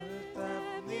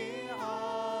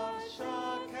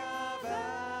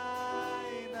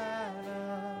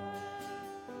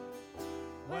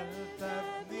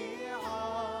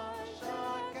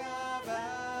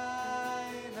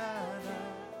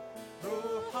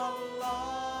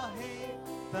الله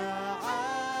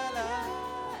تعالى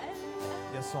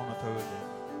يسوع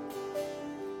متواجد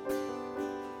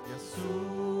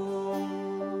يسوع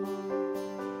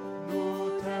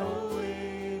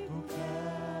نتوجك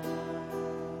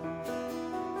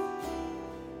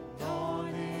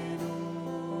نعلن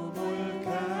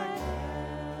ملكك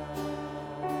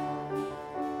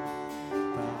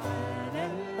تعالى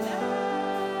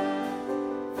الآن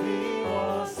في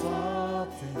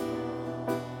وسطنا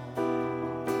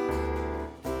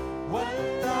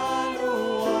ولتعلو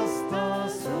وسط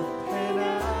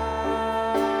سبحنا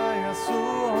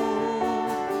يسوع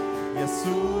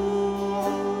يسوع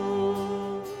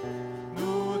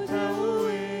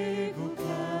نتوجك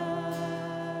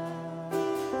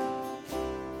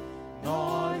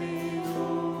نعلن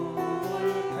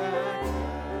ملكك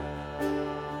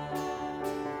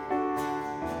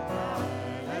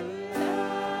تعالى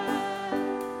الآن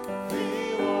في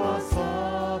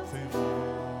وسطنا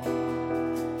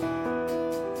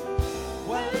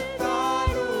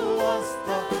ولتعلو وسط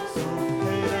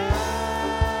سبحنا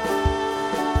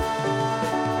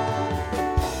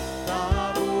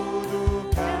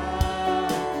تعبدك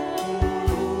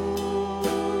قلوبنا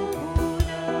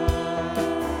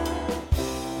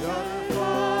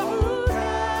يرفعك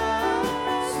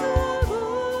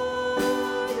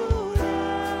سرورنا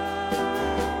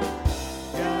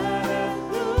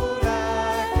يرد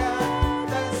لك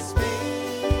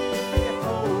تسبيحنا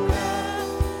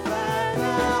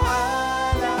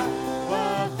فتعالى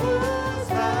وخذ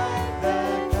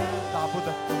مجدك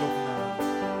تعبدك قلوبنا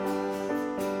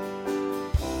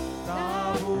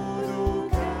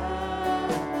تعبدك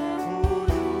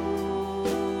قلوبنا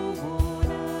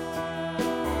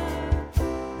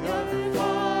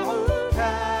يرفعك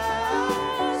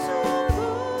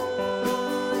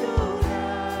سرورنا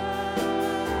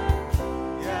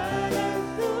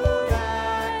يرد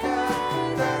لك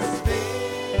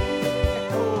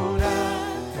تسبيحنا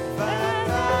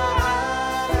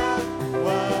فتعالى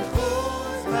وخذ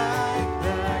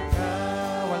مجدك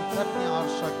ولتبني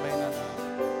عرشك بيننا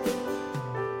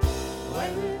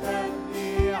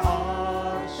ولتبني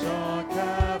عرشك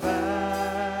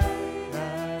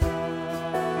بيننا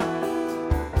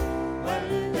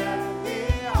ولتبني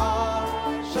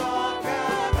عرشك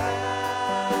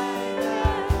بيننا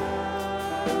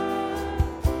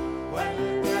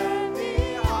ولتبني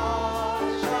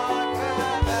عرشك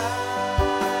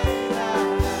بيننا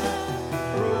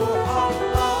روح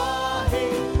الله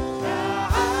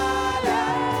تعالى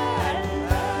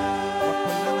الآن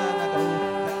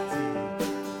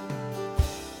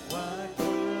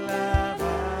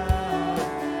وكلما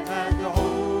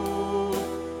ندعوك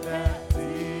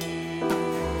تأتي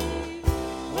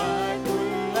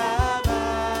وكلما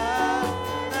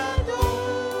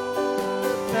ندعوك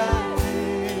تأتي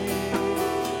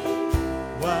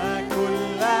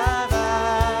وكلما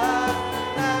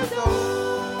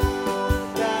ندعوك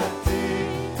تأتي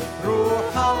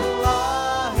روح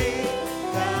الله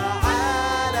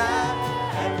تعالى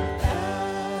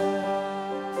الآن.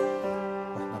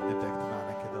 واحنا بنبدأ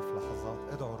اجتماعنا كده في لحظات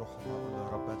ادعوا روح الله قول يا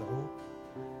رب ادعوك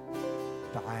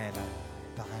تعالى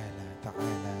تعالى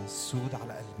تعالى سود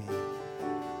على قلبي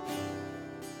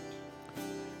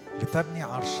لتبني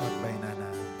عرشك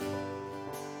بيننا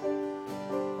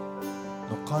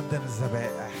نقدم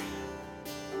الذبائح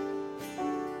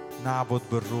نعبد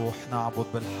بالروح نعبد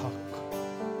بالحق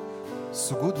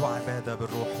سجود وعبادة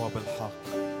بالروح وبالحق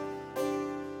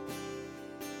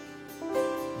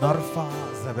نرفع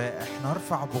ذبائح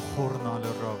نرفع بخورنا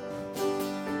للرب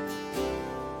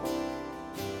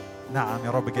نعم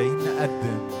يا رب جايين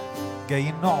نقدم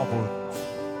جايين نعبد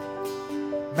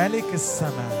ملك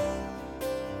السماء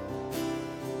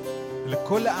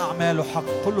لكل أعماله حق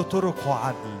كل طرقه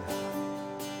عدل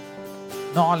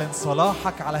نعلن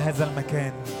صلاحك على هذا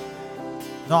المكان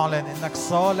نعلن إنك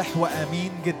صالح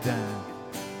وأمين جدا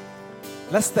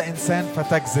لست إنسان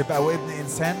فتكذب أو ابن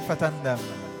إنسان فتندم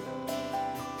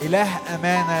إله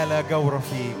أمانة لا جور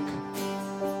فيك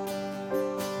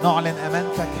نعلن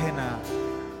أمانتك هنا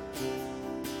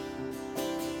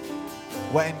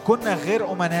وإن كنا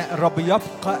غير أمناء الرب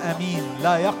يبقى أمين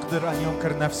لا يقدر أن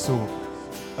ينكر نفسه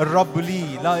الرب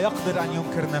لي لا يقدر أن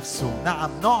ينكر نفسه نعم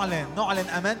نعلن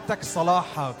أمانتك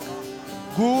صلاحك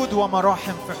جود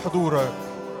ومراحم في حضورك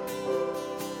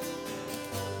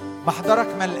محضرك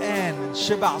ملآن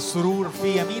شبع سرور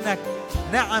في يمينك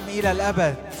نعم إلى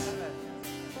الأبد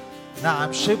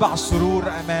نعم شبع سرور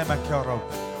أمامك يا رب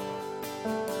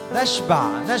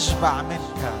نشبع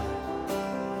منك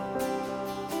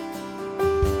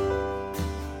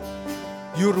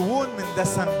يروون من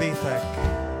دسم بيتك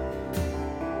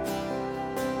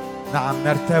نعم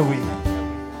نرتوي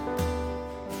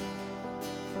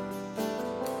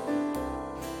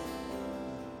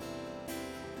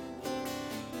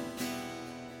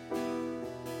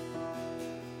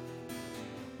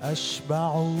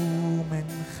أشبع من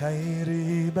خير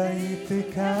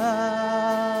بيتك،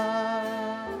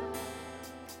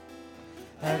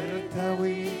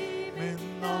 أرتوي من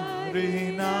نهر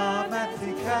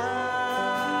نعمتك،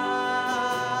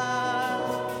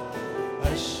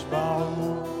 أشبع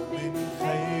من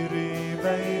خير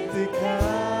بيتك،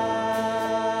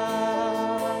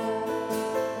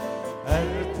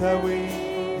 أرتوي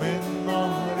من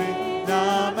نهر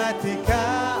نعمتك.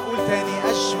 قول تاني،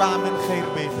 أشبع من خير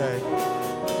بيتك،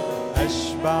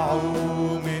 أشبع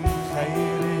من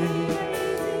خير.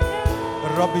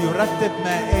 الرب يرتب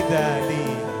مائدة لي،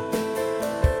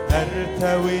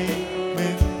 أرتوي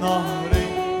من نهر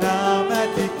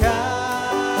نعمتك،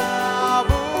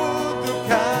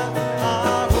 أعبدك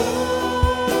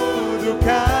أعبدك،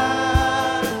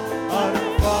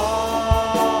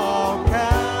 أرفعك،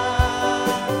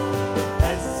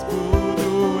 أسجد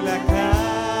لك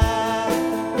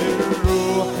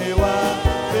بالروح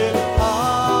وبالحق،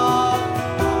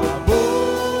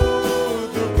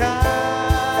 أعبدك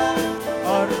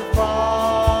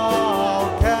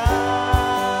أرفعك،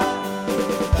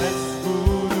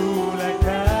 أسجد لك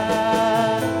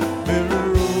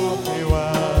بالروح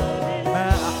ما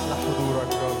أحلى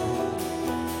حضورك ربي،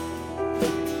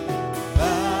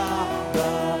 ما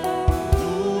أحلى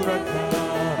حضورك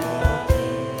ربي،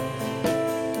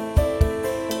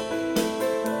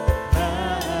 ما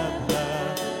أحلى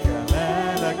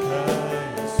جمالك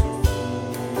يسوع،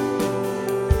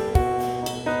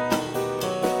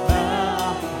 ما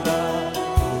أحلى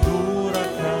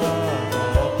حضورك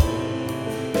ربي.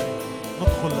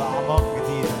 ندخل لأعماق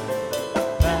جديدة،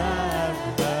 ما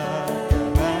أحلى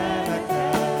جمالك،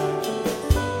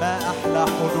 ما أحلى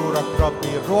حضورك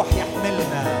ربي. الروح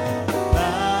يحملنا، ما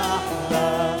أحلى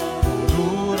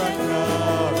حضورك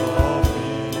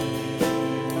ربي،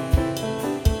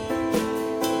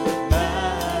 ما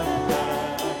أحلى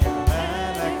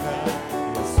جمالك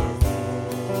يسوع،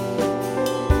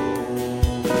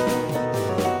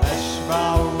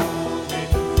 أشبع من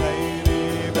خير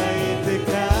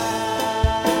بيتك،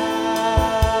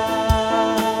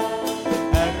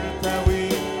 أرتوي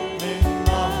من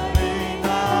نهر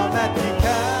نعمتك،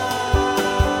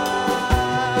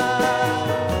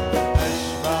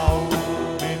 أشبع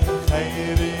من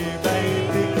خير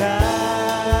بيتك،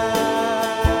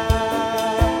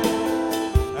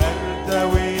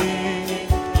 أرتوي.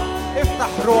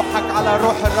 افتح روحك على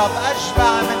روح الرب،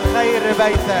 أشبع من خير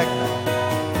بيتك،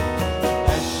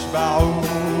 أشبع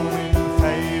من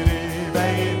خير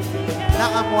بيتك.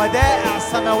 نعم، ودائع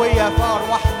سماوية في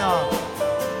أرواحنا،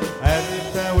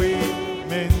 أرتوي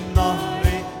من نهر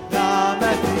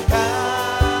نعمتك،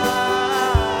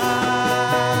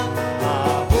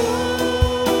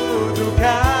 أعبدك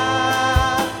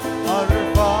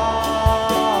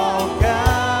أرفعك،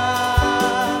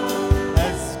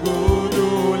 أسجد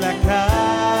لك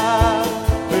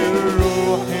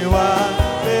بالروح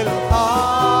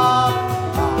وبالحق،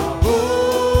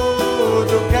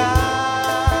 أعبدك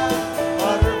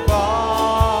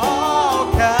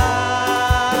أرفعك،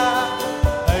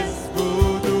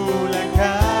 أسجد لك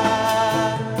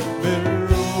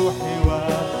بالروح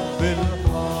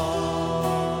وبالحق.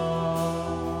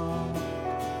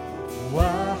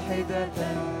 واحدة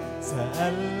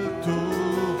سألت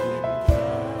منك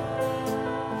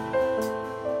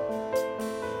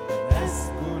أن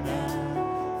أسكن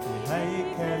في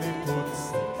هيكل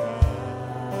قدسك،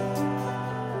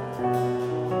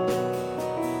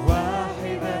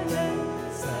 واحدة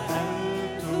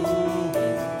سألت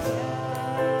منك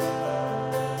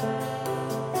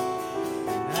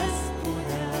أن أسكن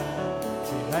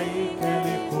في هيكل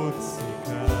قدسك،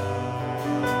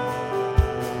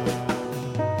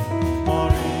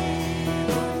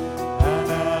 مريض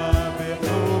أنا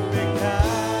بحبك،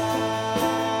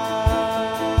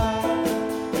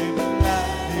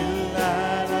 املأني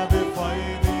الآن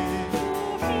بفيضي،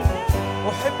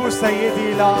 أحب سيدي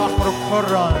لا أخرج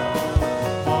حرا،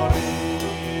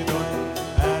 مريض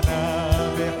أنا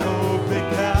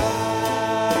بحبك،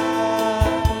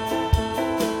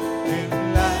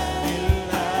 املأني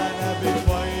الآن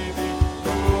بفيض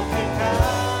روحك،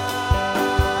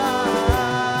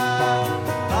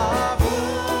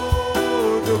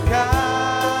 أعبدك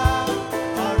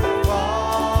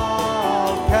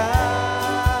أرفعك،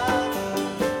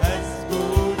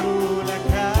 أسجد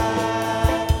لك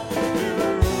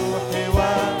بالروح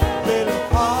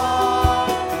وبالحق،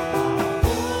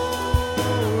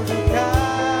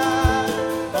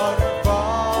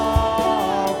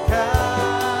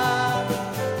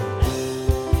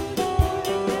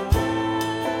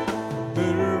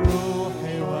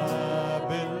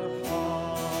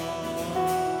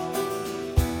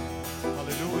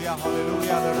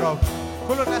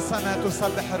 كل النسمة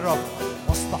تسبح الرب.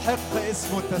 مستحق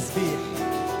اسمه التسبيح،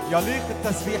 يليق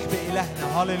التسبيح بإلهنا.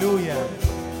 هللويا.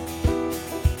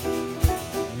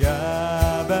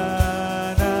 يا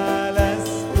بنا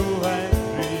لست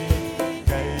أدري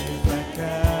كيف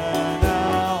كان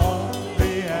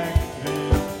عمري أجري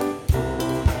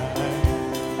دون أن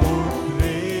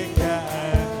أدرك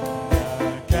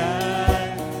أنك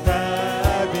أنت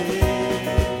بي.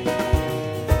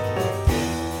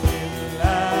 إني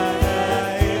الآن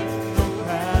ابنك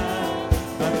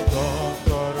أنت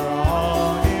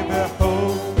ترعاني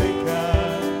بحبك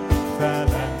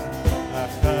فلن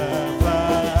أخاف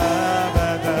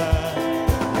أبدا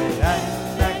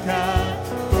لأنك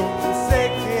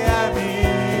تمسك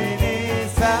يميني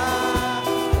سأسبحك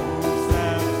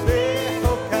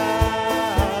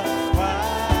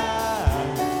وأهتف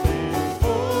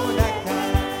لك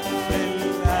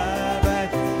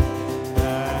للأبد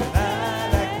أنا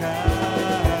لك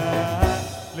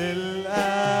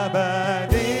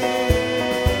للأبد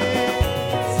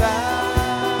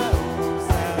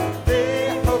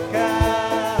سأسبحك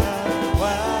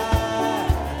وأهتف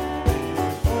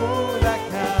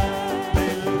لك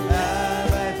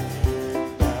للأبد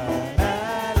أنا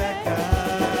لك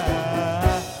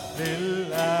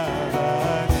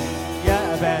للأبد. يا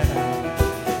أبانا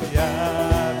يا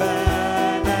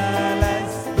أبانا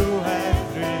لست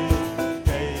أدري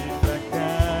كيف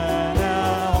كان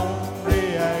عمري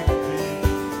أجري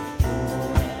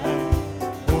دون أن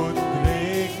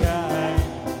أدرك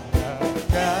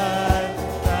أنك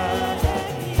أنت.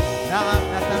 نعم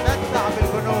نتمتع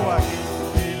بالبنوة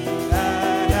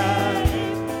الآن.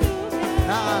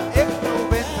 نعم ابن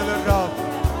وبنت للرب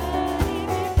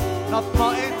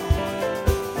نطمئن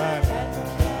فلا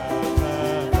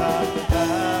نخاف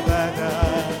أبدا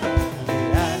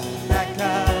لأنك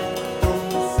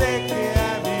تمسك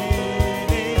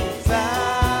يميني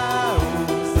سأسبحك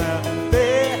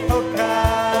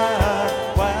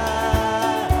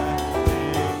وأهتف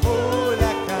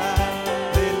لك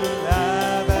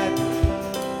للأبد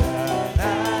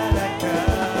أنا لك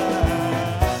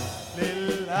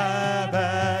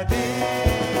للأبد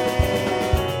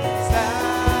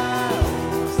سأسبحك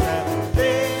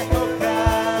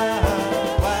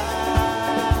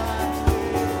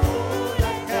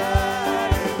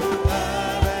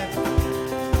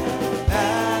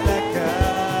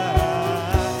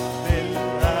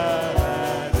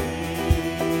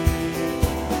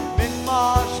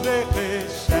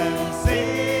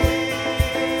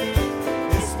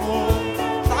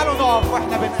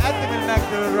واحنا بنقدم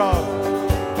المجد للرب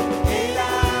إلى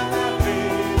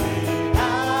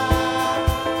مغربها.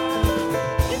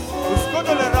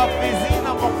 اسجدوا للرب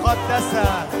بزينة مقدسة.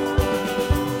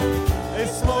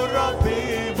 اسم الرب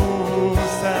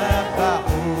مسبح.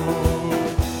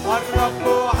 الرب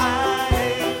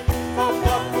عالي فوق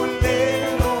كل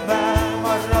الأمم.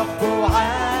 الرب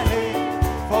عالي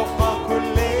فوق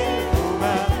كل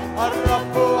الأمم.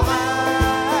 الرب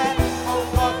عالي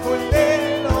فوق كل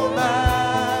الأمم.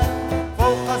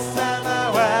 فوق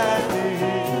السماوات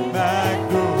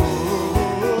مجده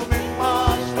من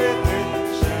مشرق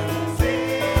الشمس.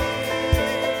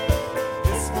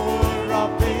 اسمه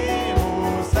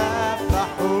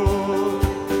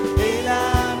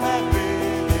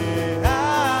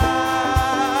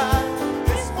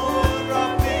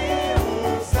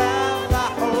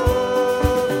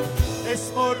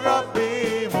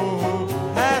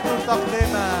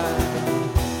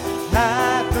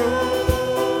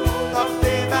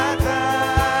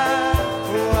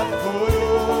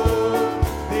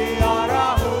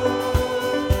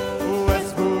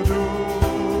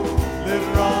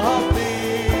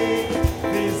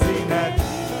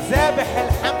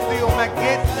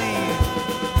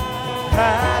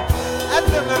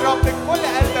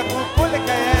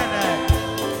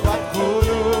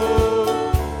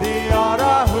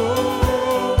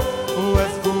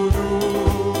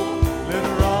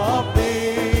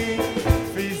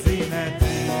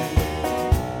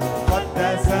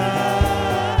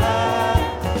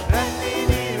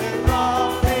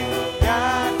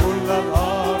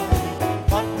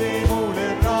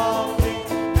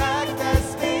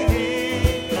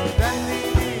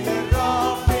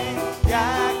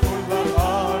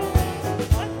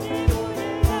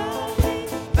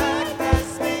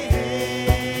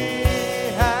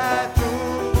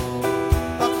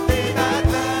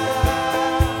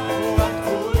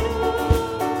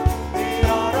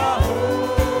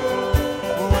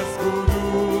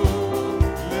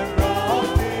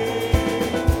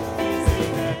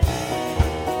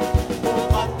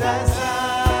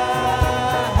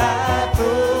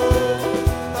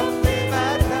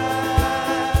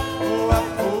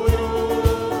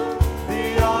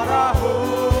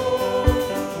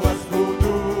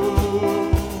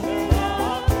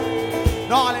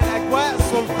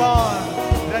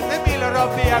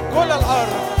كل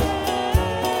الأرض.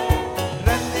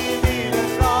 رنمي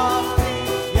للرب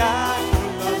يا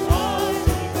كل الأرض،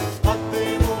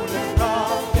 قدموا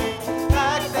للرب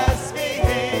مجد اسمه.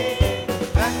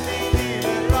 رنمي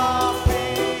للرب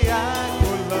يا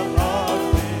كل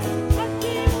الأرض،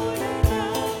 قدموا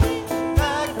للرب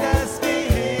مجد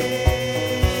اسمه.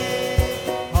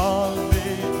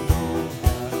 هللويا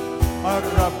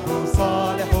الرب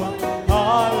صالح،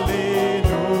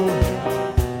 هللويا.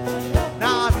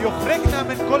 نعم يخرجنا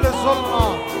من كل ظلمة.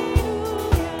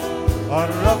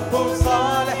 الرب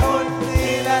صالح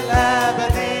إلى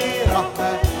الأبد،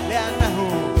 رحمة لأنه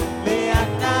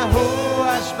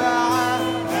أشبع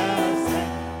نفسا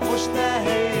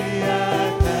مشتهية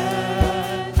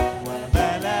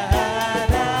وملأ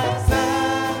نفسا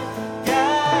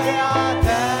جائعة،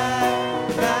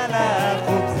 ملأ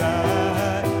خبزا.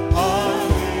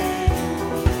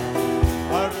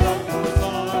 الرب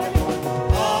صالح،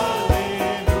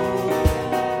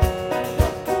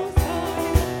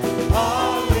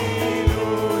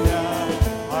 هللويا.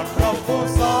 الرب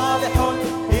صالح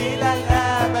إلى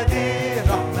الأبد،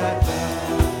 رحمة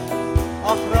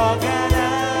أخرجنا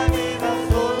من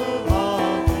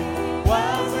الظلمات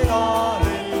وظلال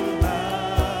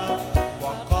الماء،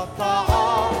 وقطع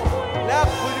لا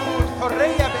قيود،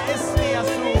 حرية باسم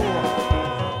يسوع،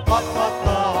 قد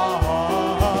قطعها.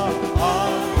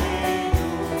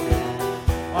 هللويا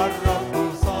الرب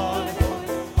صالح،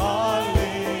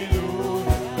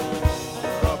 هللويا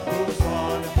الرب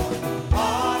صالح،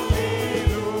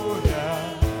 هللويا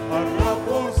الرب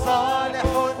صالح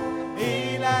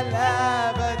إلى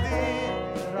الأبد،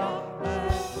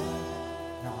 رحمته.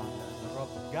 نعم لأن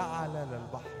الرب جعل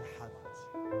للبحر حد.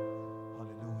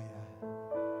 هللويا.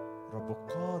 الرب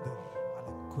قادر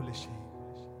على كل شيء.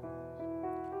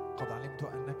 قد علمت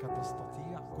أنك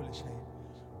تستطيع كل شيء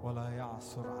ولا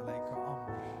يعثر عليك أمر.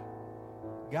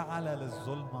 جعل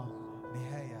للظلمة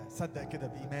نهاية. صدق كده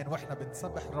بإيمان واحنا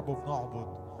بنسبح الرب وبنعبد.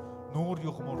 نور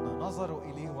يغمرنا، نظروا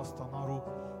إليه واستناروا،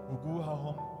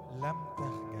 وجوههم لم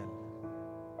تخجل.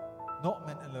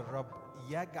 نؤمن أن الرب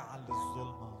يجعل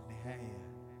للظلمة نهاية.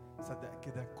 صدق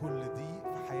كده كل ضيق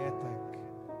في حياتك،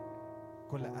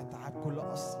 كل أتعاب، كل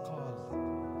أثقال،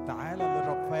 تعال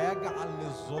للرب فيجعل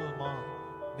للظلمة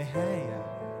نهاية.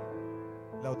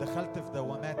 لو دخلت في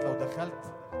دوامات، لو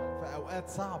دخلت في أوقات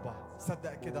صعبة،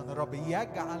 صدق كده أن الرب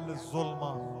يجعل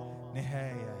للظلمة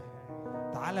نهاية.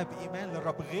 تعال بإيمان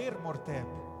للرب غير مرتاب،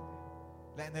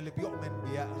 لأن اللي بيؤمن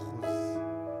بيأخذ.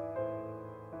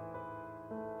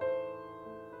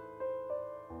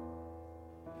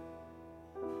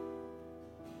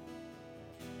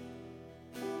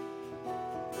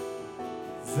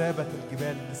 ذابت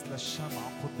الجبال مثل الشمع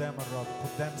قدام الرب،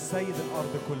 قدام سيد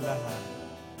الأرض كلها.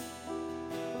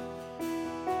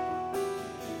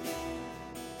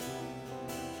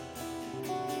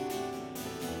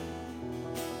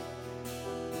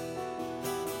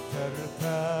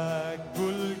 ترتج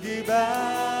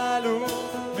الجبال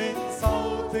من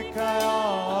صوتك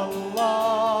يا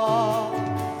الله،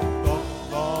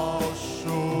 تخضع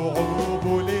الشعوب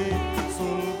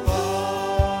لسلطانك،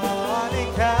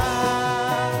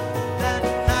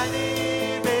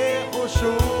 تنحني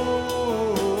بخشوع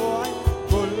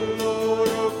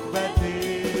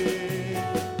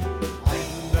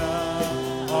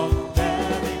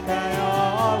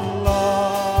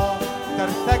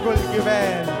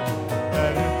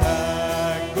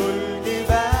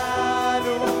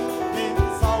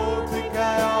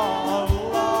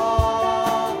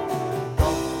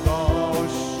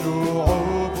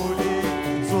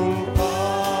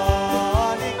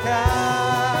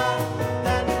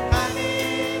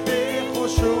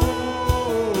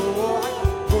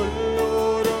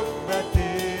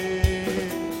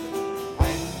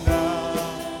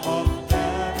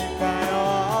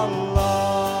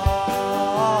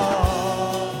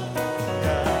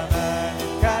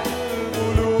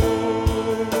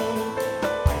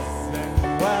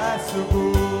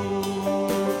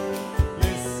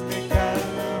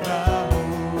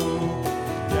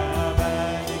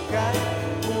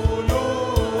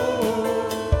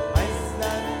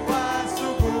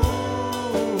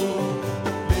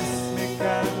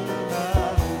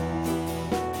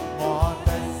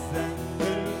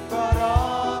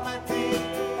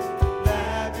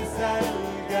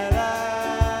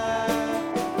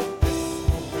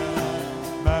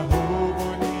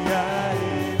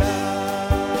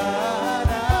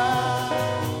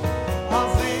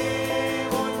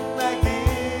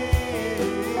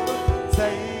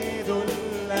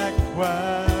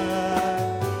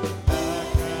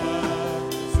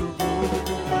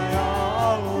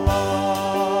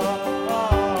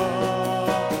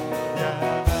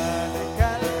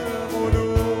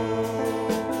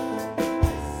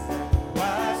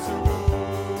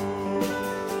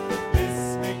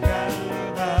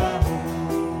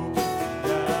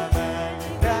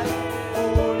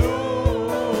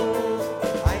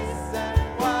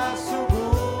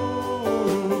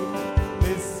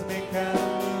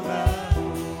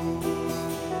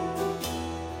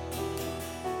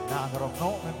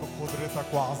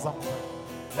بقدرتك وعظمتك،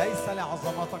 ليس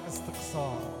لعظمتك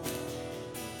استقصاء.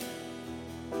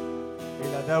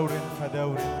 إلى دور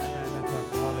فدور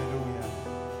أمانتك. هاليلويا.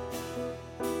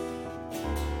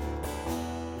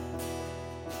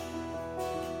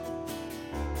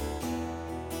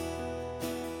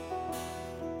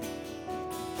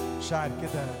 شاعر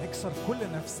كده نكسر كل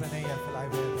نفسانية في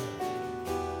العبادة.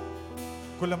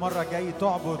 كل مرة جاي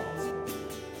تعبد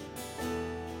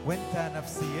وانت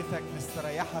نفسيتك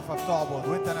مستريحة فبتعبد،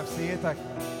 وانت نفسيتك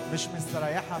مش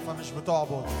مستريحة فمش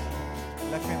بتعبد،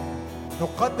 لكن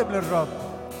نقدم للرب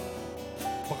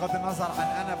بغض النظر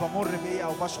عن انا بمر بايه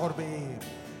او بشعر بايه.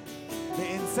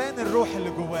 بإنسان الروح اللي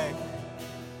جواك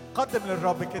قدم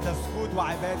للرب كده سجود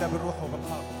وعبادة بالروح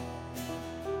وبالحق،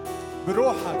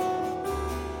 بروحك،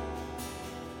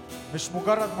 مش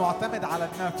مجرد معتمد على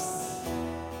النفس.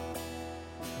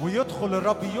 ويدخل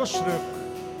الرب يشرق،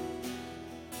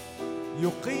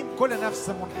 يقيم كل نفس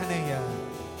منحنية.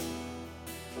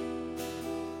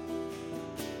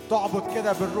 تعبد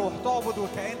كده بالروح، تعبد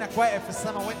وكأنك واقف في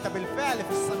السماء وانت بالفعل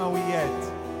في السماويات.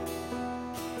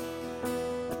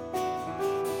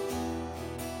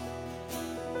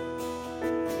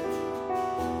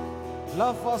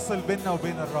 لا فاصل بيننا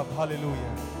وبين الرب.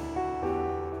 هاليلويا.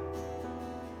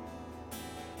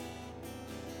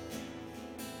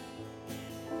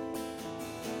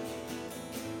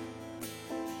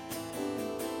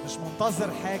 مش منتظر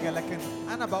حاجة، لكن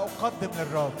أنا بقدم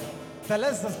للرب.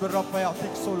 تلذذ بالرب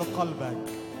فيعطيك سؤل قلبك.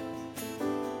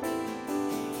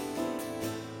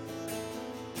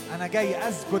 أنا جاي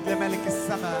أسجد لملك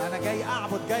السماء، أنا جاي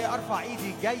أعبد، جاي أرفع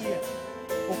إيدي، جاي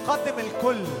أقدم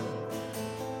الكل.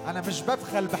 أنا مش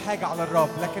ببخل بحاجة على الرب،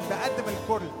 لكن بقدم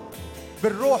الكل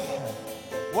بالروح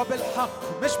وبالحق،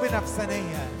 مش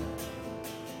بنفسانية.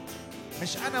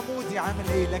 مش أنا مودي عامل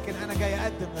إيه، لكن أنا جاي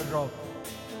أقدم للرب.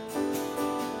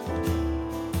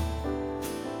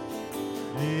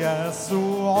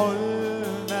 يسوع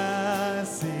المسيح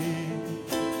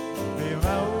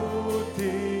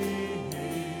بموته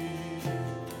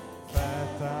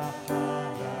فتح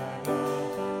لنا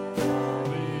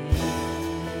طريق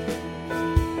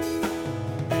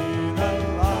من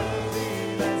الأرض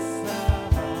إلى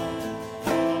السماء،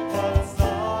 وقد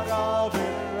صار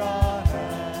برنا من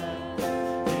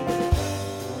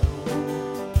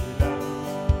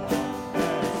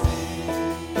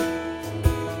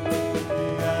القلوب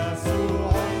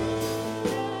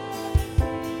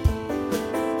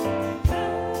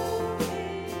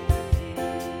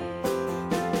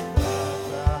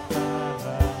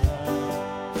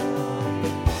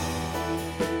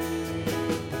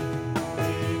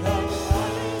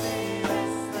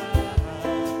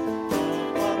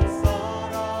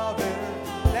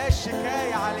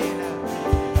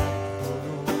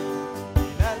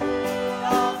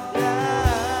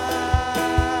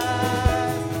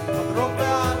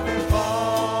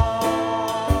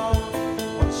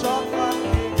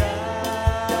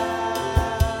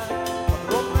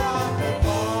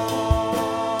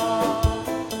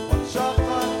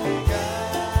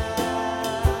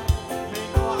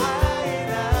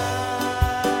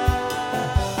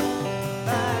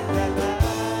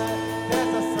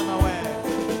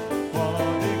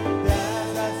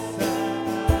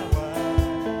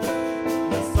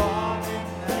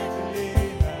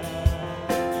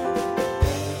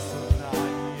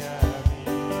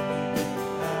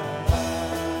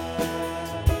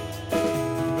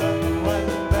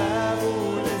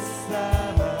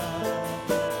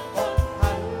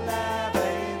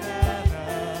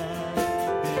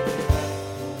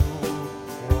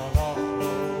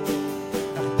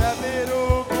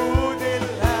إلى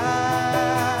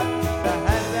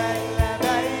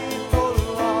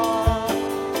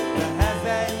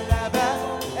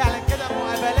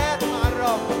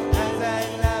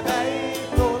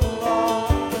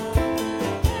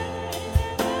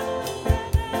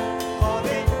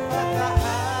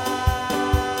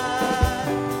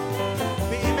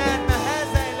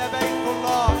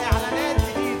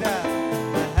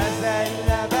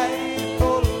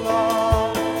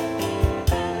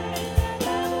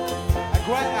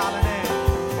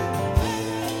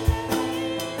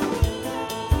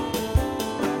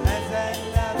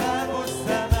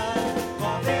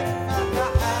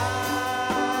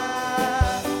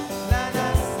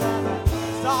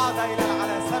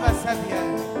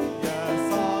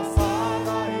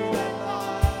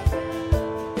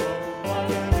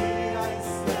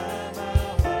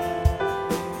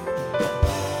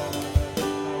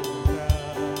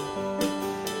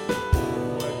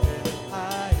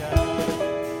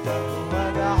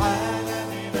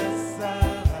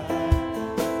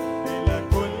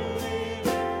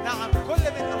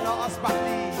أصبح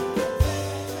لي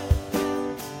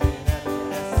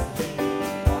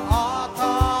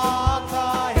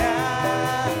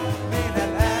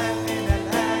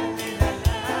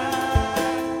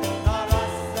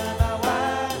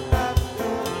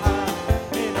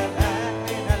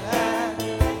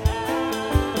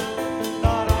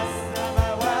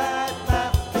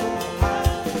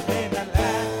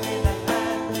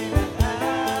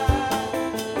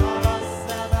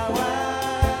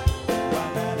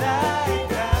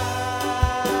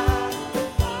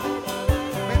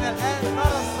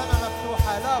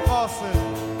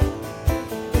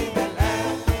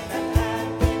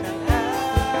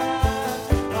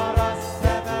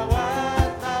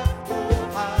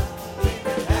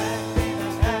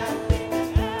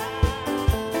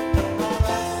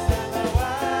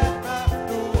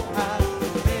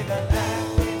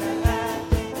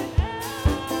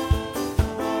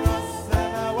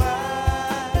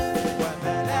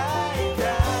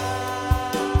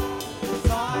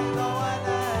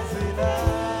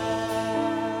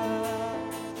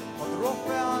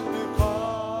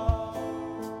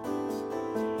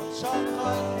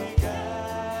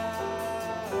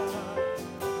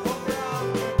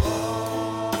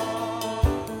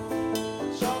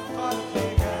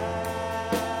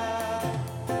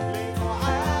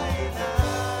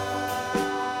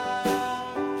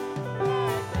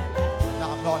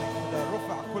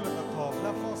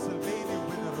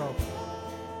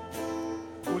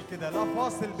لا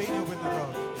فاصل بيني وبين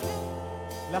الرب،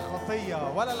 لا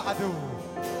خطية ولا العدو.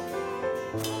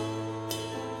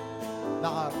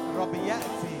 نعم الرب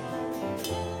يأتي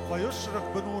ويشرق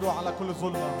بنوره على كل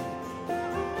ظلمة.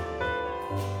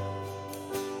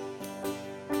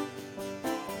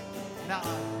 نعم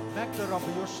مجد الرب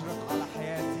يشرق على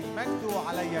حياتي، مجده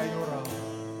علي يرى.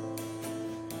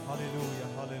 هللويا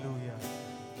هللويا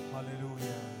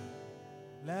هللويا.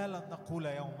 لا لن نقول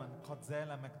يوما قد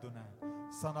زال مجدنا،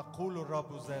 سنقول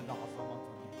الرب زاد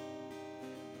عظمتنا.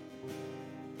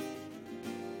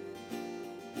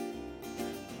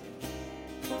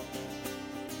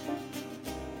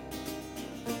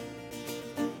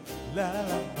 لا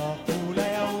لن نقول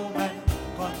يوما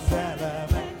قد زال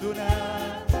مجدنا،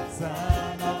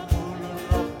 سنقول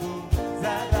الرب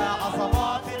زاد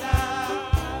عظماتنا.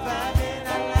 فمن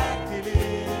الأكل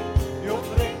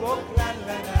يخرج أكلا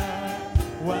لنا،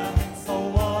 ومن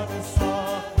صوان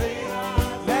الصخر.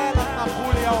 لا لن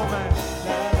نقول يوما،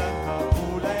 لا لن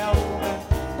نقول يوما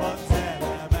قد زال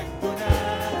مجدنا،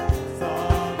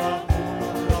 سنقول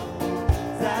الرب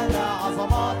زاد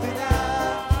عظماتنا.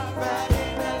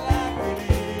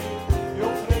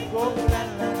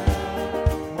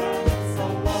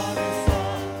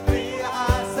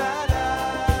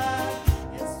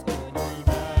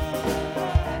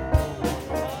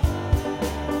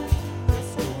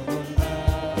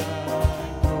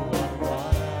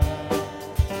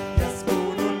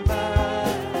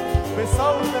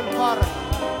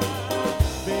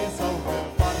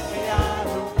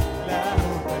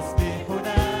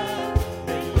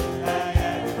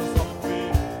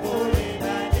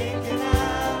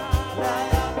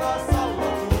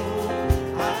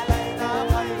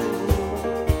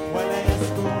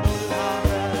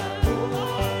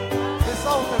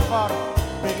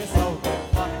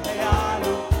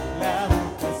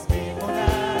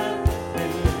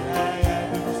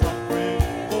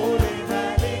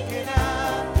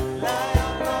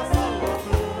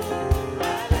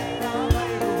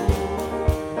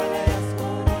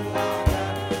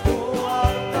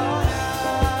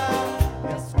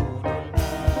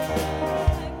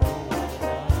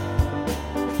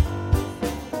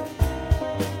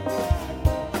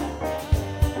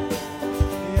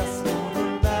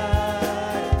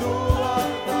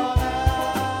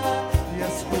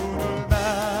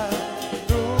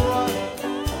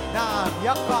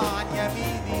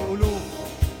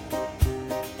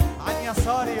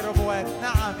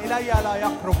 لا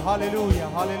يقرب. هللويا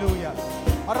هللويا.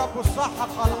 الرب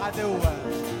سحق العدو.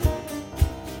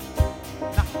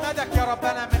 نحمدك يا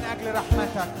ربنا من أجل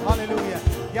رحمتك. هللويا.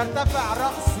 يرتفع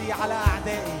رأسي على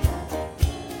أعدائي،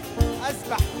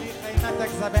 أسبح في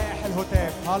خيمتك ذبائح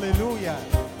الهتاف. هللويا.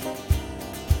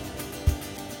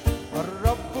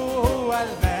 الرب هو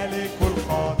الملك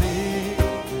القدير،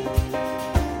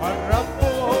 الرب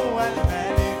هو الملك.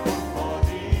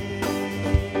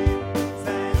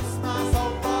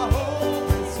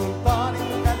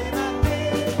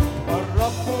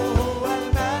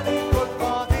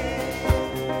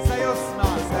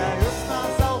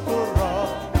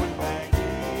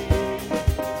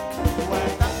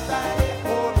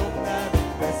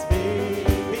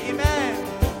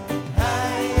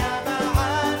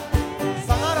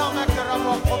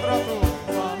 قدرته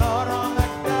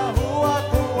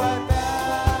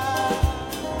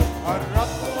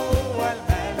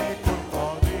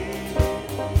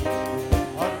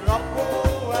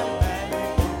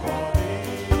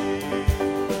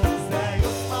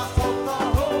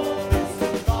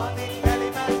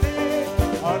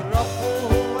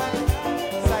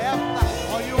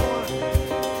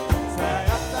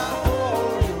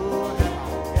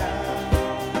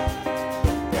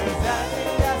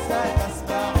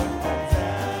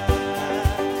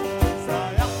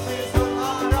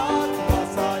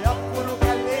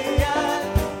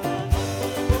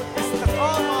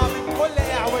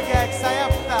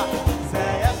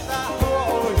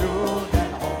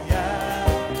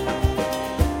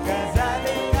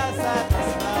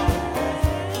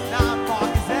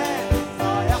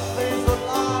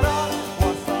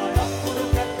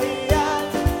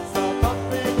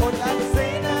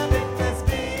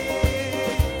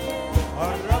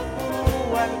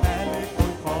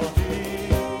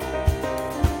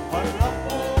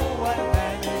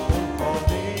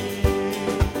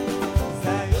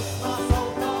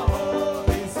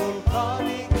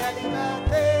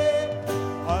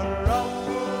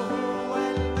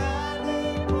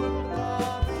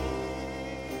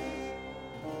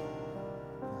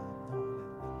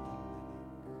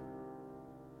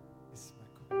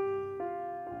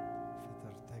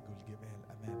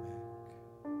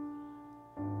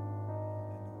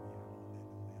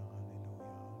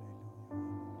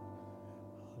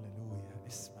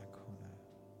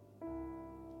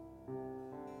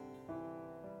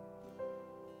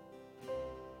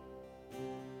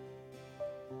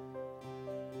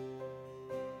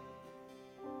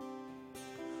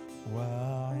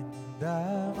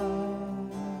وعندما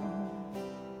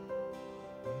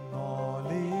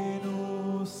نعلن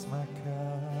اسمك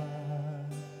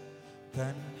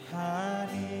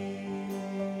تنحني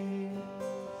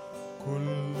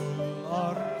كل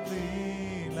الأرض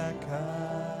لك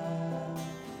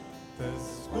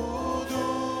تسجد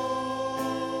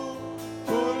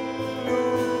كل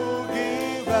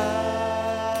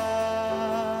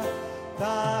جبال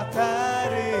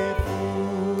تعترف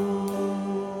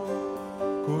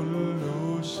كل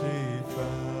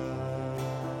شفاء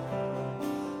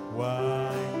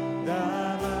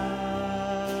وعندما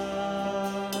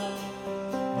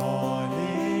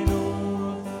نعلن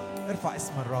ارفع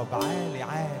اسم الرب عالي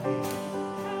عالي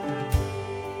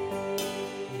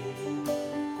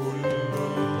كل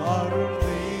الأرض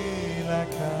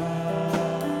لك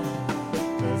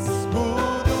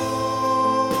تسجد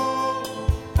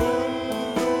كل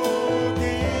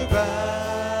جبال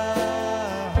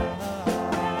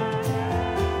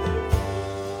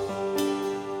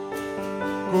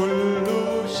كل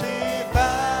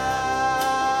شفاء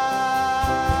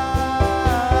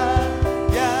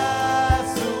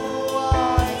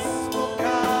يسوع اسمك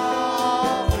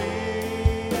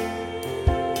عظيم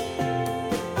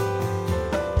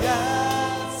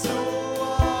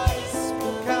يسوع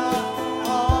اسمك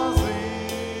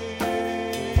عظيم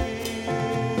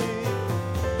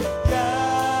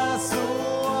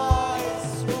يسوع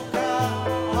اسمك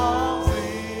عظيم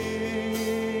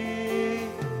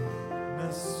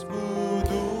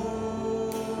نسجد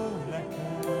لك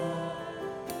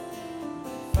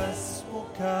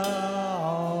فاسمك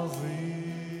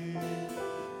عظيم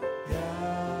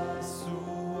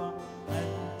يسوع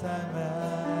أنت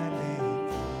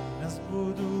مالك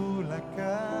نسجد لك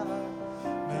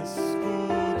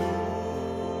نسجد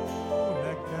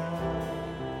لك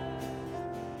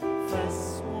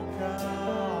فاسمك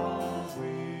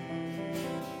عظيم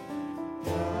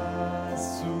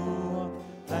يسوع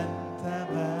أنت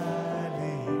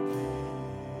مالكي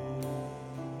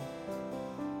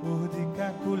أهديك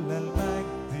كل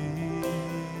المجد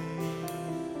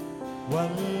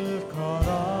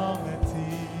والكرامة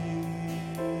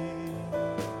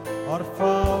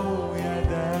أرفع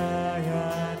يداي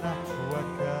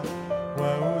نحوك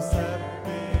وأسبح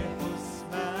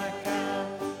اسمك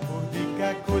أهديك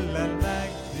كل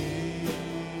المجد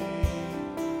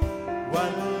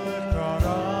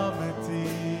والكرامة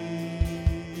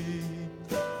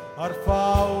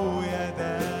أرفع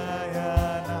يداي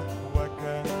نحوك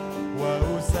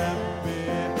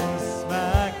وأسبح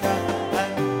اسمك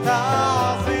أنت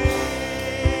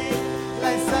عظيم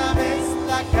ليس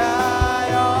مثلك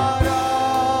يا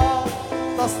رب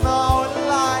تصنع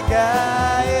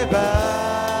العجائب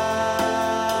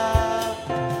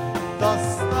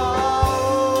تصنع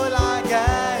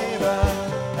العجائب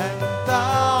أنت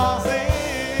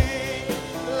عظيم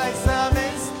ليس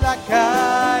مثلك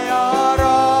يا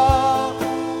رب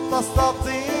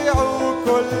تستطيع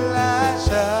كل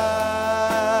شيء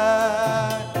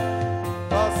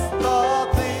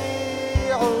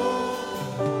تستطيع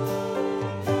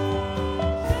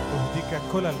أهديك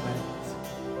كل المجد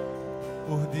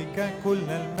أهديك كل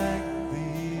المجد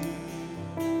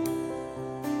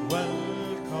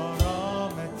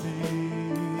والكرامة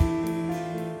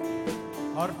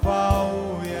أرفع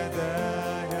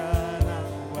يداي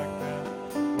نحوك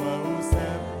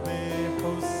وأسبح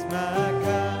اسمك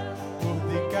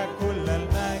أهديك كل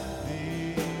المجد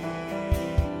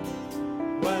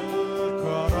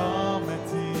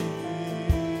والكرامة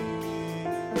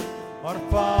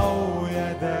أرفع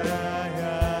يداي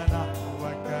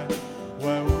نحوك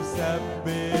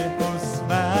وأسبح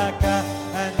اسمك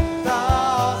أنت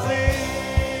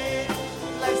عظيم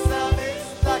ليس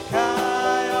مثلك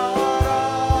يا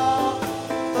رب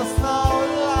تصنع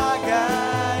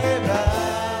العجائب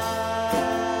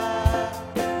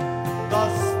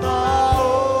تصنع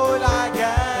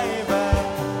العجائب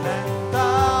أنت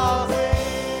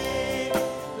عظيم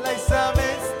ليس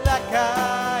مثلك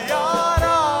يا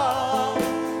رب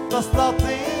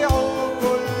تستطيع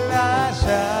كل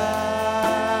شيء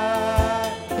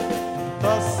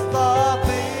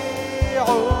تستطيع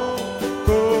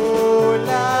كل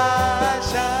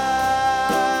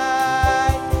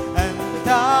شيء أنت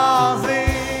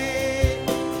عظيم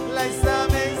ليس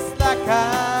مثلك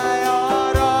يا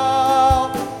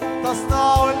رب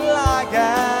تصنع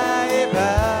العجائب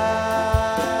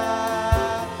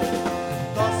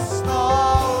تصنع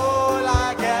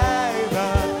العجائب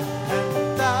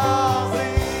أنت عظيم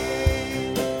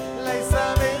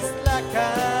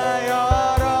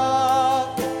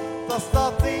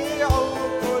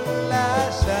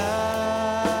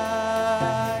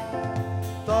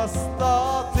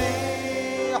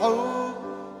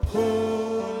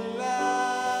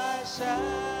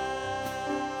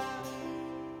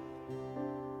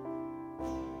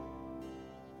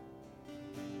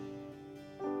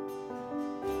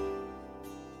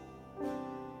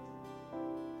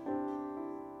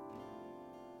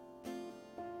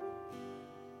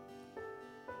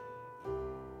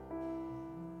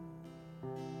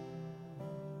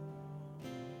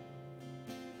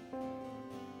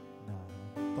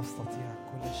تستطيع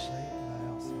كل شيء، لا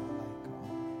يعصي عليك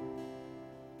أمر.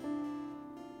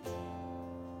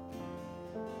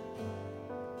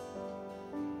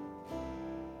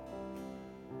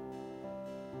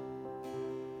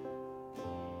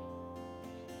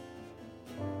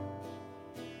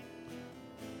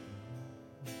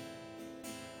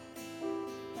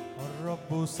 الرب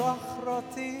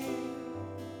صخرتي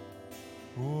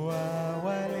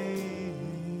وولي،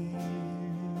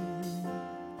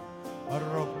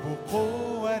 الرب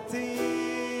قوتي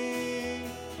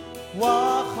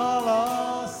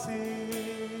وخلاصي،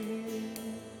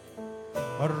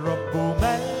 الرب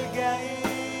ملجئي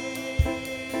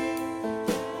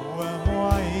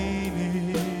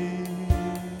ومعيني،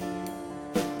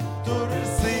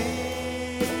 ترسي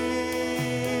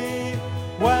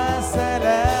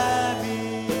وسلامي،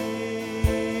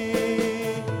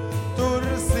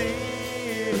 ترسي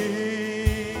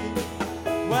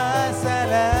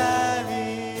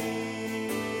وسلامي،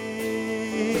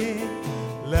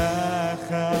 لا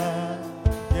أخاف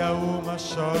يوم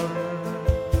الشر،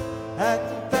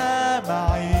 أنت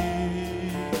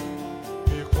معي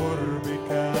بقربك،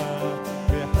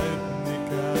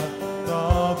 بحضنك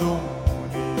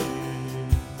تضمني،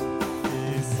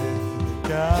 في سرك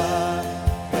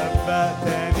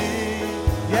خبأتني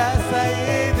يا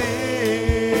سيدي.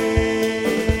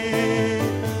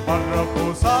 الرب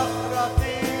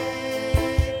صخرتي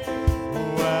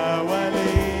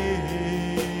وولي،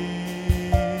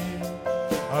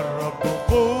 الرب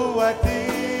قوتي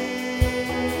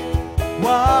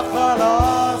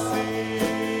وخلاصي،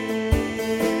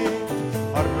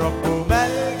 الرب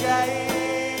ملجئي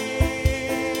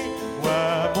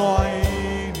ومعيني،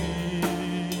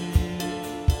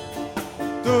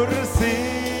 ترسي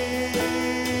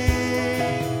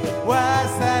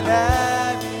وسلامي،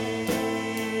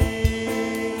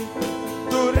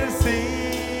 ترسي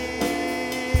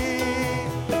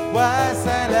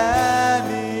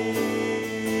وسلامي،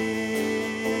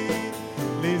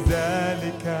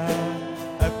 لذلك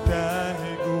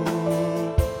أبتهج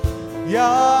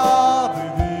يا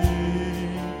ضدي،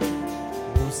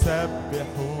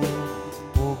 أسبح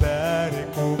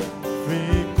أبارك في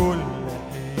كل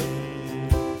حين،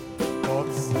 قد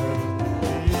صرت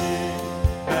لي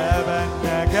باب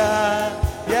النجاة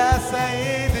يا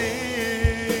سيدي.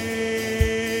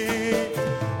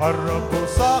 الرب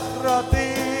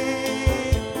صخرتي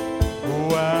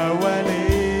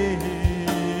وولي،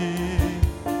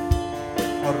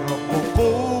 الرب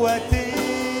قوتي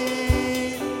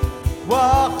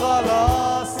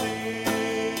وخلاصي،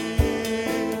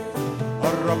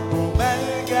 الرب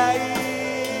ملجئي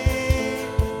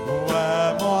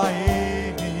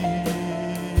ومعيني،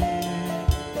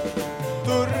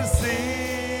 ترسي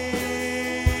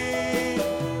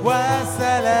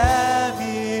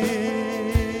وسلامي،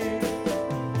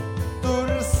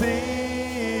 ترسي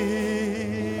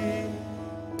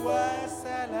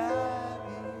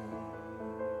وسلامي.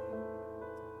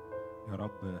 يا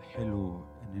رب حلو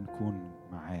ان نكون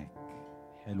معاك،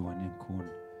 حلو ان نكون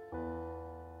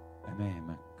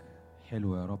امامك،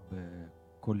 حلو يا رب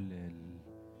كل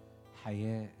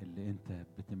الحياة اللي انت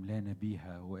بتملانا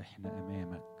بيها واحنا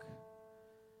امامك،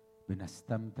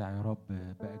 بنستمتع يا رب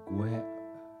باجواء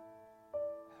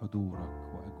حضورك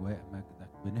واجواء مجدك،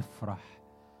 بنفرح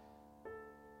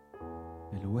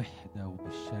بالوحدة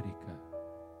وبالشركة،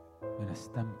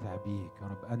 بنستمتع بيك يا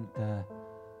رب. انت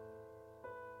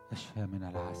أشهى من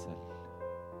العسل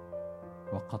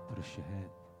وقطر الشهاد،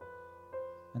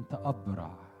 أنت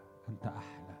أبرع، أنت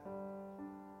أحلى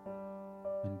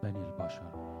من بني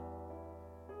البشر.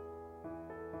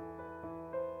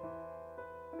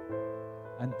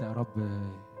 أنت يا رب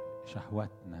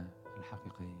شهوتنا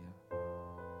الحقيقية،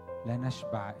 لا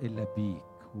نشبع إلا بيك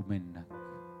ومنك،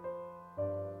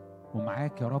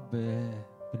 ومعاك يا رب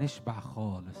بنشبع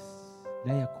خالص،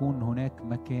 لا يكون هناك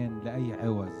مكان لأي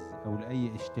عوز أو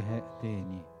لأي اشتهاء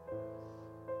تاني.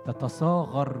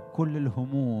 تتصاغر كل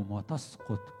الهموم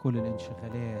وتسقط كل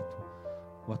الانشغالات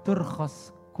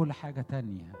وترخص كل حاجة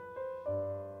تانية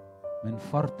من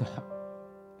فرط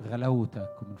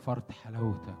غلاوتك ومن فرط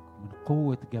حلاوتك ومن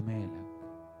قوة جمالك.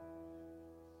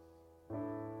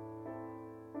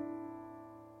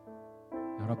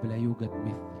 يا رب لا يوجد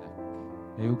مثلك،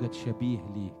 لا يوجد شبيه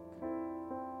ليك.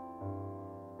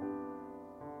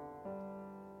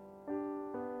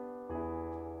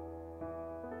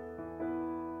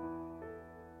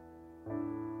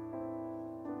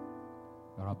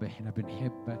 يا رب احنا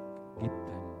بنحبك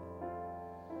جدا،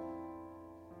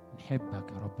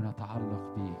 نحبك يا رب،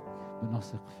 نتعلق بيك،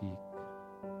 بنثق فيك،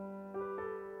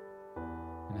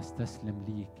 نستسلم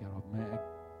ليك يا رب. ما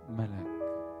أجملك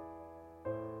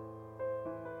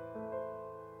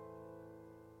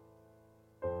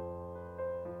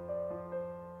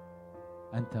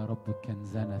أنت يا رب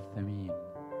كنزنا الثمين.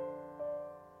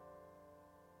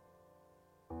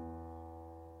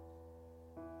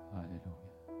 هللويا.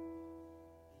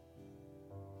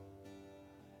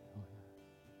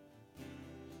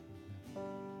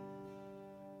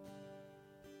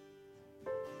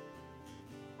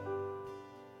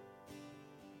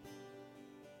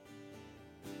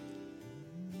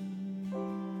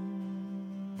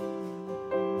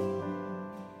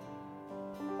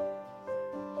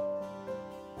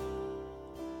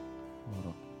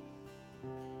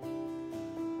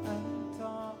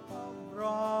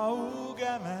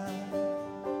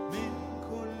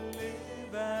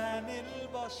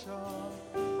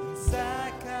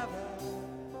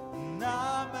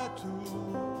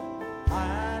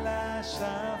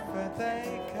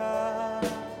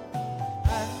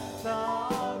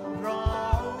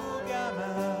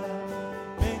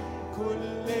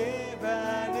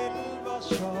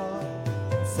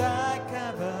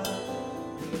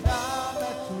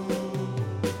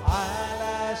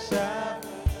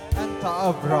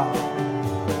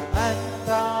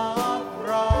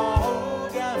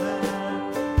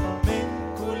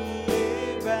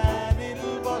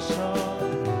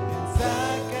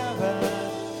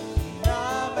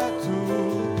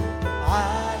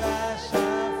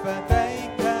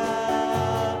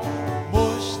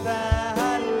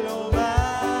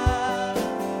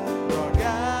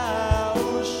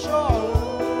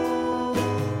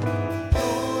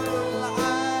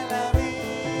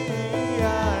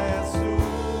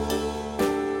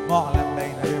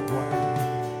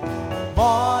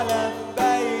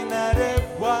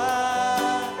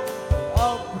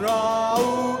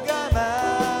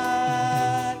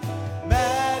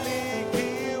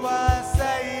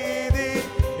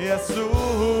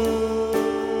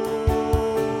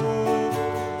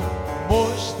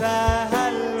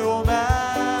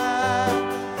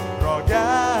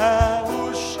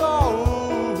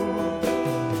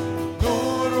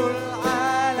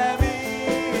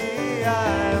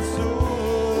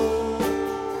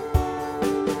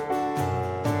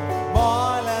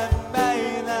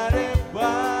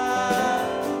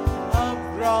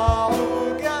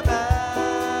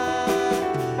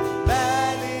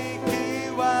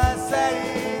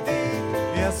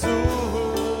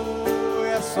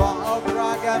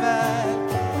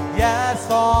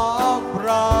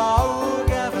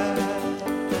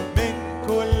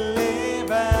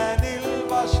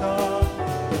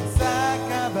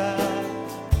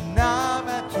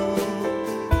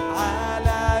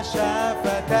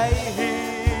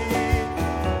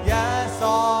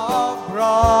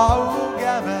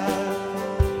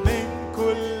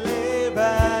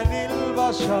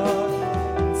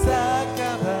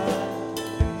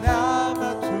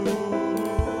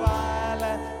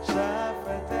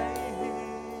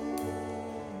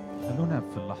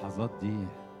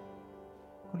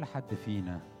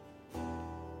 فينا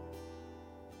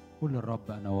قول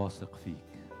للرب أنا واثق فيك.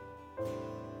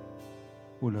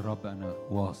 قول للرب أنا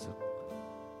واثق،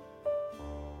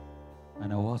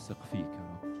 أنا واثق فيك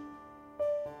يا رب.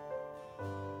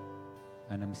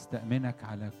 أنا مستأمنك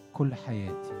على كل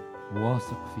حياتي،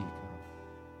 واثق فيك يا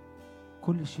رب.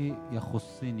 كل شيء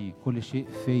يخصني، كل شيء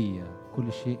فيا،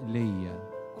 كل شيء ليا،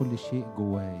 كل شيء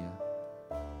جوايا،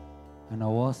 أنا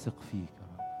واثق فيك يا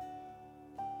رب،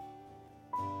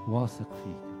 واثق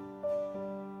فيك.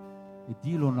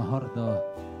 اديله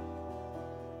النهارده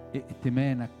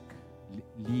ائتمانك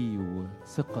ليه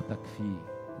وثقتك فيه.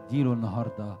 اديله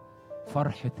النهارده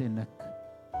فرحة انك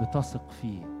بتثق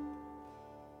فيه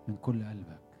من كل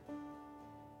قلبك،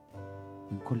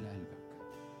 من كل قلبك.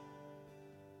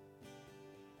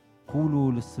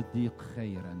 قولوا للصديق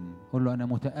خيرا، قل له انا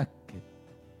متأكد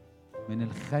من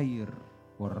الخير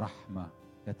والرحمة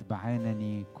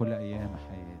يتبعانني كل ايام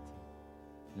حياتي،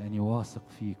 لاني واثق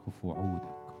فيك وفي وعودك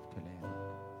وفي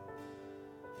كلامك.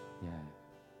 يا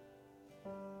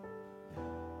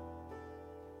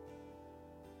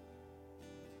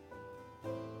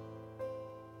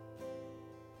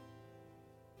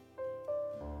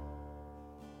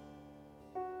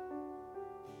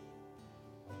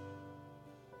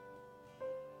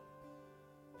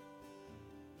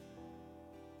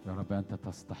يا رب أنت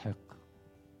تستحق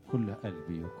كل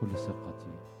قلبي وكل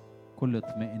ثقتي، كل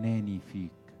اطمئناني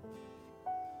فيك.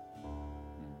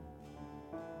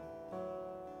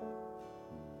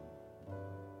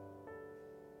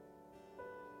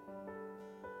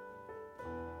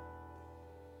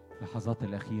 اللحظات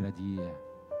الأخيرة دي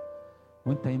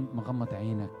وانت مغمض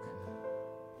عينك،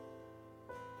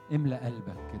 املأ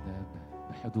قلبك كده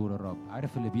بحضور الرب.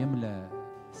 عارف اللي بيملأ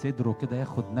صدره كده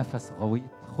ياخد نفس غويط؟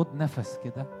 خد نفس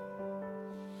كده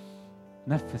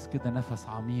تنفس كده نفس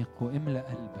عميق واملأ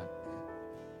قلبك،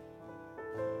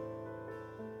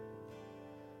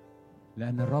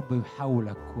 لأن الرب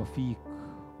يحولك وفيك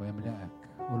ويملأك.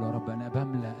 قول يا رب أنا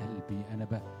بملأ قلبي،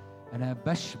 أنا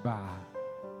بشبع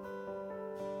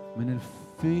من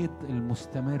الفيض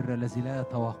المستمر الذي لا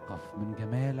يتوقف، من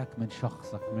جمالك، من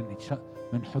شخصك،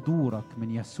 من حضورك،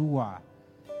 من يسوع،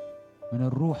 من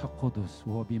الروح القدس،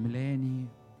 وهو بيملاني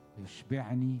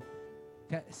ويشبعني.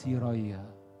 كأسي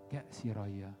ريا، كأسي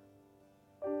ريا.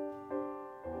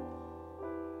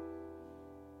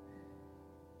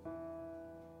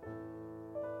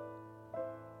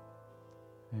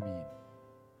 آمين.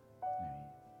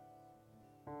 آمين.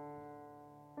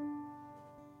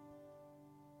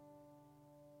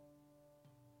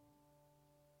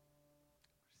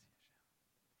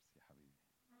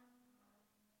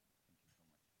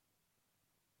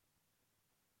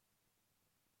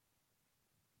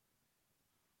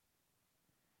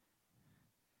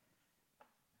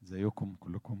 ازيكم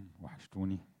كلكم؟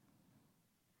 وحشتوني.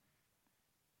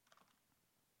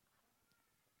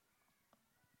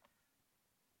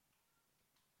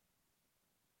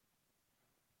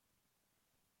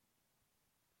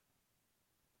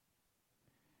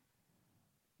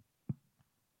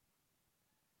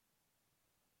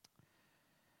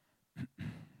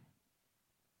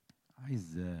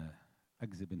 عايز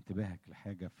أجذب انتباهك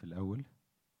لحاجة في الأول.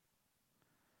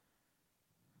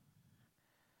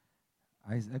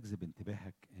 عايز أجذب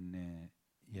انتباهك إن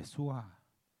يسوع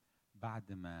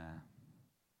بعد ما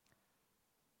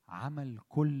عمل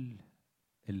كل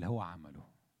اللي هو عمله،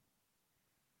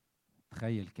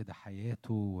 تخيل كده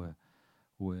حياته،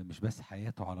 ومش بس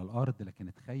حياته على الأرض،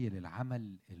 لكن تخيل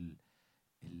العمل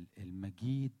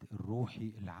المجيد الروحي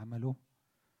اللي عمله.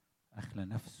 أخلى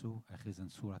نفسه أخذا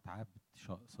صورة عبد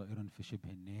صائرا في شبه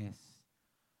الناس،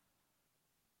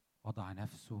 وضع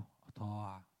نفسه،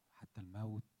 أطاع حتى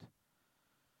الموت،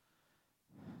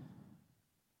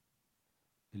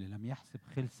 اللي لم يحسب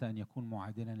خلسة أن يكون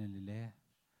معادلا لله،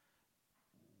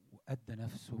 وأدى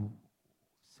نفسه،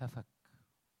 سفك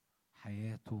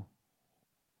حياته.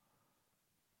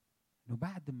 إنه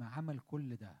بعد ما عمل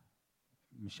كل ده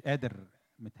مش قادر،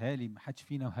 متهيألي محدش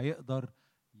فينا هيقدر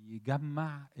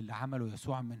يجمع اللي عمله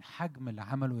يسوع من حجم اللي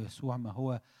عمله يسوع. ما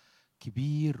هو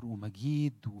كبير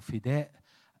ومجيد وفداء،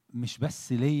 مش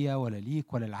بس ليا ولا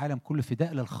ليك ولا العالم كله،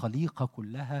 فداء للخليقة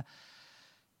كلها.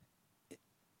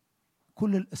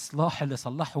 كل الإصلاح اللي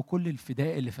صلحه، كل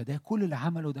الفداء اللي فداه، كل اللي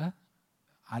عمله ده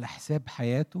على حساب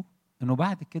حياته. إنه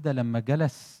بعد كده لما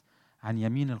جلس عن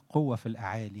يمين القوة في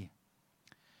الأعالي،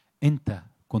 أنت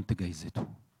كنت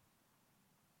جايزته،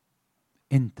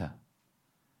 أنت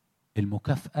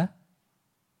المكافأة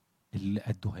اللي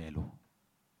أدوها له.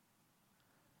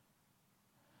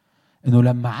 إنه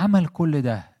لما عمل كل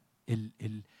ده،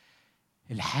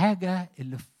 الحاجة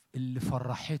اللي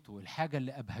فرحته، الحاجة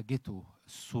اللي أبهجته،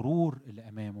 السرور اللي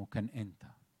أمامه كان أنت.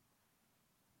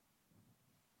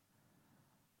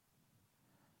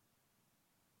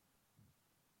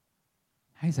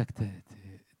 عايزك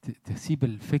تسيب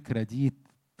الفكرة دي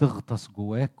تغطس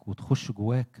جواك وتخش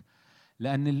جواك،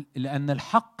 لأن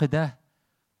الحق ده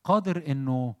قادر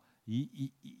إنه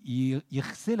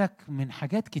يغسلك من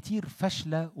حاجات كتير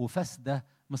فاشلة وفاسدة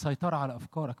مسيطرة على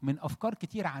أفكارك، من أفكار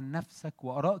كتير عن نفسك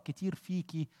وآراء كتير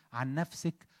فيكي عن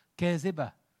نفسك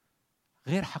كاذبة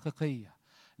غير حقيقية.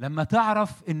 لما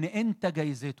تعرف إن أنت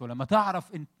جايزته، لما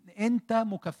تعرف إن أنت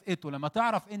مكافئته، لما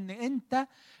تعرف إن أنت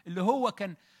اللي هو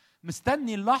كان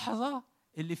مستني اللحظة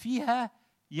اللي فيها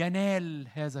ينال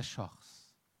هذا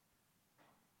الشخص،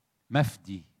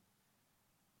 مفدي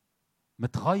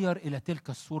متغير إلى تلك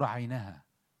الصورة عينها،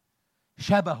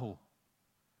 شبهه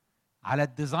على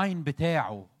الديزاين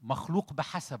بتاعه، مخلوق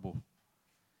بحسبه.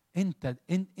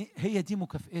 هي دي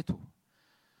مكافئته.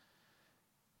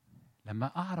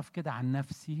 لما أعرف كده عن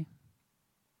نفسي،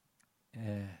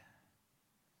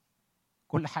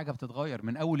 كل حاجة بتتغير،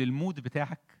 من أول المود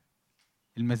بتاعك،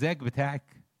 المزاج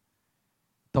بتاعك،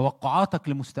 توقعاتك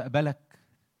لمستقبلك،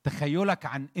 تخيلك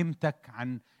عن قيمتك،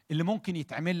 عن اللي ممكن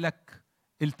يتعمل لك،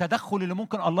 التدخل اللي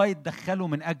ممكن الله يتدخله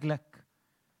من أجلك،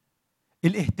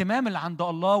 الاهتمام اللي عند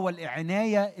الله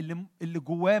والعناية اللي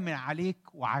جواه من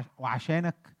عليك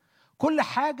وعشانك. كل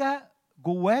حاجة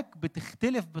جواك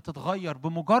بتختلف، بتتغير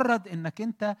بمجرد انك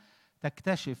انت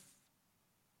تكتشف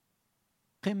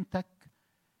قيمتك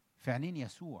في عينين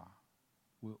يسوع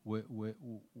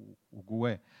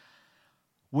وجواه.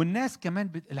 والناس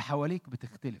كمان اللي حواليك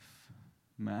بتختلف.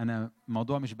 ما انا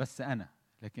الموضوع مش بس انا،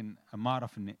 لكن اما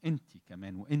اعرف ان انت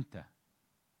كمان وانت،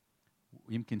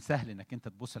 ويمكن سهل انك انت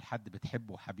تبص لحد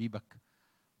بتحبه وحبيبك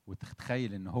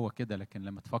وتتخيل ان هو كده، لكن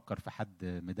لما تفكر في حد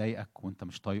مضايقك وانت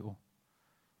مش طايقه،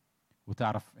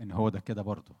 وتعرف ان هو ده كده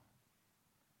برضه،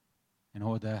 ان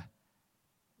هو ده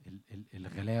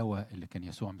الغلاوة اللي كان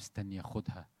يسوع مستني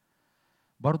ياخدها.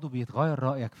 برضه بيتغير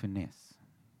رأيك في الناس،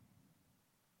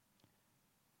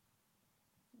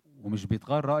 ومش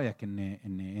بيتغير رأيك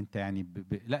ان انت يعني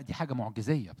لا، دي حاجة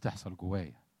معجزية بتحصل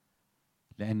جوايا،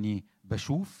 لاني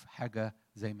بشوف حاجة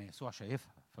زي ما يسوع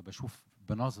شايفها، فبشوف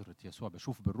بنظرة يسوع،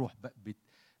 بشوف بالروح،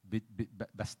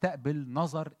 بستقبل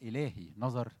نظر إلهي،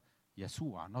 نظر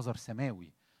يسوع، نظر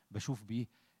سماوي، بشوف بيه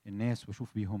الناس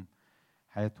وبشوف بيهم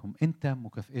حياتهم. انت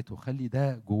مكافئته. خلي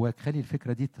ده جواك، خلي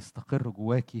الفكرة دي تستقر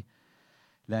جواكي،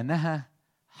 لأنها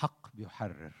حق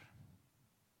بيحرر.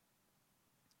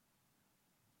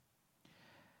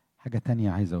 حاجة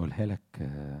تانية عايز أقولها لك،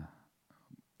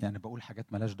 يعني بقول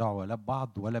حاجات ملاش دعوة لا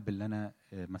ببعض ولا باللي أنا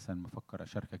مثلا مفكر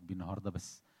أشاركك بيه النهاردة،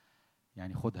 بس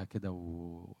يعني خدها كده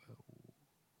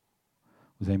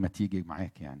وزي ما تيجي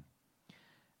معاك. يعني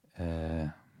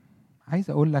عايز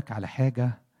أقول لك على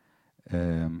حاجة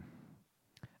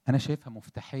أنا شايفها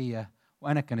مفتاحية،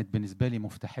 وأنا كانت بالنسبة لي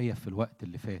مفتاحية في الوقت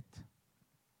اللي فات،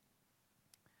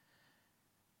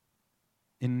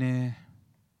 إن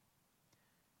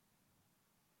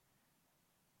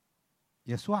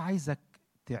يسوع عايزك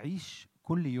تعيش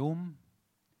كل يوم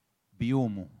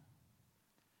بيومه،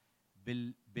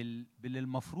 باللي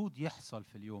المفروض يحصل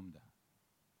في اليوم ده،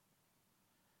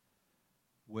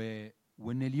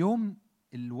 وإن اليوم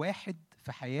الواحد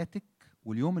في حياتك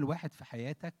واليوم الواحد في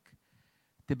حياتك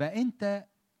تبقى أنت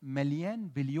مليان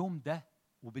باليوم ده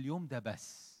وباليوم ده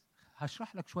بس.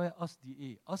 هشرح لك شوية قصدي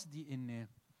إيه. قصدي إن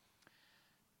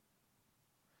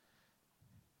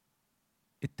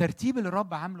الترتيب اللي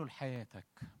الرب عامله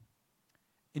لحياتك،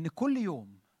 إن كل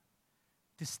يوم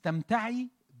تستمتعي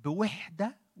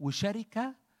بوحدة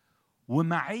وشركة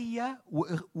ومعية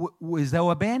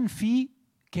وذوبان فيه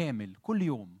كامل كل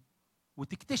يوم،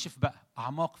 وتكتشف بقى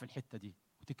أعماق في الحتة دي،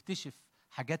 وتكتشف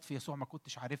حاجات في يسوع ما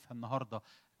كنتش عارفها النهاردة،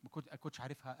 ما كنتش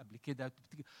عارفها قبل كده،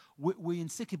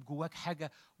 وينسكب جواك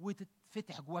حاجة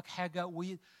وتتفتح جواك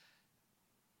حاجة،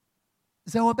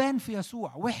 ذوبان في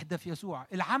يسوع، وحدة في يسوع،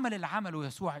 العمل اللي عمله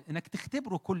يسوع انك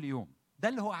تختبره كل يوم، ده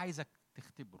اللي هو عايزك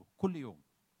تختبره كل يوم.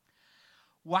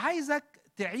 وعايزك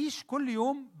تعيش كل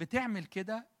يوم بتعمل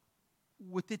كده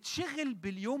وتتشغل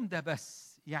باليوم ده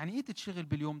بس. يعني ايه تتشغل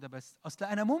باليوم ده بس؟ اصل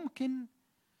انا ممكن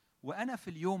وانا في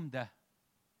اليوم ده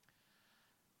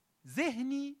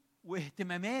ذهني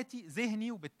واهتماماتي،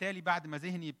 ذهني وبالتالي بعد ما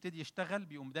ذهني يبتدي يشتغل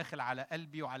بيقوم داخل على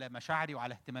قلبي وعلى مشاعري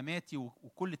وعلى اهتماماتي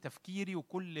وكل تفكيري،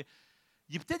 وكل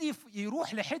يبتدي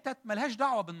يروح لحتت ملهاش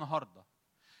دعوة بالنهاردة.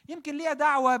 يمكن ليها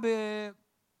دعوة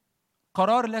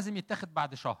بقرار لازم يتاخد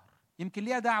بعد شهر، يمكن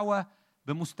ليها دعوة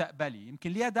بمستقبلي،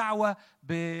 يمكن ليها دعوة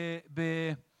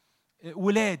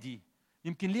بولادي،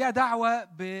 يمكن ليها دعوة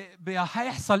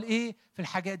هيحصل ايه في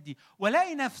الحاجات دي.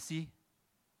 ولاقي نفسي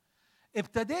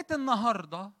ابتديت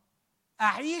النهاردة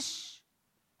أعيش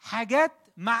حاجات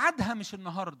ميعادها مش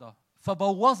النهاردة،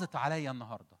 فبوظت عليا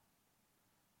النهاردة.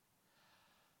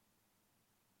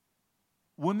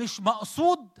 ومش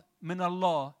مقصود من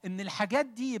الله ان الحاجات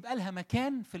دي يبقى لها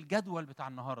مكان في الجدول بتاع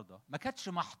النهارده، ما كانتش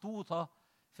محطوطه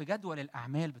في جدول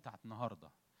الاعمال بتاع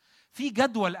النهارده. في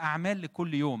جدول اعمال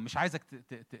لكل يوم، مش عايزك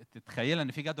تتخيل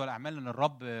ان في جدول اعمال ان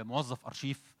الرب موظف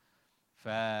ارشيف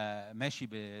فماشي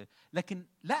لكن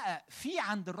لا، في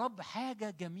عند الرب حاجه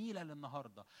جميله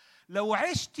للنهارده. لو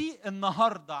عشتي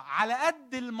النهارده على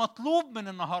قد المطلوب من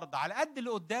النهارده، على قد اللي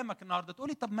قدامك النهارده،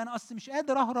 تقولي طب ما انا اصلا مش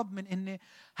قادر اهرب من ان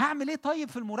هعمل ايه طيب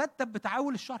في المرتب بتاع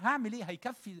اول الشهر، هعمل ايه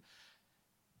هيكفي.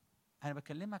 انا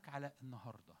بكلمك على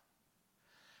النهارده.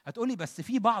 هتقولي بس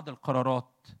في بعض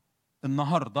القرارات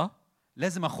النهارده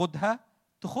لازم اخدها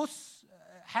تخص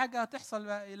حاجه تحصل.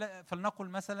 فلنقل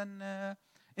مثلا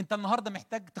انت النهارده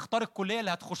محتاج تختار الكليه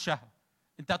اللي هتخشها.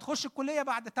 انت هتخش الكليه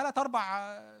بعد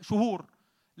 3-4 شهور،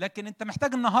 لكن انت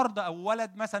محتاج النهارده، او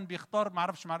ولد مثلا بيختار،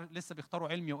 معرفش لسه بيختاروا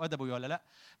علمي وادبي ولا لا،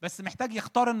 بس محتاج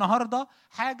يختار النهارده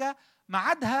حاجه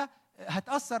ميعادها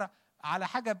هتاثر على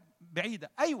حاجه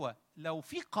بعيده. ايوه، لو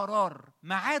في قرار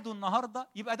ميعاده النهارده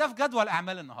يبقى ده في جدول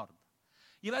اعمال النهارده،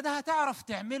 يبقى ده هتعرف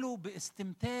تعمله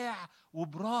باستمتاع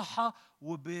وبراحه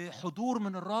وبحضور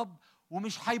من الرب،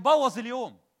 ومش هيبوظ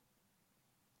اليوم.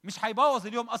 مش هيبوظ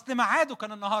اليوم، اصل ميعاده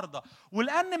كان النهارده.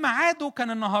 ولان ميعاده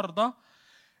كان النهارده،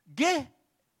 جه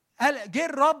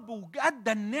الرب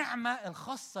وادى النعمه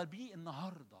الخاصه بيه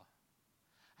النهارده.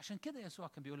 عشان كده يسوع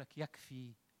كان بيقول لك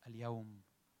يكفي اليوم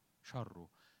شره.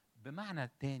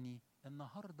 بمعنى تاني،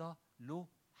 النهارده له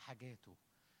حاجاته،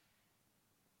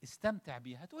 استمتع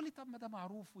بيها. هتقولي طب ما ده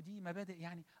معروف ودي مبادئ،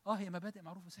 يعني هي مبادئ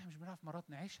معروفه، بس احنا مش بنعرف مرات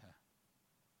نعيشها.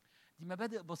 دي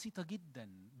مبادئ بسيطه جدا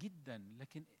جدا،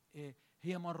 لكن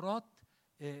هي مرات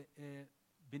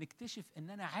بنكتشف ان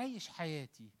انا عايش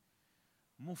حياتي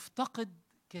مفتقد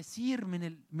كثير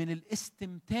من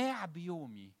الاستمتاع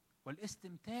بيومي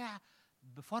والاستمتاع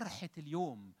بفرحة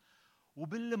اليوم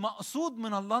وباللي مقصود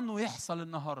من الله انه يحصل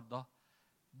النهارده،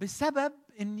 بسبب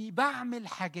اني بعمل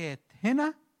حاجات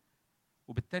هنا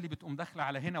وبالتالي بتقوم داخله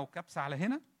على هنا وكبسه على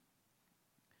هنا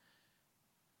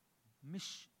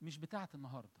مش بتاعه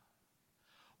النهارده.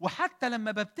 وحتى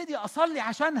لما ببتدي اصلي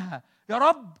عشانها، يا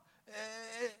رب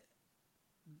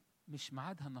مش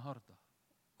ميعادها النهارده.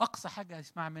 اقصى حاجه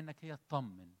هتسمعها منك هي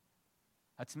اطمن،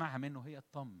 هتسمعها منه هي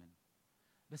اطمن،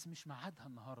 بس مش ميعادها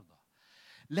النهارده.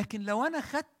 لكن لو انا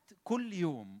خدت كل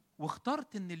يوم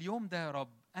واخترت ان اليوم ده يا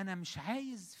رب انا مش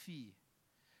عايز فيه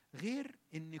غير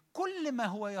ان كل ما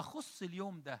هو يخص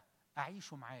اليوم ده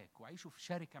اعيشه معاك واعيشه في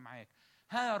شركه معاك.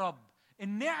 ها يا رب،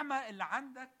 النعمه اللي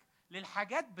عندك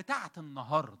للحاجات بتاعت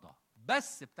النهارده،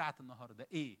 بس بتاعت النهارده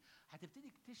ايه؟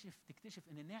 هتبتدي تكتشف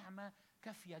ان النعمه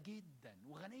كافيه جدا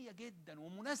وغنيه جدا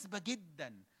ومناسبه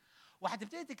جدا.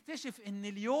 وهتبتدي تكتشف ان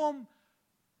اليوم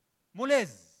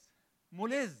ملذ.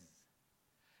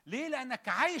 ليه؟ لانك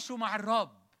عايشه مع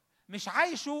الرب، مش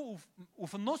عايشه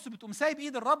وفي النص بتقوم سايب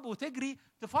ايد الرب وتجري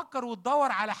تفكر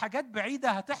وتدور على حاجات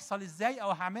بعيده هتحصل ازاي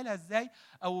او هعملها ازاي.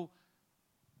 او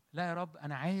لا يا رب،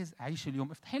 انا عايز اعيش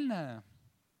اليوم. افتح لنا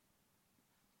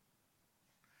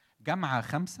جامعة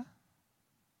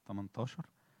 5:18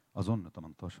 اظن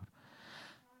 18.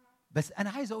 بس انا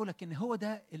عايز اقولك ان هو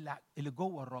ده اللي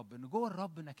جوه الرب، ان جوه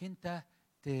الرب انك انت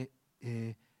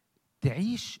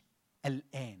تعيش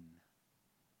الان.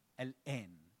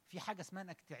 في حاجه اسمها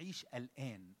انك تعيش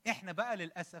الان. احنا بقى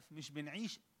للاسف مش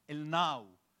بنعيش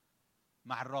الناو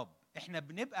مع الرب، احنا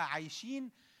بنبقى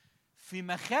عايشين في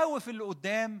مخاوف اللي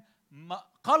قدام،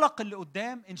 قلق اللي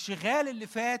قدام، انشغال اللي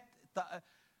فات،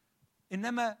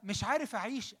 انما مش عارف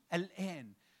اعيش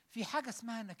الان. في حاجه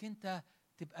اسمها انك انت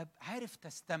تبقى عارف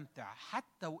تستمتع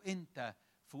حتى وانت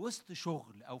في وسط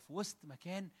شغل او في وسط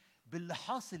مكان باللي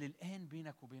حاصل الان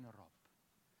بينك وبين الرب،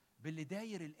 باللي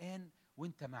داير الان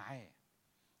وانت معاه،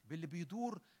 باللي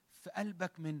بيدور في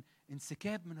قلبك من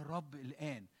انسكاب من الرب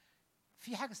الان.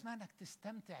 في حاجه اسمها انك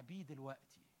تستمتع بيه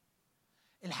دلوقتي.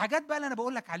 الحاجات بقى اللي انا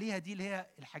بقول لك عليها دي اللي هي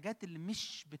الحاجات اللي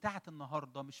مش بتاعه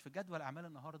النهارده، مش في جدول اعمال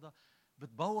النهارده،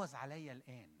 بتبوظ عليا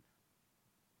الان.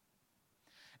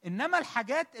 انما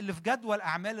الحاجات اللي في جدول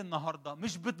اعمال النهارده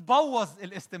مش بتبوظ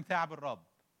الاستمتاع بالرب.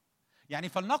 يعني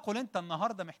فلنقل انت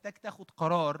النهارده محتاج تاخد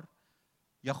قرار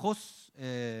يخص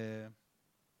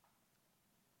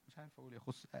مش عارف اقول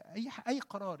يخص اي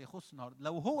قرار يخص النهارده.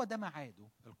 لو هو ده ميعاده،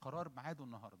 القرار ميعاده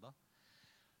النهارده،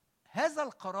 هذا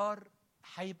القرار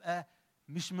هيبقى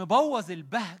مش مبوظ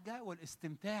البهجه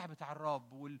والاستمتاع بتاع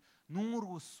الرب والنور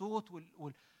والصوت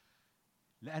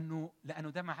لانه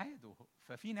ده ميعاده،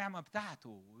 ففي نعمه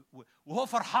بتاعته، وهو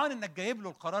فرحان انك جايب له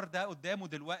القرار ده قدامه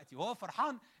دلوقتي، وهو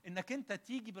فرحان انك انت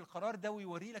تيجي بالقرار ده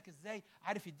ويوري لك ازاي،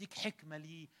 عارف يديك حكمه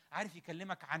ليه، عارف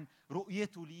يكلمك عن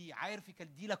رؤيته ليه، عارف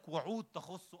يدي لك وعود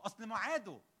تخصه. اصل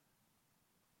ميعاده،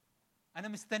 انا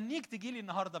مستنيك تجي لي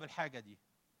النهارده بالحاجه دي.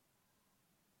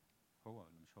 هو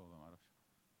ولا مش هو؟ ما اعرفش.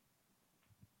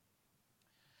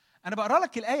 أنا بقرأ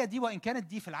لك الآية دي وإن كانت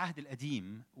دي في العهد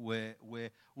القديم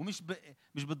ومش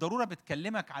مش بالضرورة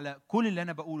بتكلمك على كل اللي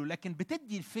أنا بقوله، لكن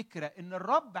بتدي الفكرة إن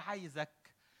الرب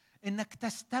عايزك إنك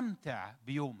تستمتع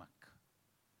بيومك.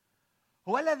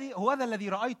 هو ذا الذي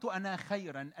رأيت أنا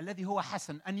خيرا الذي هو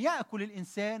حسن، أن يأكل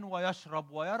الإنسان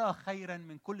ويشرب ويرى خيرا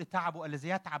من كل تعبه الذي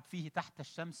يتعب فيه تحت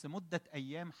الشمس مدة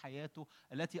أيام حياته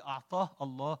التي أعطاه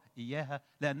الله إياها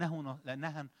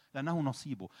لأنه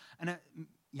نصيبه. أنا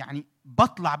يعني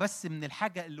بطلع بس من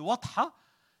الحاجة اللي واضحة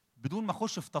بدون ما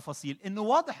أخش في تفاصيل، إنه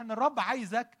واضح إن الرب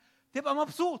عايزك تبقى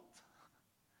مبسوط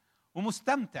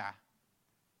ومستمتع،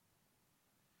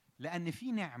 لأن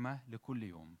في نعمة لكل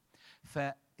يوم.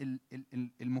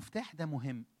 فالمفتاح ده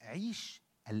مهم. عيش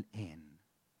الآن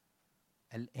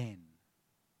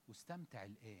واستمتع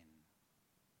الآن.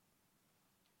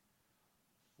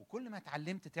 وكل ما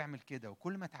اتعلمت تعمل كده،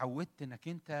 وكل ما اتعودت إنك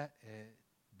أنت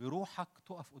بروحك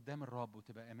تقف قدام الرب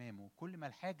وتبقى أمامه، كل ما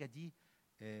الحاجة دي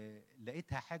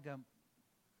لقيتها حاجة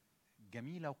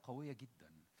جميلة وقوية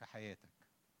جدا في حياتك.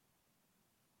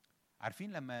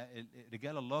 عارفين لما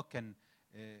رجال الله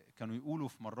كانوا يقولوا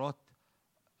في مرات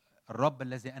الرب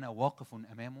الذي أنا واقف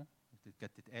أمامه،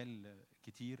 كانت تتقال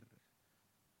كتير.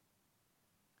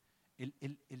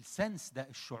 السنس ده،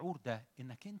 الشعور ده،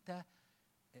 إنك أنت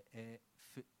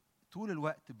في طول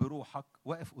الوقت بروحك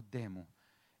واقف قدامه.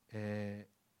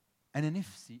 أنا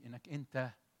نفسي إنك أنت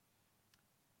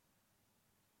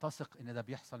تثق إن ده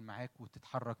بيحصل معاك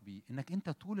وتتحرك بيه، إنك أنت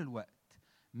طول الوقت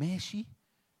ماشي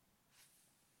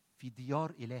في ديار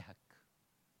إلهك،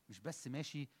 مش بس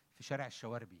ماشي في في شارع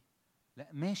الشواربي، لا،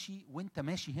 ماشي وانت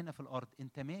ماشي هنا في الارض،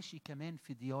 انت ماشي كمان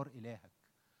في ديار الهك،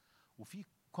 وفي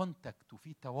كونتاكت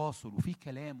وفي تواصل وفي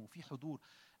كلام وفي حضور،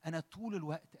 انا طول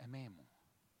الوقت امامه.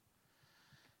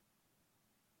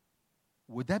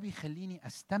 وده بيخليني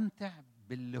استمتع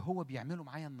باللي هو بيعمله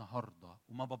معايا النهارده،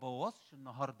 وما ببوظش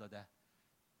النهارده ده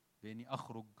باني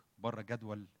اخرج بره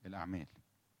جدول الاعمال.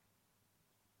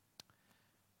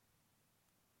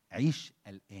 عيش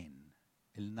الان،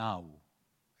 الناو،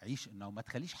 عيش الناو، ما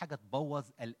تخليش حاجه تبوظ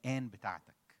الان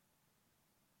بتاعتك،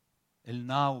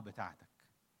 الناو بتاعتك،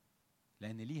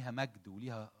 لان ليها مجد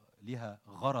وليها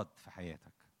غرض في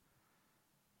حياتك.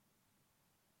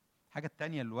 الحاجه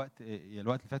الثانيه الوقت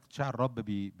اللي فاتت شاعر الرب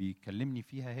بيكلمني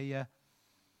فيها، هي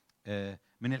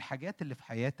من الحاجات اللي في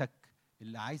حياتك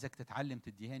اللي عايزك تتعلم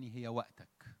تديهاني هي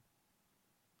وقتك.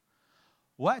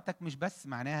 وقتك مش بس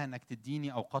معناها انك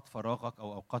تديني اوقات فراغك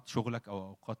او اوقات شغلك او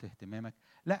اوقات اهتمامك،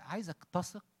 لا، عايزك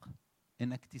تثق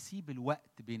انك تسيب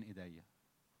الوقت بين ايديا.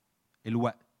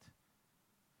 الوقت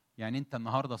يعني انت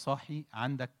النهارده صاحي،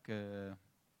 عندك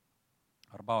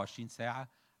 24 ساعه،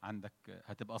 عندك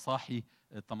هتبقى صاحي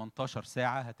 18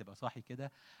 ساعه، هتبقى صاحي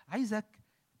كده. عايزك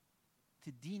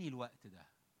تديني الوقت ده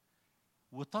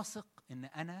وتثق ان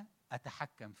انا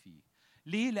اتحكم فيه.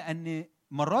 ليه؟ لان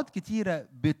مرات كتيره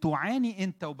بتعاني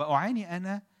انت وبأعاني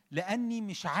انا لاني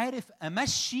مش عارف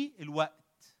امشي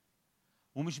الوقت،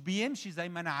 ومش بيمشي زي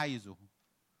ما انا عايزه،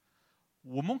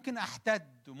 وممكن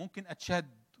احتد وممكن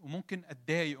اتشد وممكن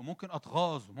اتضايق وممكن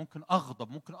اتغاظ وممكن اغضب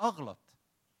وممكن اغلط،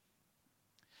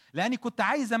 لاني كنت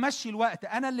عايز امشي الوقت،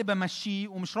 انا اللي بمشيه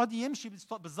ومش راضي يمشي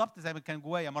بالظبط زي ما كان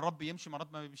جوايا. مرات بيمشي،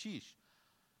 مرات ما بيمشيش.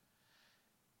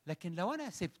 لكن لو انا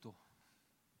سبته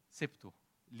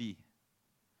ليه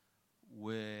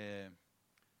وبطلت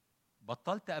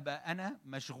ابقى انا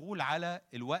مشغول على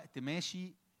الوقت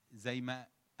ماشي زي ما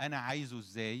انا عايزه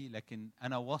ازاي، لكن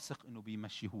انا واثق انه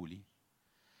بيمشيهولي،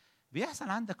 بيحصل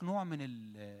عندك نوع من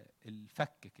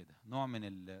الفك كده، نوع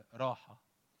من الراحه،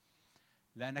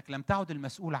 لانك لم تعد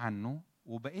المسؤول عنه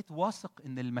وبقيت واثق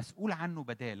ان المسؤول عنه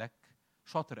بدالك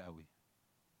شاطر قوي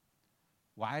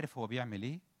وعارف هو بيعمل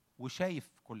ايه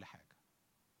وشايف كل حاجه.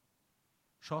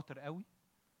 شاطر قوي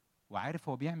وعارف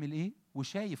هو بيعمل ايه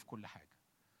وشايف كل حاجه.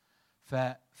 ف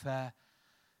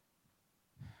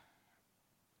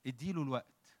اديله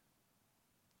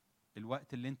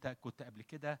الوقت اللي انت كنت قبل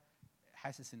كده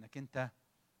حاسس انك انت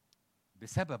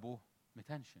بسببه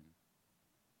متنشن،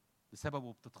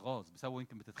 بسببه بتتغاظ، بسببه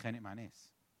يمكن بتتخانق مع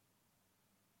ناس.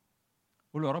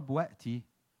 قول له يا رب وقتي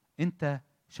انت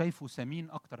شايفه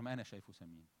ثمين اكتر ما انا شايفه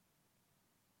ثمين.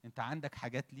 انت عندك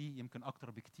حاجات لي يمكن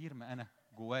اكتر بكتير ما انا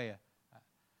جوايا.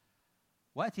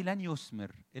 وقتي لن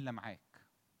يثمر الا معاك،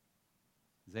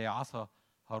 زي عصا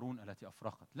هارون التي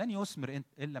افرخت، لن يثمر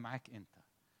الا معاك انت.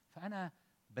 فانا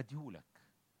بديهولك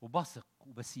وبثق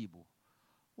وبسيبه،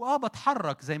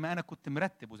 بتحرك زي ما انا كنت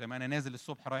مرتب، وزي ما انا نازل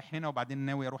الصبح رايح هنا وبعدين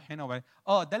ناوي اروح هنا وبعدين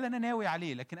ده اللي انا ناوي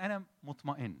عليه، لكن انا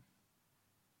مطمئن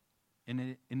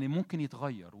ان ممكن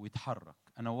يتغير ويتحرك.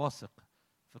 انا واثق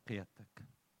في قيادتك.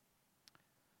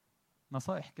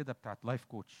 نصائح كده بتاعت لايف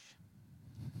كوتش.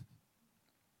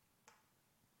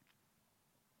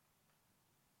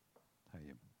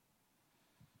 طيب،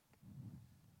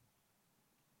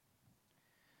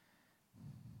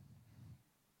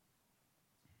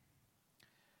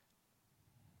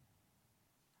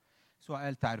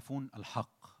 سؤال: تعرفون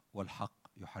الحق والحق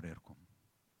يحرركم.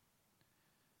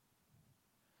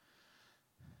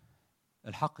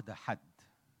 الحق ده حد،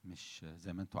 مش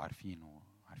زي ما انتم عارفين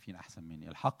وعارفين احسن مني.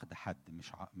 الحق ده حد،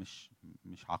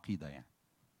 مش عقيده يعني.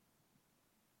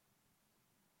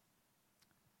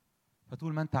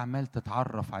 فطول ما انت عمال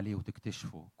تتعرف عليه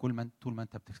وتكتشفه، طول ما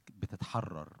انت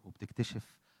بتتحرر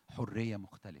وبتكتشف حريه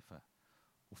مختلفه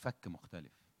وفك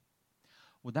مختلف.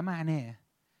 وده معناه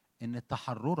ان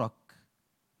تحررك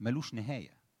ملوش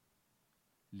نهايه.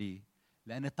 ليه؟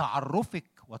 لان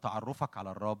تعرفك وتعرفك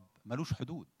على الرب ملوش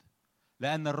حدود،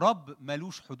 لان الرب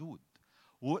ملوش حدود،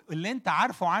 واللي انت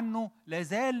عارفه عنه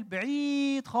لازال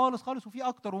بعيد خالص خالص، وفي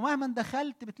اكتر، ومهما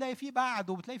دخلت بتلاقي فيه بعد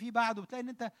وبتلاقي فيه بعد وبتلاقي ان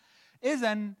انت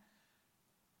اذن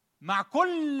مع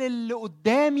كل اللي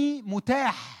قدامي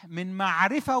متاح من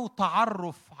معرفه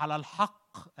وتعرف على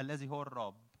الحق الذي هو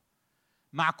الرب.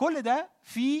 مع كل ده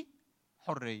في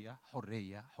حريه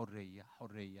حريه حريه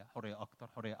حريه حريه اكتر،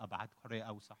 حريه ابعد، حريه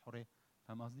اوسع، حريه.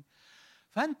 فاهم قصدي؟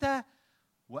 فانت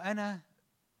وانا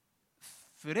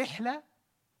في رحله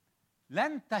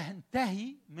لن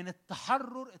تنتهي من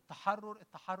التحرر التحرر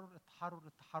التحرر التحرر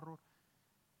التحرر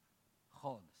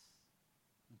خالص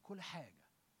من كل حاجه.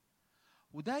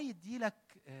 وده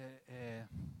يديلك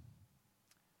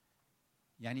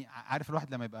يعني عارف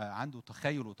الواحد لما يبقى عنده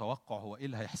تخيل وتوقع هو ايه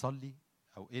اللي هيحصل لي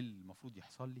او ايه المفروض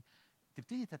يحصل لي،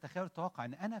 تبتدي تتخيل وتتوقع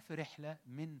ان انا في رحله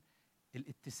من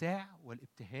الاتساع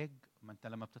والابتهاج. ما انت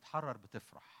لما بتتحرر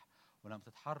بتفرح، ولما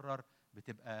بتتحرر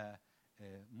بتبقى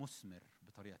مثمر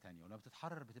بطريقه تانية، ولما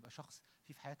بتتحرر بتبقى شخص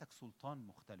في حياتك سلطان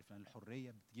مختلف، لان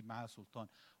الحريه بتجيب معاها سلطان.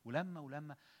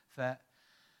 ولما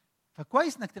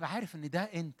فكويس انك تبقى عارف ان ده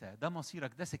انت، ده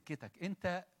مصيرك، ده سكتك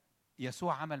انت.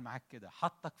 يسوع عمل معاك كده،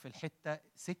 حطك في الحته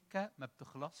سكه ما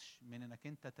بتخلصش من انك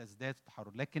انت تزداد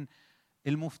تحرر. لكن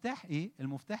المفتاح ايه؟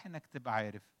 المفتاح انك تبقى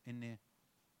عارف ان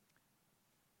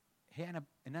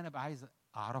انا ابقى عايز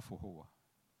اعرفه هو،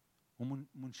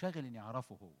 ومنشغل اني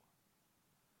اعرفه هو.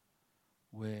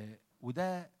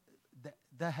 وده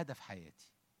ده هدف حياتي،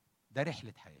 ده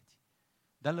رحله حياتي،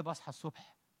 ده اللي بصحى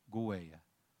الصبح جوايا،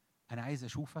 انا عايز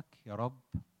اشوفك يا رب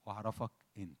واعرفك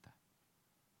انت.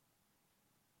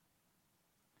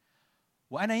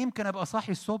 وانا يمكن ابقى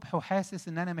صاحي الصبح وحاسس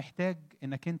ان انا محتاج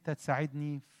انك انت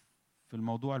تساعدني في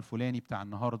الموضوع الفلاني بتاع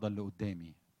النهارده اللي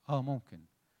قدامي، ممكن.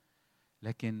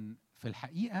 لكن في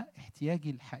الحقيقه احتياجي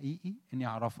الحقيقي اني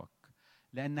اعرفك،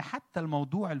 لان حتى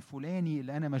الموضوع الفلاني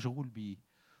اللي انا مشغول بيه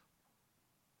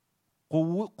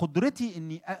قدرتي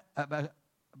اني ابقى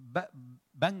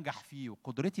بنجح فيه،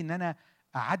 وقدرتي ان انا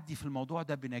اعدي في الموضوع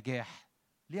ده بنجاح،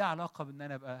 ليه علاقه بان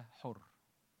انا ابقى حر،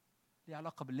 ليه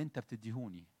علاقه باللي انت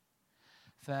بتديهوني.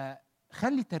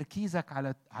 فخلي تركيزك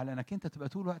على انك انت تبقى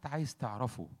طول الوقت عايز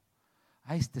تعرفه،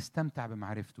 عايز تستمتع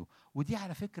بمعرفته. ودي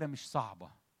على فكره مش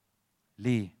صعبه.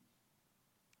 ليه؟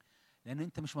 لان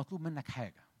انت مش مطلوب منك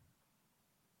حاجه،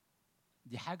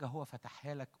 دي حاجه هو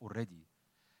فتحها لك اوريدي،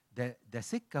 ده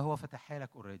سكه هو فتحها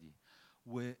لك اوريدي،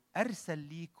 وارسل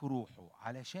ليك روحه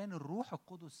علشان الروح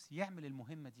القدس يعمل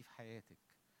المهمه دي في حياتك.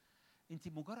 انت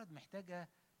مجرد محتاجه،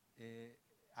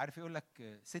 عارف يقول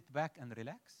لك sit back and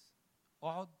relax،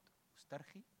 اقعد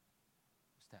واسترخي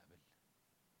واستقبل،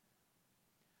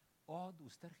 اقعد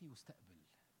واسترخي واستقبل.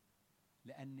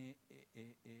 لان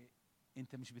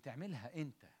انت مش بتعملها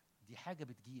انت، دي حاجه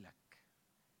بتجيلك.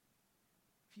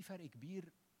 في فرق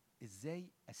كبير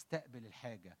ازاي استقبل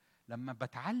الحاجه. لما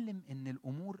بتعلم ان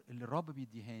الامور اللي الرب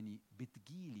بيديهاني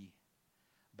بتجيلي،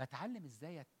 بتعلم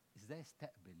ازاي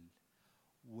استقبل،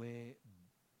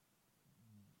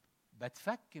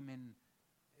 وبتفك من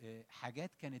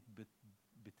حاجات كانت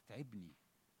بتتعبني.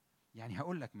 يعني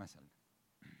هقول لك مثلا،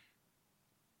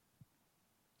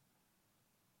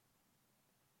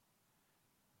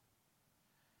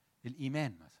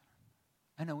 الايمان مثلا.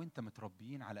 انا وانت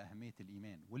متربيين على اهميه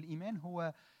الايمان، والايمان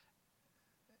هو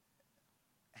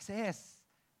اساس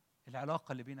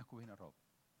العلاقه اللي بينك وبين الرب.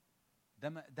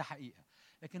 ده حقيقه.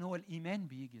 لكن هو الايمان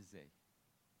بيجي ازاي؟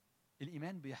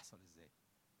 الايمان بيحصل ازاي؟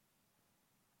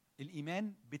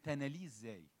 الايمان بتناليه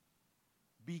ازاي؟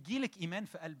 بيجيلك ايمان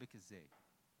في قلبك ازاي؟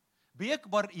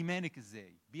 بيكبر ايمانك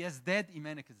ازاي؟ بيزداد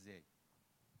ايمانك ازاي؟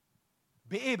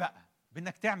 بايه بقى؟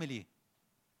 بانك تعمل ايه؟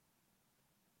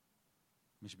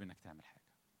 مش بانك تعمل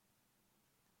حاجه،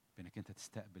 بانك انت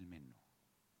تستقبل منه،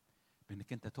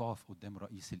 بانك انت تقف قدام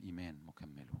رئيس الايمان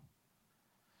مكمله،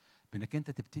 بانك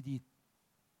انت تبتدي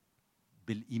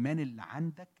بالايمان اللي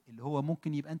عندك، اللي هو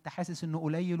ممكن يبقى انت حاسس انه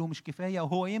قليل ومش كفايه،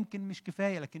 وهو يمكن مش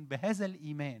كفايه، لكن بهذا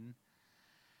الايمان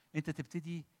انت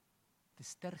تبتدي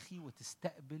تسترخي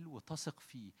وتستقبل وتثق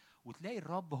فيه، وتلاقي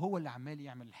الرب هو اللي عمال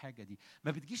يعمل الحاجه دي.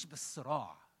 ما بتجيش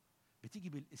بالصراع، بتيجي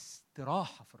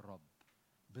بالاستراحه في الرب،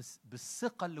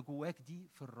 بالثقه اللي جواك دي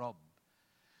في الرب.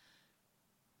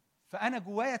 فأنا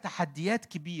جوايا تحديات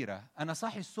كبيرة، أنا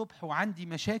صاحي الصبح وعندي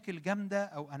مشاكل جامدة،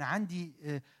 أو أنا عندي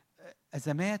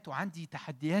أزمات وعندي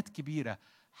تحديات كبيرة.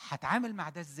 هتعامل مع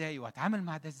ده إزاي؟ وهتعامل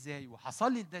مع ده إزاي؟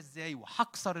 وهصلي ده إزاي؟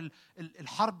 وهكسر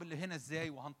الحرب اللي هنا إزاي؟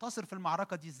 وهنتصر في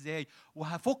المعركة دي إزاي؟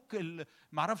 وهفك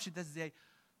معرفش ده إزاي؟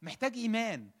 محتاج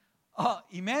إيمان.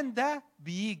 إيمان ده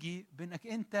بيجي بأنك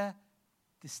أنت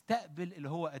تستقبل اللي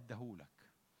هو أداهولك.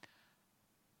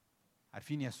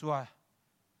 عارفين يسوع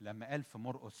لما قال في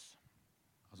مرقس،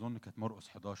 أظن كانت مرقس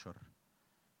 11،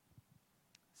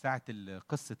 ساعة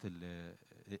قصة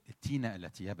التينة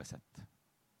التي يبست،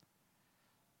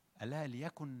 قال لها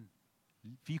ليكن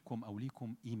فيكم أو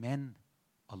ليكم إيمان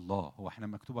الله. هو احنا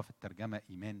مكتوبة في الترجمة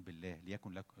إيمان بالله،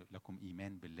 ليكن لكم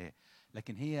إيمان بالله،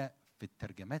 لكن هي في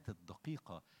الترجمات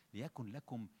الدقيقة ليكن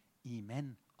لكم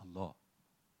إيمان الله.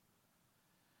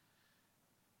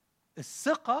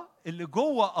 الثقة اللي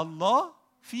جوه الله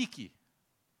فيكي،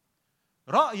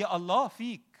 رأي الله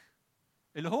فيك،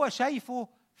 اللي هو شايفه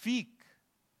فيك،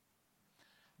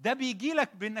 ده بيجي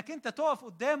لك بانك انت تقف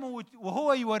قدامه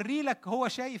وهو يوري لك هو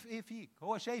شايف ايه فيك،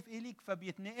 هو شايف ايه ليك،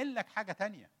 فبيتنقل لك حاجة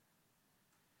تانية.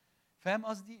 فاهم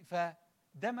قصدي؟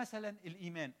 فده مثلا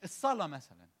الإيمان. الصلاة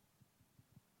مثلا،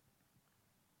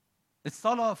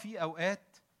 الصلاة في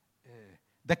أوقات،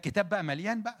 ده الكتاب بقى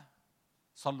مليان بقى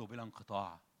صلوا بلا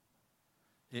انقطاع.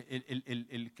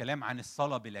 الكلام عن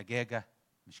الصلاة بلجاجة،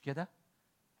 مش كده؟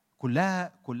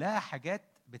 كلها حاجات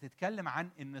بتتكلم عن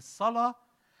ان الصلاة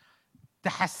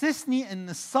تحسسني ان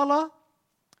الصلاة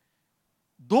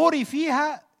دوري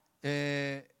فيها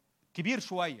كبير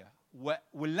شوية،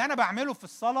 واللي انا بعمله في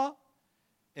الصلاة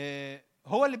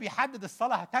هو اللي بيحدد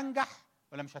الصلاة هتنجح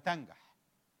ولا مش هتنجح.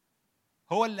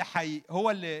 هو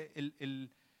اللي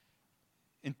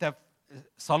انت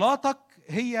صلاتك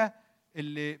هي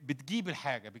اللي بتجيب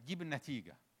الحاجة، بتجيب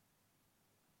النتيجة.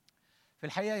 في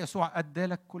الحقيقة يسوع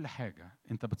أدالك كل حاجة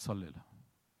انت بتصلي لها.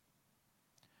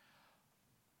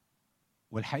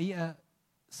 والحقيقة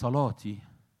صلاتي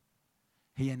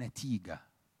هي نتيجة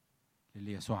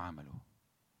للي يسوع عمله.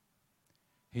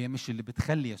 هي مش اللي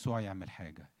بتخلي يسوع يعمل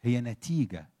حاجة، هي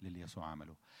نتيجة للي يسوع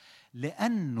عمله،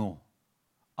 لأنه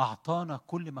أعطانا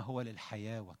كل ما هو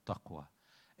للحياة والتقوى.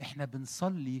 احنا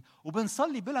بنصلي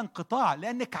وبنصلي بلا انقطاع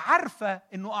لأنك عارفة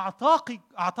انه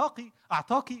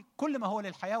أعطاكي كل ما هو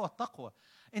للحياة والتقوى.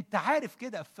 انت عارف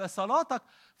كده، فصلاتك،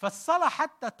 فالصلاة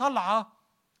حتى طالعة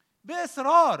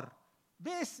بإصرار.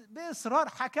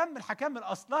 هكمل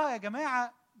أصلها يا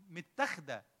جماعة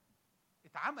متاخدة،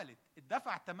 اتعملت،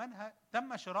 اتدفع ثمنها،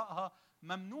 تم شرائها،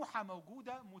 ممنوحة،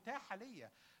 موجودة، متاحة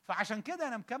ليا. فعشان كده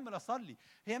أنا مكمل أصلي.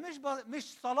 هي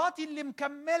مش صلاتي اللي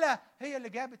مكملة هي اللي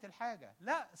جابت الحاجة،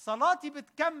 لا، صلاتي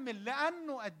بتكمل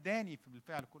لأنه أداني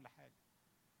بالفعل كل حاجة.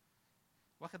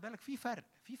 واخد بالك؟ في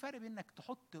فرق بين إنك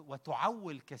تحط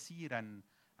وتعول كثيرا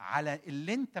على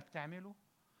اللي أنت بتعمله،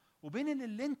 وبين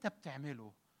اللي أنت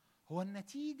بتعمله هو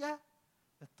النتيجة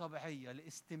الطبيعية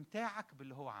لاستمتاعك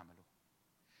باللي هو عمله.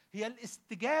 هي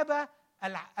الاستجابة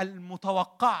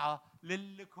المتوقعة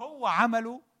للي هو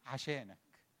عمله عشانك.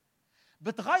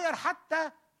 بتغير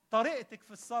حتى طريقتك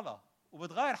في الصلاة،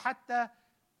 وبتغير حتى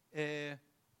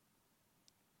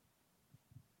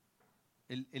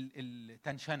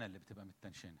التنشنة اللي بتبقى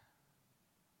متنشنة،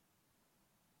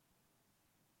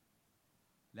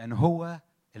 لأنه هو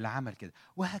اللي عمل كده،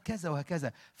 وهكذا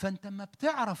وهكذا. فأنت ما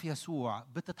بتعرف يسوع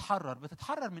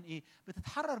بتتحرر من إيه؟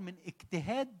 بتتحرر من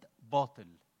اجتهاد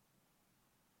باطل،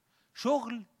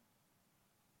 شغل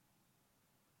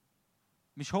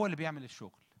مش هو اللي بيعمل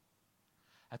الشغل.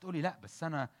 هتقولي لا بس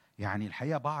أنا يعني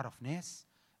الحقيقة بعرف ناس،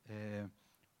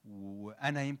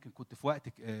 وأنا يمكن كنت في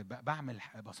وقت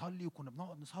بصلي، وكنا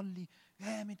بنقعد نصلي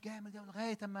جامد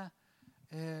لغاية أما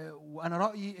وأنا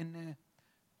رأيي إن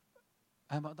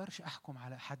أنا ما أقدرش أحكم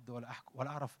على حد ولا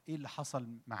أعرف إيه اللي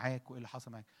حصل معاك وإيه اللي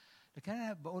حصل معاك. لكن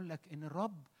أنا بقول لك إن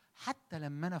الرب حتى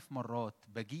لما أنا في مرات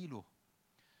بجيله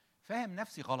فاهم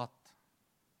نفسي غلط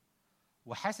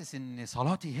وحاسس إن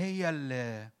صلاتي هي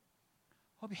اللي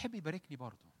هو بيحب يباركني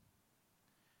برضه،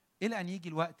 إلى أن يجي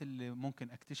الوقت اللي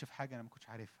ممكن أكتشف حاجة أنا ما كنتش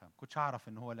عارفها. ما كنتش أعرف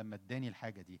إن هو لما اداني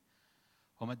الحاجة دي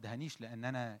هو ما ادهانيش لأن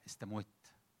أنا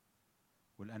استموت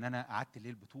ولأن أنا قعدت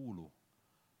الليل بطوله،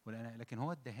 لكن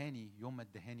هو ادهاني يوم ما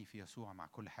ادهاني في يسوع مع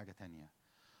كل حاجة تانية.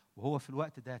 وهو في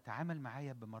الوقت ده تعامل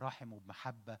معايا بمراحم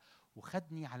وبمحبة،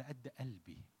 وخدني على قد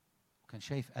قلبي، وكان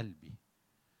شايف قلبي.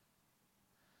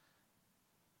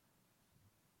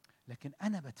 لكن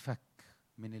أنا بتفك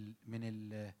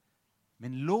من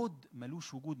لود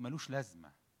ملوش وجود، ملوش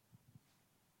لازمة.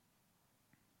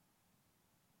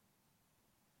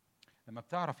 لما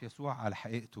بتعرف يسوع على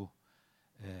حقيقته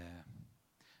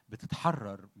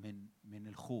بتتحرر من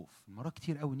الخوف. مرات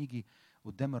كتير قوي نيجي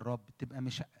قدام الرب تبقى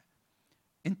مش،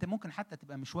 انت ممكن حتى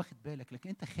تبقى مش واخد بالك، لكن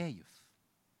انت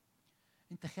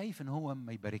خايف ان هو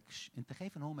ما يباركش، انت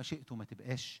خايف ان هو مشيئته ما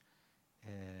تبقاش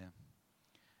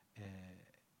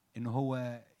ان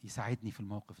هو يساعدني في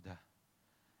الموقف ده.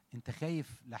 انت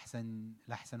خايف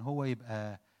لحسن هو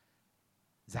يبقى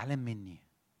زعلان مني،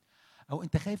 او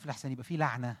انت خايف لحسن يبقى فيه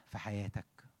لعنة في حياتك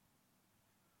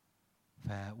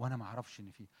وانا ما اعرفش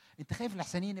ان فيه. انت خايف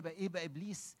لحسن يبقى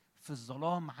ابليس في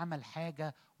الظلام عمل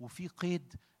حاجة وفي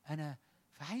قيد، انا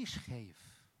فعايش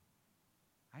خايف.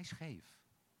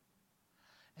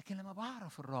 لكن لما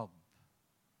بعرف الرب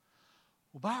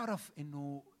وبعرف ان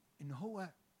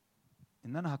هو،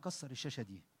 ان انا هكسر الشاشة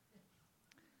دي،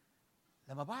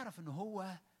 لما بعرف ان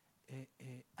هو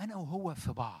انا وهو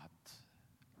في بعض،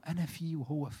 انا فيه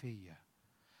وهو فيا،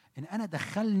 ان انا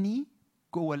دخلني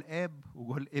جوه الاب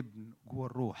وجوه الابن جوه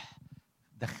الروح،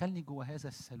 دخلني جوه هذا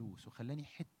الثالوث وخلاني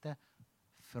حتة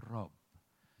في الرب.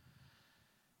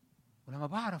 ولما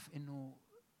بعرف انه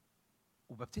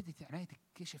وببتدي عيني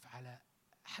تتكشف على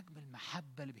حجم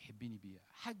المحبة اللي بيحبني بيها،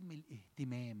 حجم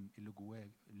الاهتمام اللي جواه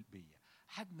بيا،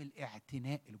 حجم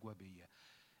الاعتناء اللي جواه بيا،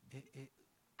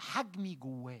 حجمي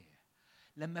جواه.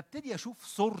 لما ابتدي اشوف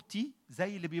صورتي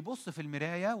زي اللي بيبص في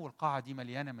المرايه، والقاعه دي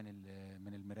مليانه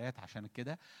من المرايات عشان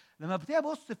كده، لما ابتدي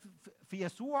ابص في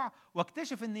يسوع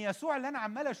واكتشف ان يسوع اللي انا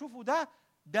عمال اشوفه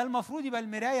ده المفروض يبقى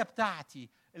المرايه بتاعتي،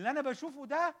 اللي انا بشوفه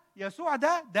ده يسوع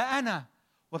ده انا،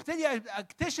 وابتدي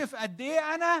اكتشف قد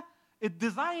ايه انا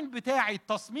الديزاين بتاعي،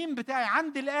 التصميم بتاعي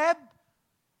عند الاب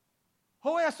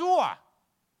هو يسوع.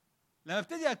 لما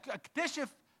ابتدي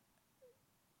اكتشف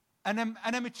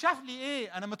انا متشاف لي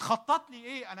ايه، انا متخطط لي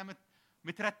ايه، انا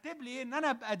مترتب لي ايه، ان انا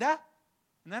ابقى ده،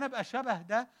 ان انا ابقى شبه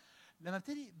ده. لما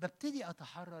ببتدي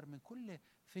اتحرر من كل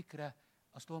فكره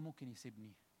اصل هو ممكن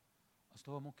يسيبني،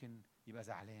 اصل هو ممكن يبقى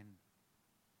زعلان،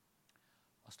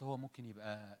 اصل هو ممكن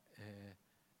يبقى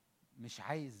مش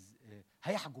عايز،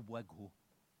 هيحجب وجهه،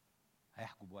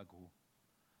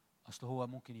 اصل هو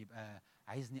ممكن يبقى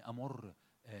عايزني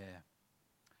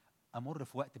امر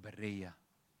في وقت بريه.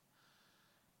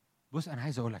 بص انا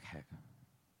عايز اقول لك حاجه،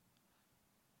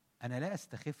 انا لا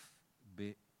استخف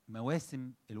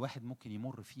بمواسم الواحد ممكن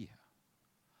يمر فيها،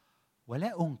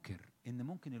 ولا انكر ان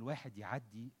ممكن الواحد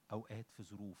يعدي اوقات في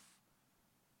ظروف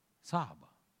صعبه،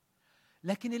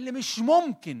 لكن اللي مش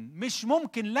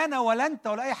ممكن لنا ولا انت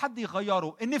ولا اي حد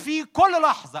يغيره ان في كل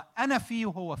لحظه انا فيه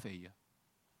وهو فيا.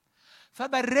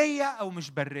 فبريه او مش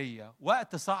بريه،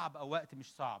 وقت صعب او وقت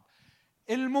مش صعب،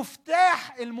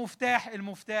 المفتاح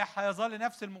هيظل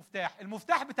نفس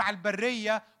المفتاح بتاع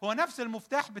البرية هو نفس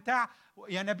المفتاح بتاع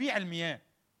ينابيع المياه،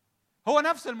 هو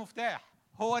نفس المفتاح،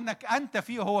 هو انك انت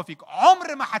فيه وهو فيك.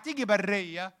 عمر ما هتيجي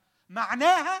برية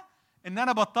معناها ان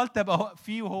انا بطلت ابقى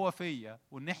فيه وهو فيا،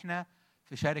 وان احنا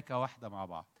في شركة واحدة مع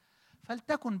بعض.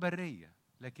 فلتكن برية،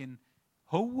 لكن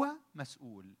هو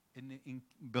مسؤول ان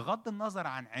بغض النظر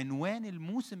عن عنوان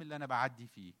الموسم اللي انا بعدي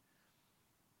فيه،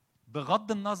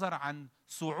 بغض النظر عن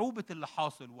صعوبة اللي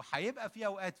حاصل، وهيبقى فيها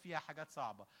أوقات فيها حاجات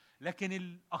صعبة، لكن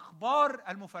الأخبار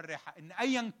المفرحة إن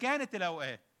أيا كانت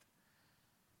الأوقات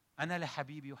أنا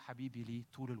لحبيبي وحبيبي لي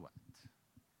طول الوقت،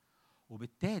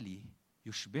 وبالتالي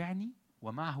يشبعني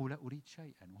ومعه لا أريد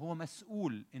شيئا. وهو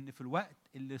مسؤول إن في الوقت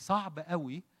اللي صعب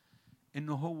قوي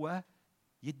إنه هو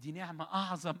يدي نعمة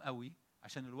أعظم قوي،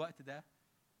 عشان الوقت ده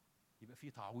يبقى فيه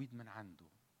تعويض من عنده،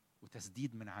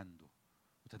 وتسديد من عنده،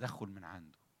 وتدخل من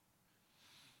عنده.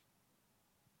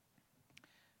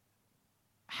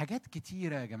 حاجات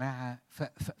كتيرة يا جماعة.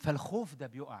 فالخوف ده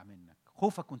بيقع منك،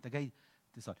 خوفك وانت جاي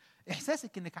تصلي،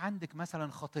 احساسك انك عندك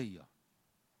مثلا خطية،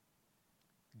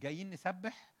 جايين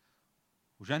نسبح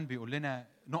وجان بيقول لنا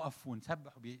نقف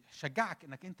ونسبح، وبيشجعك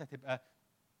انك انت تبقى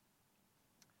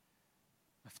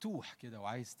مفتوح كده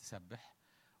وعايز تسبح،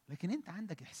 لكن انت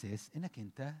عندك احساس انك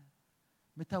انت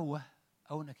متوه،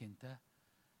 او انك انت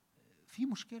في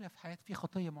مشكلة في حياتك، في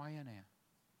خطية معينة، يعني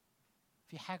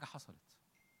في حاجة حصلت.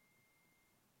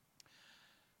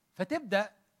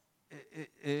 فتبدأ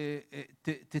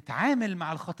تتعامل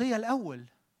مع الخطية الأول،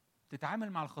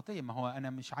 تتعامل مع الخطية. ما هو أنا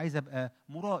مش عايز أبقى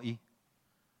مرائي،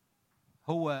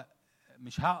 هو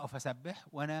مش هقف أسبح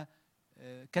وأنا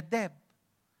كذاب،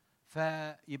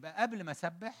 فيبقى قبل ما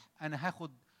أسبح أنا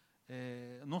هاخد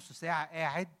نص ساعة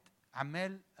قاعد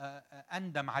عمال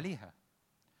أندم عليها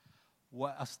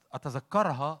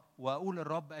واتذكرها واقول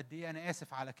للرب قد ايه انا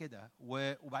اسف على كده،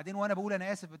 وبعدين وانا بقول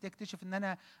انا اسف بتكتشف ان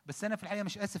انا في الحقيقه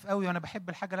مش اسف قوي، وانا بحب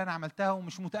الحاجه اللي انا عملتها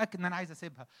ومش متاكد ان انا عايز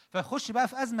اسيبها، فاخش بقى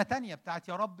في ازمه تانية بتاعت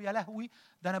يا رب يا لهوي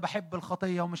ده انا بحب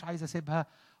الخطيه ومش عايز اسيبها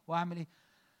واعمل ايه.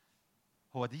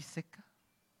 هو دي السكه؟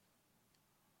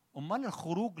 امال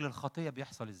الخروج للخطيه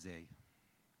بيحصل ازاي؟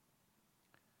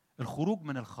 الخروج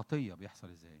من الخطيه بيحصل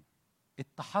ازاي؟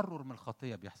 التحرر من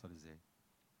الخطيه بيحصل ازاي؟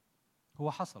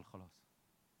 هو حصل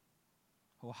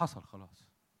خلاص.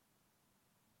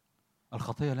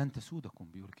 الخطية لن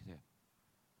تسودكم بيقول الكتاب،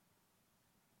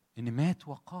 إن مات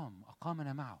وقام،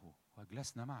 أقامنا معه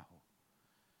وأجلسنا معه،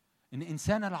 إن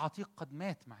إنسان العتيق قد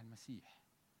مات مع المسيح،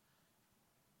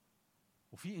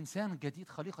 وفي إنسان جديد،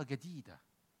 خليقة جديدة،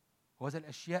 وهذا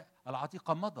الأشياء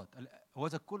العتيقة مضت،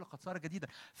 وهذا الكل قد صار جديدا.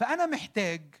 فأنا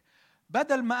محتاج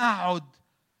بدل ما أقعد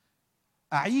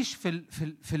أعيش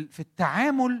في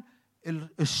التعامل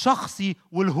الشخصي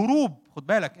والهروب، خد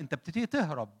بالك أنت بتبتدي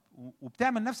تهرب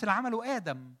وبتعمل نفس اللي عمله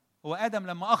آدم. هو آدم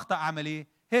لما أخطأ عمل إيه؟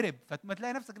 هرب. فما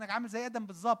تلاقي نفسك إنك عامل زي آدم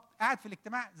بالظبط، قاعد في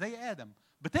الاجتماع زي آدم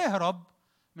بتهرب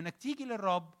من إنك تيجي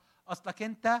للرب، أصلك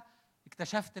أنت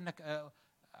اكتشفت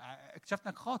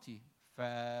إنك خاطي،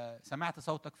 فسمعت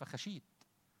صوتك فخشيت،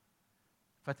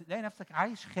 فتلاقي نفسك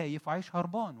عايش خايف وعايش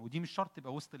هربان. ودي مش شرط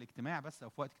تبقى وسط الاجتماع بس أو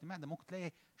في وقت اجتماع، ده ممكن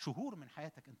تلاقي شهور من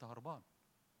حياتك أنت هربان،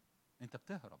 أنت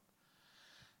بتهرب.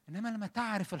 إنما لما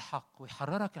تعرف الحق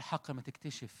ويحررك الحق، لما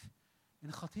تكتشف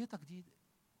إن خطيتك دي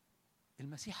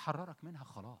المسيح حررك منها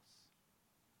خلاص،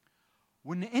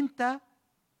 وإن أنت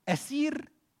أسير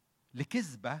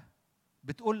لكذبة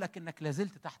بتقول لك إنك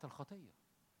لازلت تحت الخطية،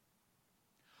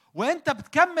 وأنت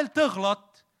بتكمل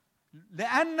تغلط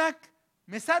لأنك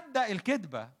مصدق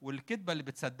الكذبة، والكذبة اللي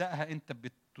بتصدقها أنت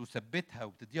بتثبتها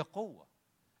وبتديها قوة.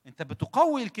 أنت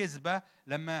بتقوي الكذبة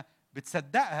لما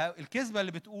بتصدقها، الكذبة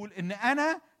اللي بتقول إن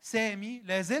أنا سامي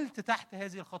لازلت تحت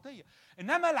هذه الخطية.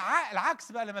 إنما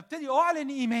العكس بقى، لما ابتدي أعلن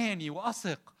إيماني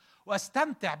وأثق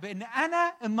واستمتع بان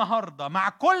انا النهارده مع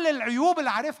كل العيوب اللي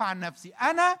عارفها عن نفسي،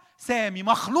 انا سامي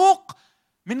مخلوق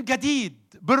من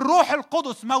جديد بالروح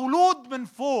القدس، مولود من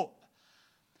فوق،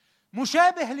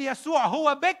 مشابه ليسوع،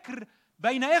 هو بكر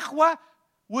بين اخوه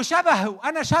وشبهه،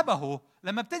 انا شبهه.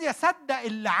 لما ابتدي اصدق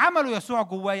اللي عمله يسوع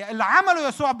جوايا، اللي عمله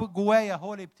يسوع جوايا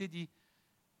هو اللي يبتدي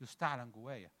يستعلن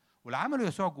جوايا. واللي عمله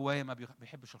يسوع جوايا ما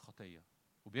بيحبش الخطيه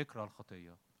وبيكره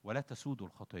الخطيه ولا تسوده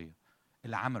الخطيه.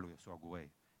 اللي عمله يسوع جوايا،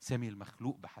 سامي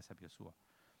المخلوق بحسب يسوع.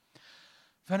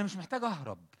 فأنا مش محتاج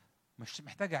أهرب، مش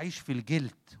محتاج أعيش في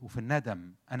الجلد وفي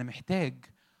الندم، أنا محتاج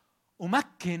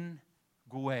أمكن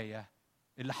جوايا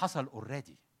اللي حصل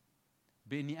أوريدي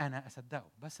بإني أنا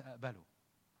أصدقه بس أقبله.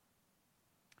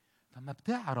 فما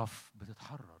بتعرف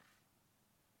بتتحرر،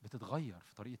 بتتغير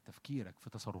في طريقة تفكيرك، في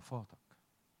تصرفاتك،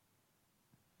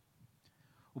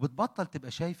 وبتبطل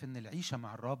تبقى شايف إن العيشة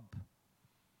مع الرب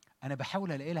أنا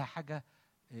بحاول ألاقي لها حاجة.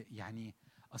 يعني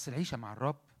أصل العيشة مع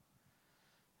الرب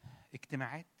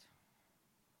اجتماعات،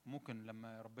 ممكن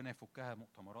لما ربنا يفكها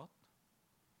مؤتمرات،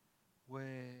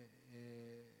 وممكن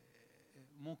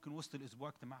وسط الأسبوع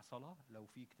اجتماع صلاة لو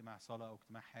في اجتماع صلاة أو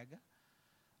اجتماع حاجة،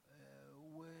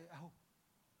 وأهو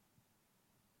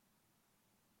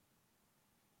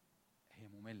هي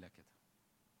مملة كده.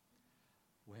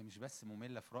 وهي مش بس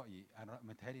مملة في رأيي أنا،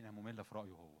 متهيألي إنها مملة في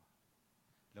رأيه هو.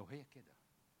 لو هي كده،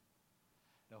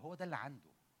 لو هو ده اللي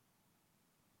عنده،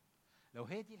 لو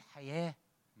هي دي الحياة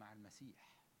مع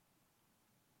المسيح.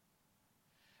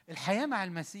 الحياة مع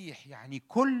المسيح يعني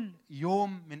كل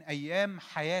يوم من أيام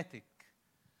حياتك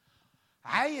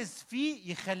عايز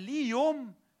فيه يخليه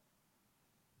يوم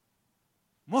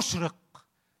مشرق،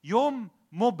 يوم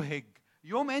مبهج،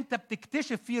 يوم أنت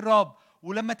بتكتشف فيه الرب.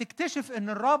 ولما تكتشف أن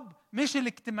الرب مش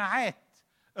الاجتماعات،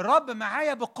 الرب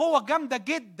معايا بقوة جامدة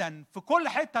جدا في كل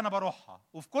حتة أنا بروحها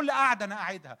وفي كل قاعدة أنا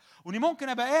قاعدها، وإني ممكن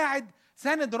أبقى قاعد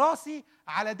ساند راسي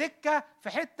على دكة في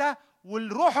حتة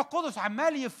والروح القدس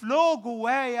عمال يفلو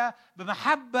جوايا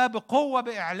بمحبة، بقوة،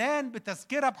 بإعلان،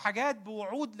 بتذكرة، بحاجات،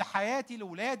 بوعود لحياتي،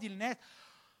 لأولادي، للناس.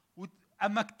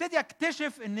 أما ابتدي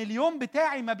أكتشف إن اليوم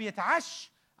بتاعي ما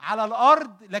بيتعاش على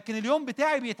الأرض، لكن اليوم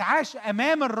بتاعي بيتعاش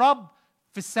أمام الرب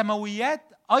في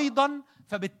السماويات أيضا،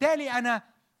 فبالتالي أنا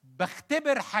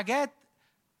بختبر حاجات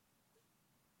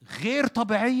غير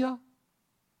طبيعية،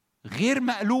 غير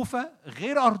مألوفة،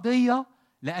 غير أرضية،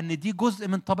 لأن دي جزء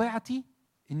من طبيعتي،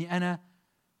 إني أنا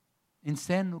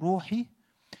إنسان روحي.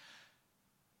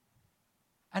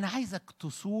 أنا عايزك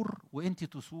تصور وإنتي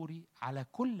تصوري على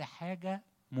كل حاجة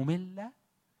مملة،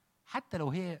 حتى لو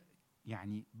هي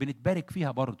يعني بنتبارك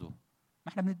فيها برضو، ما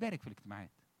احنا بنتبارك في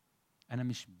الاجتماعات. أنا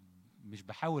مش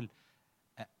بحاول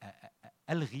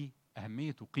ألغي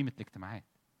أهمية وقيمة الاجتماعات.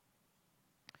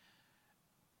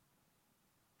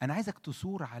 أنا عايزك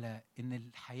تصور على إن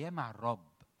الحياة مع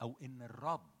الرب أو إن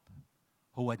الرب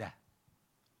هو ده.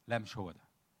 لا، مش هو ده.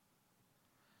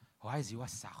 هو عايز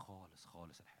يوسع خالص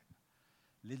خالص الحاجة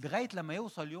لغاية لما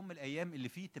يوصل يوم من الأيام اللي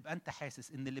فيه تبقى أنت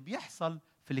حاسس إن اللي بيحصل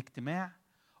في الاجتماع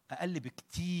أقل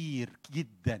بكتير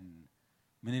جدا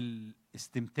من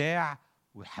الاستمتاع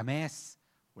والحماس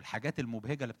والحاجات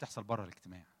المبهجة اللي بتحصل بره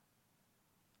الاجتماع.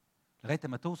 لغاية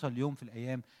ما توصل يوم في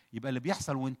الأيام يبقى اللي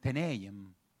بيحصل وانت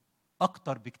نايم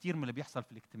أكتر بكتير من اللي بيحصل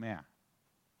في الاجتماع.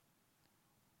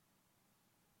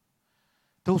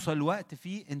 توصل الوقت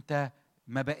فيه انت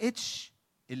ما بقتش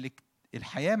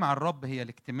الحياة مع الرب هي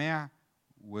الاجتماع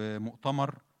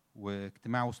ومؤتمر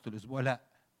واجتماع وسط الأسبوع، لا،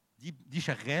 دي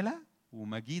شغالة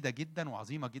ومجيدة جدا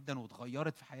وعظيمة جدا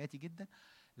واتغيرت في حياتي جدا،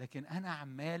 لكن أنا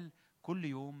عمال كل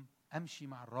يوم أمشي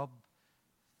مع الرب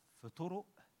في طرق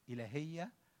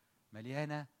إلهية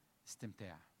مليانة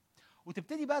استمتاع.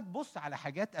 وتبتدي بقى تبص على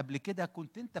حاجات قبل كده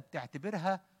كنت انت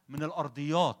بتعتبرها من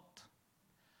الأرضيات،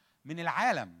 من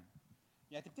العالم.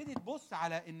 يعني تبتدي تبص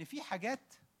على ان في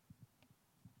حاجات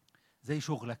زي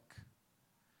شغلك،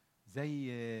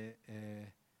 زي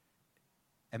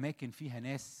أماكن فيها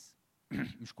ناس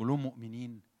مش كلهم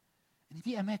مؤمنين، ان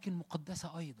دي أماكن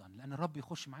مقدسة أيضا لأن الرب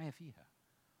يخش معايا فيها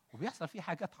وبيحصل فيها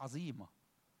حاجات عظيمة.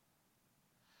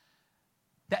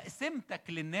 تقسيمتك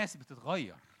للناس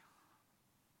بتتغير،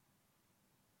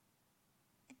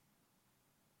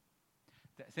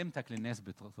 تقسيمتك للناس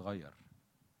بتتغير،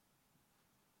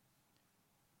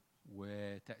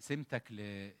 وتقسيمتك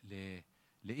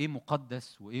لإيه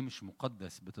مقدس وإيه مش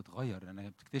مقدس بتتغير،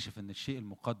 لأنك بتكتشف إن الشيء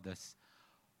المقدس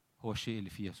هو الشيء اللي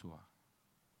فيه يسوع.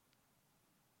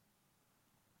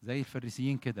 زي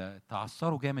الفريسيين كده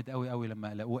تعثروا جامد قوي قوي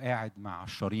لما لقوه قاعد مع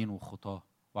عشارين وخطاه،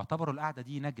 واعتبروا القعدة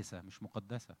دي نجسة مش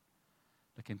مقدسة،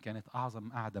 لكن كانت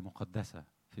أعظم قعدة مقدسة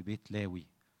في بيت لاوي،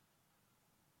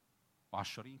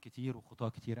 وعشارين كتير وخطاه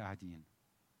كتير قاعدين.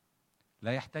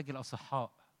 لا يحتاج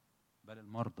الأصحاء بل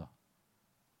المرضى.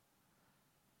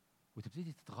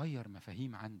 وتبتدي تتغير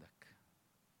مفاهيم عندك.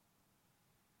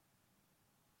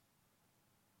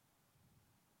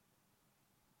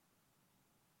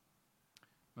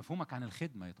 مفهومك عن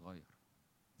الخدمة يتغير.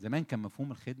 زمان كان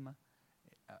مفهوم الخدمة،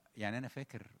 يعني أنا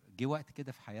فاكر جه وقت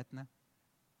كده في حياتنا،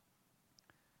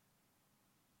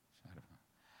 مش عارف،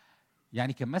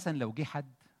 يعني كان مثلا لو جه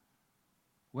حد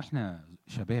وإحنا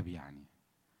شباب، يعني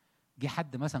جه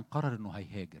حد مثلا قرر إنه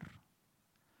هيهاجر،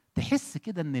 تحس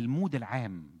كده إن المود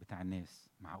العام بتاع الناس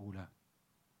معقولة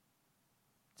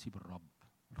تسيب الرب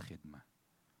والخدمة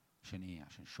عشان إيه؟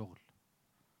 عشان الشغل،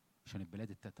 عشان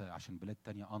عشان بلاد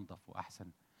تانية أنظف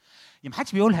وأحسن. يعني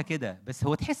محدش بيقولها كده، بس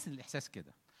هو تحس الإحساس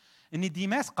كده، إن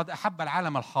ديماس قد أحب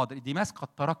العالم الحاضر، ديماس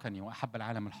قد تركني وأحب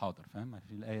العالم الحاضر. فاهم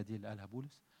الآية دي اللي قالها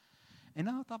بولس؟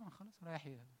 إنها طبعا خلاص رايح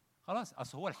خلاص،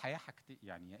 أصل هو الحياة حاجتين،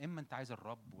 يعني يا إما أنت عايز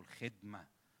الرب والخدمة،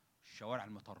 الشوارع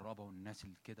المطربة والناس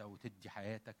اللي كده وتدي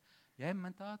حياتك، يا إما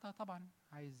أنت طبعا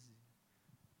عايز.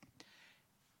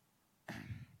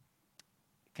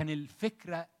 كان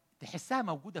الفكرة تحسها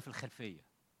موجودة في الخلفية،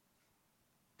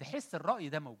 تحس الرأي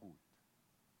ده موجود.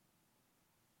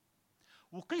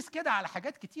 وقيس كده على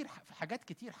حاجات كتير، في حاجات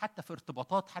كتير، حتى في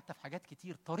ارتباطات، حتى في حاجات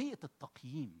كتير. طريقة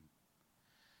التقييم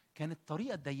كانت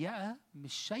طريقة ضيقة،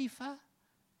 مش شايفة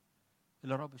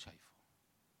اللي الرب شايفه.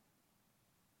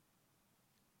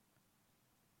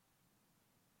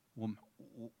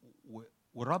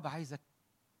 والرب عايزك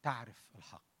تعرف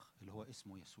الحق اللي هو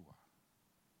اسمه يسوع،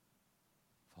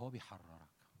 فهو بيحررك،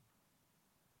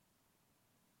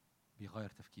 بيغير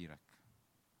تفكيرك.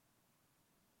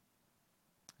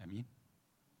 امين.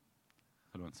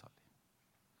 خلونا نصلي.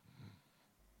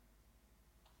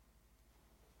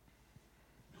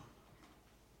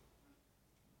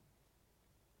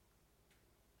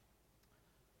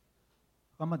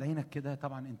 غمض عينك كده.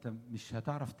 طبعا انت مش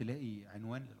هتعرف تلاقي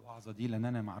عنوان للوعظه دي، لان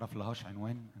انا ما اعرف لهاش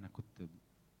عنوان، انا كنت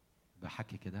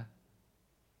بحكي كده.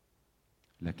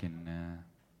 لكن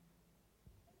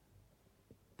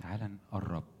تعال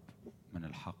نقرب من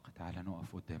الحق، تعال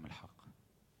نقف قدام الحق.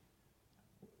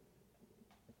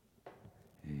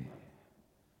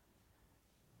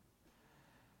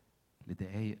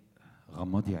 لدقايق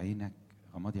غمضي عينك،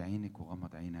 غمضي عينك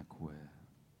وغمض عينك،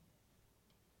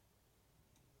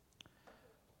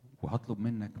 وهطلب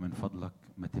منك من فضلك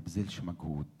ما تبذلش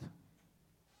مجهود.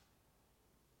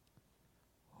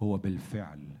 هو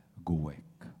بالفعل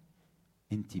جواك،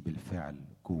 انتي بالفعل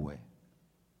جواه.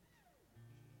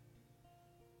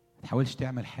 ما تحاولش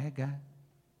تعمل حاجة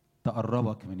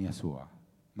تقربك من يسوع،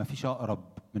 ما فيش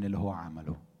أقرب من اللي هو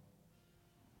عمله.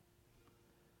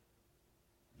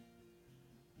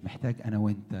 محتاج أنا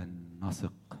وإنت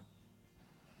نثق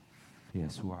في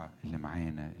يسوع اللي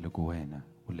معانا، اللي جوانا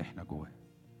واللي احنا جواه.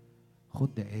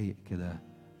 خد دقايق كده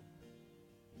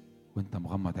وانت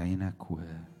مغمض عينك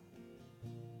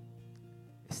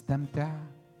واستمتع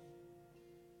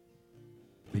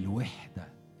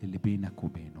بالوحدة اللي بينك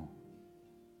وبينه.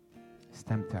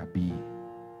 استمتع بيه.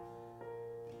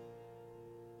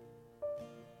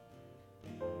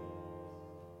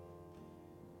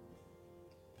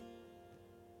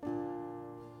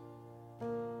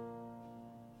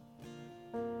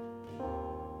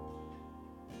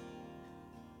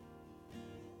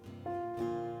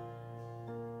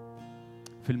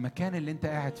 في المكان اللي انت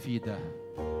قاعد فيه ده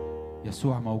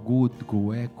يسوع موجود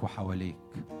جواك وحواليك،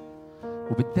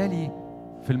 وبالتالي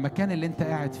في المكان اللي انت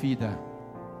قاعد فيه ده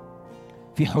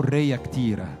في حرية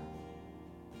كتيرة،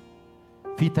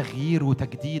 في تغيير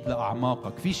وتجديد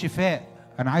لأعماقك، في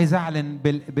شفاء. أنا عايز أعلن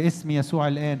باسم يسوع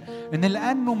الآن إن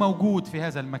لأنه موجود في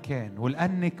هذا المكان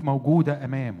ولأنك موجودة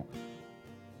أمامه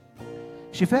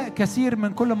شفاء كثير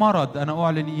من كل مرض. أنا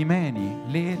أعلن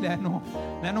إيماني. ليه؟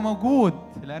 لأنه موجود،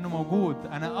 لأنه موجود.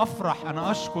 أنا أفرح،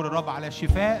 أنا أشكر الرب على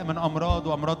شفاء من أمراض،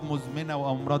 وأمراض مزمنة،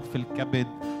 وأمراض في الكبد،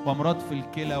 وأمراض في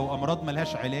الكلى، وأمراض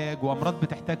ملهاش علاج، وأمراض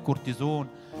بتحتاج كورتيزون.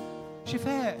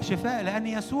 شفاء، شفاء، لأن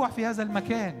يسوع في هذا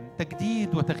المكان.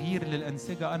 تجديد وتغيير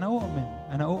للأنسجة. أنا أؤمن،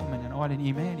 أنا أعلن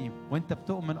إيماني وأنت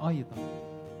بتؤمن أيضا،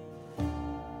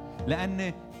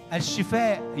 لأن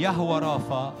الشفاء يهوى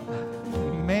رافع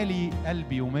مالي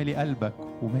قلبي ومالي قلبك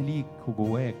وماليك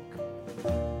وجواك.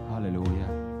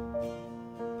 هاللويا.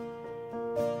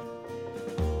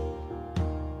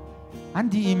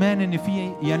 عندي إيمان إن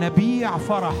في ينابيع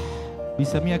فرح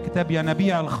بيسميها الكتاب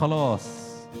ينابيع الخلاص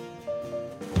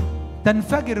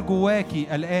تنفجر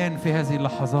جواكي الآن في هذه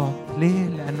اللحظات. ليه؟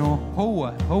 لأنه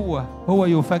هو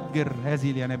يفجر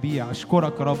هذه الينابيع.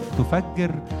 أشكرك يا رب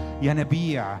تفجر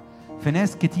ينابيع في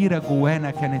ناس كتيرة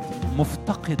جوانا كانت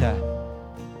مفتقدة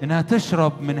إنها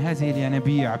تشرب من هذه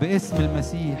الينابيع باسم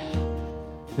المسيح.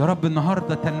 يا رب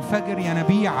النهاردة تنفجر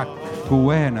ينابيعك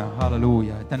جوانا.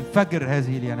 هاللويا. تنفجر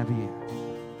هذه الينابيع.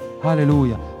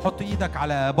 هاللويا. حط ايدك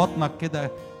على بطنك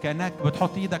كده كأنك بتحط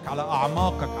ايدك على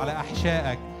أعماقك على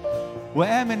أحشائك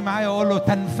وآمن معايا وقول له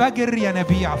تنفجر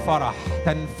ينابيع فرح،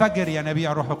 تنفجر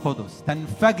ينابيع روح القدس،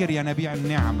 تنفجر ينابيع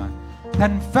النعمة،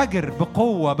 تنفجر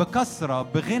بقوة بكثرة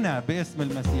بغنى باسم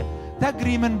المسيح.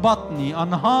 تجري من بطني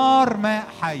أنهار ماء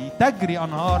حي، تجري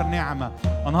أنهار نعمة،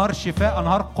 أنهار شفاء،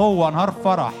 أنهار قوة، أنهار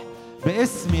فرح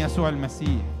باسم يسوع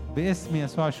المسيح. باسم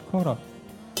يسوع. أشكرك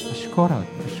أشكرك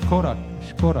أشكرك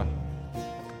أشكرك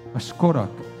أشكرك.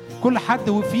 كل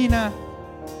حد فينا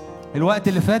الوقت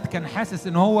اللي فات كان حاسس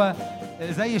إن هو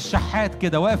زي الشحات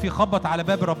كده واقف يخبط على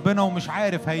باب ربنا ومش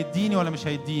عارف هيديني ولا مش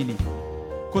هيديني.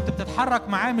 كنت بتتحرك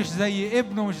معاه مش زي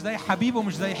ابنه، مش زي حبيبه،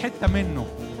 مش زي حتة منه.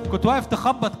 كنت واقف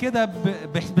تخبط كده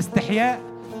باستحياء.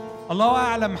 الله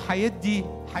أعلم هيدي،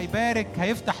 هيبارك،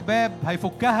 هيفتح باب،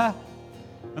 هيفكها.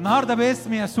 النهاردة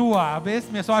باسم يسوع،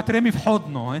 باسم يسوع ترمي في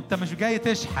حضنه. انت مش جاي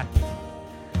تشحت،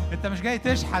 انت مش جاي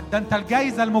تشحت، ده انت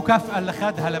الجايزة المكافأة اللي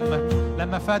خدها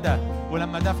لما فدى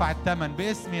ولما دفع الثمن.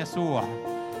 باسم يسوع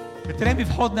ترمي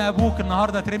في حضن أبوك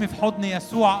النهاردة، ترمي في حضن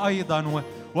يسوع أيضا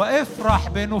وافرح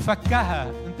بأنه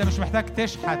فكها. انت مش محتاج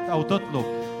تشحت أو تطلب،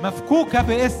 مفكوكة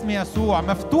باسم يسوع،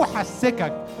 مفتوحة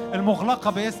السكك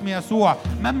المغلقة باسم يسوع،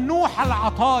 ممنوحة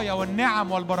العطايا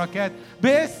والنعم والبركات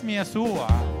باسم يسوع.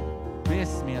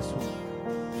 باسم يسوع.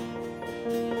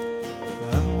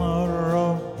 أما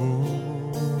الرب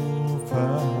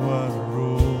فهو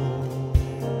الروح،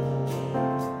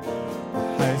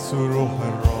 حيث روح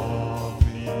الرب،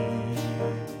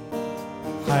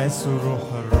 حيث روح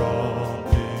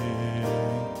الرب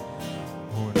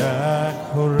هناك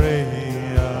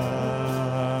حرية.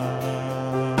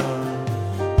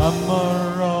 أما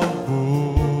الرب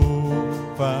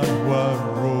فهو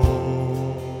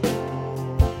الروح،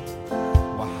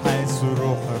 وحيث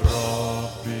روح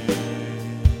الرب،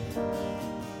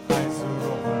 حيث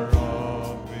روح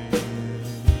الرب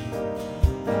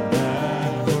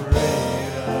هناك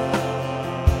حرية.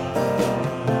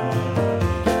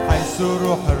 حيث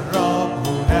روح الرب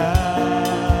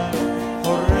هناك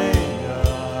حرية.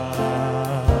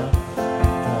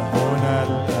 هنا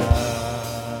الآن،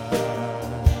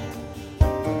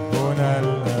 هنا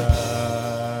الآن.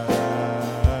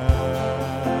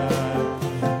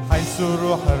 حيث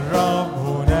روح الرب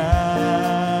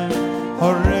هناك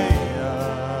حرية.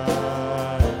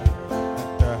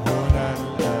 أنت هنا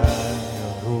الآن يا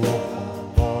روح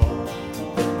الله،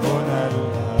 هنا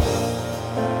الآن.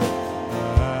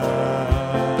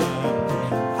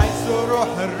 حيث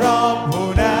روح الرب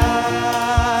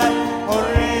هناك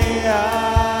حرية.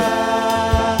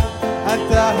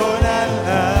 أنت هنا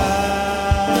الآن،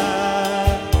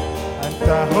 أنت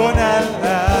هنا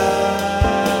الآن.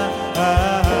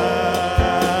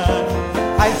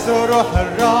 حيث روح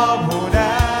الرب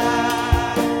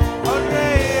هناك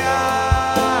حرية.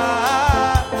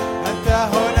 أنت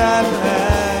هنا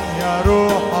الآن يا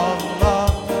روح الله،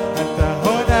 أنت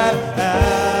هنا الآن.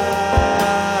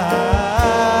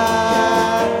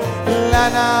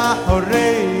 لنا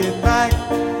حرية مجد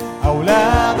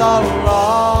أولاد الله،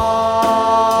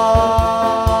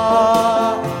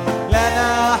 لنا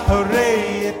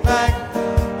حرية مجد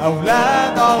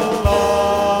أولاد الله.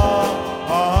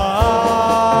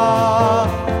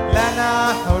 لنا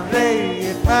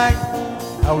حرية مجد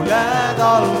أولاد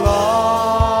الله،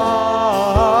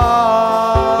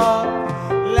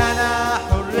 لنا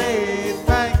حرية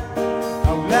مجد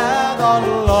أولاد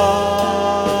الله.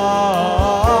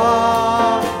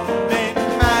 من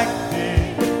مجد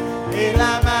إلى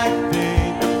مجد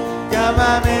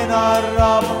كما من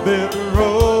الرب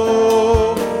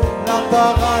الروح،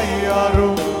 نتغير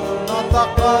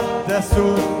نتقدس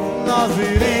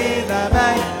ناظرين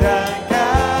مجدك.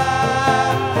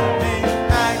 من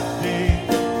مجد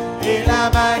إلى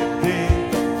مجد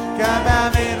كما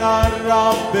من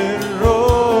الرب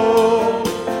الروح،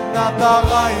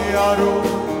 نتغير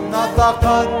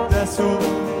نتقدس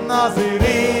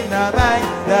ناظرين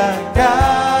مجدك.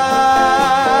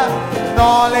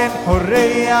 نعلن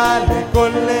حرية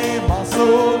لكل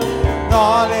مقصود،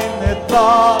 نعلن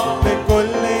إطلاق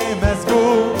لكل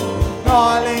مسجون،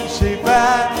 نعلن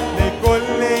شفاء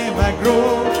لكل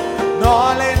مجروح،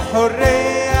 نعلن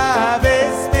حرية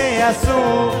باسم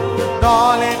يسوع.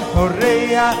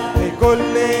 حرية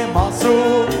لكل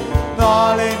مقصود،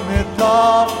 نعلن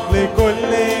إطلاق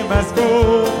لكل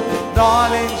مسجون،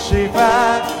 نعلن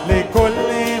شفاء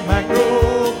لكل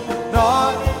مجروح،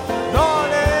 نعلن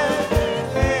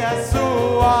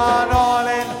ليسوع،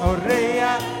 نعلن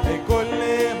حرية لكل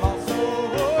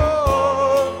مقصود،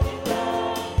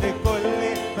 لكل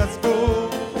مسجون،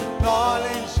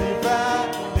 نعلن شفاء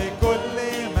لكل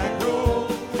مجروح،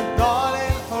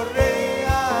 نعلن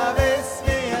حرية باسم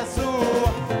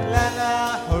يسوع. لنا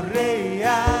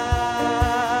حرية،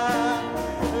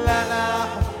 لنا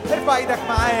ارفع ايدك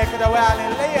معايا كده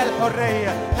واعلن ليا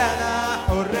الحرية. لنا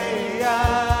حرية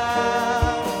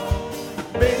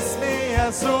باسم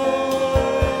يسوع،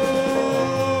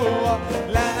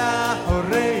 لنا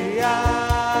حرية،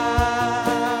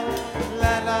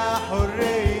 لنا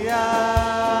حرية،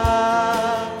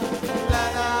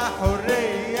 لنا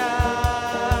حرية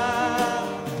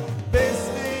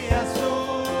باسم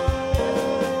يسوع.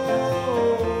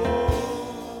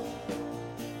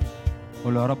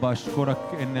 قول يا رب أشكرك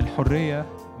إن الحرية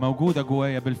موجودة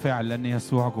جوايا بالفعل لأن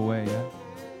يسوع جوايا.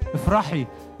 افرحي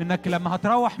إنك لما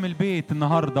هتروح من البيت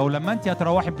النهاردة، ولما أنت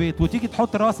هتروحي البيت وتيجي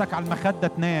تحط راسك على المخدة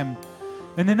تنام،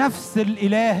 إن نفس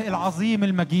الإله العظيم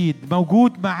المجيد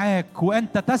موجود معاك،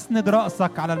 وأنت تسند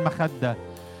رأسك على المخدة،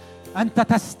 أنت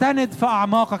تستند في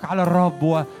أعماقك على الرب،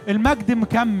 والمجد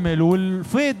مكمل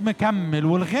والفيض مكمل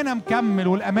والغنى مكمل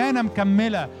والأمانة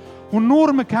مكملة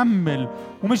والنور مكمل.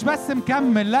 ومش بس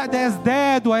مكمل، لا ده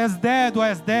يزداد ويزداد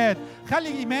ويزداد. خلي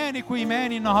إيمانك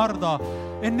وإيماني النهاردة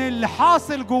إن اللي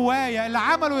حاصل جوايا، اللي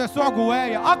عمله يسوع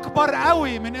جوايا أكبر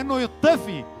قوي من إنه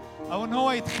يطفي أو إن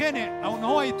هو يتخنق أو إن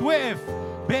هو يتوقف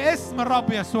باسم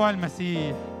الرب يسوع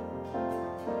المسيح.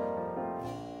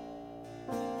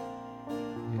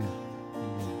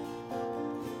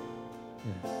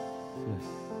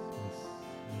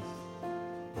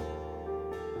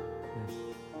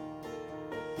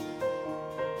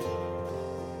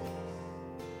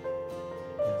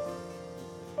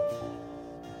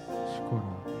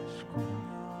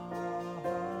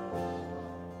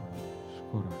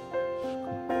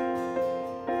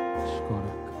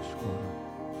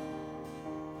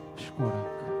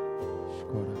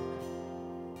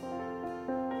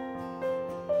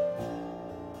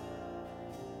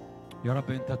 يا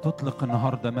رب أنت تطلق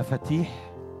النهاردة مفاتيح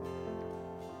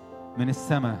من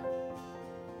السماء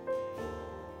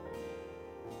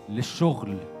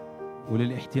للشغل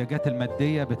وللاحتياجات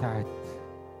المادية بتاعت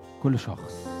كل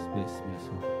شخص باسم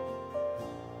يسوع.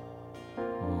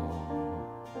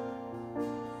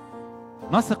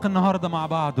 نثق النهاردة مع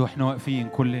بعض وإحنا واقفين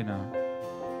كلنا،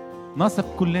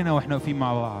 نثق كلنا وإحنا واقفين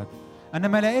مع بعض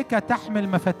أن ملائكة تحمل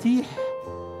مفاتيح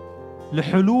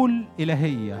لحلول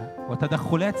إلهية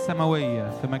وتدخلات سماوية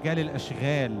في مجال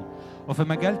الأشغال، وفي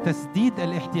مجال تسديد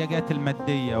الاحتياجات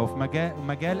المادية، وفي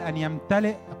مجال أن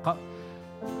يمتلئ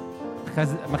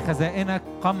خزائنك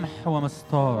قمح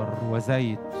ومستار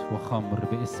وزيت وخمر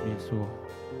باسم يسوع.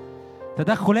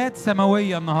 تدخلات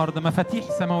سماوية النهاردة، مفاتيح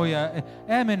سماوية.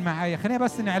 آمن معايا، خلينا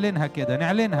بس نعلنها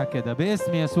كده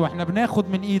باسم يسوع. احنا بناخد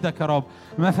من إيدك يا رب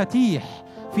مفاتيح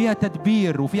فيها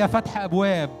تدبير وفيها فتح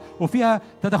أبواب وفيها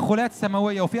تدخلات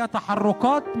سماوية وفيها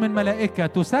تحركات من ملائكة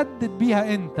تسدد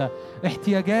بيها أنت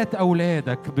احتياجات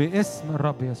أولادك باسم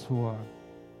الرب يسوع.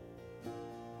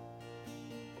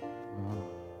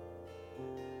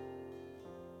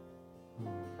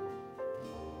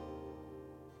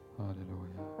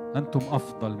 أنتم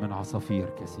أفضل من عصافير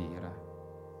كثيرة،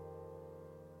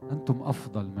 أنتم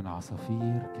أفضل من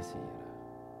عصافير كثيرة.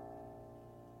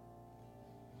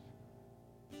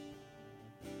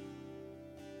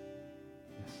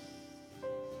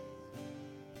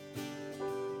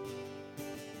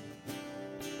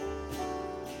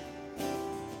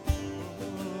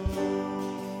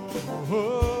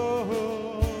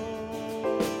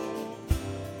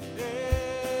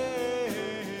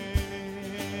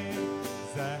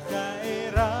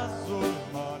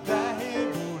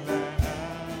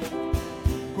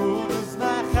 كنوز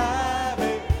مخازن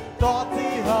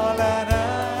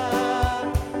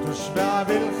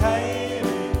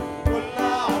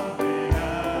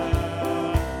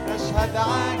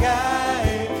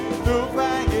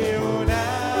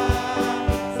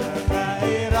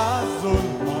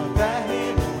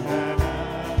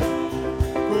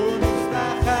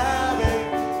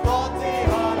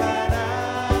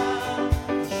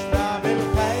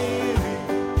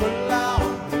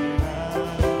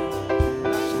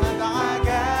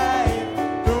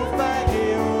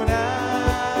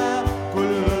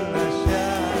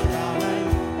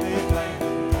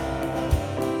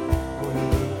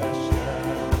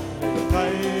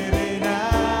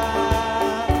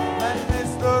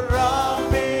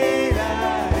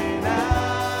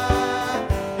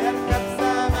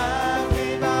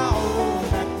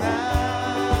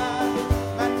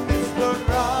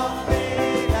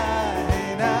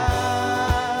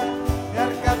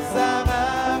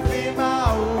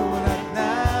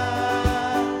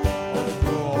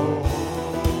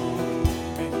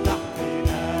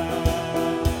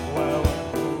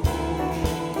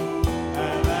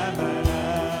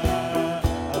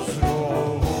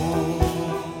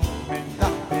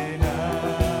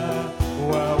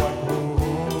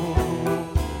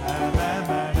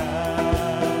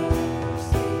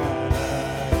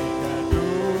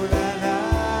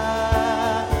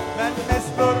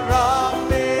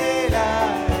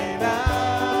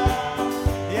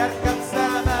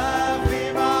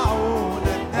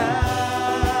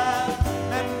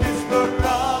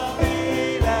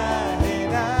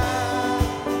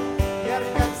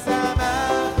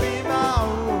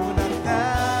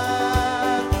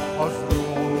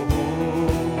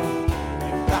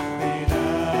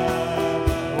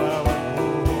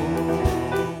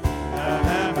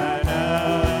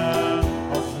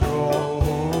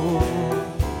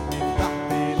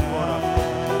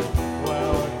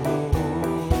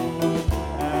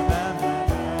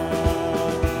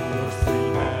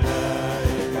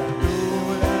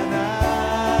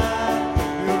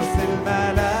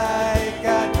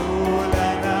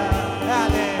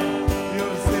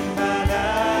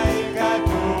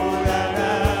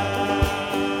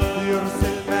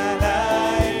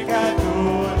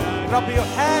الرب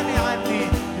يحامي عني،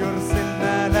 يرسل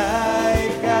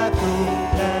ملائكته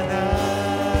لنا.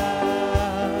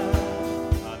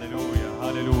 هللويا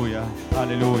هللويا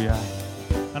هللويا.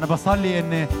 أنا بصلي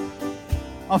إن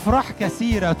أفراح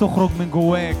كثيرة تخرج من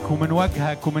جواك ومن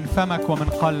وجهك ومن فمك ومن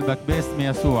قلبك باسم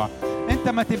يسوع. أنت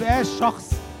ما تبقاش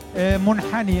شخص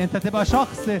منحني، أنت تبقى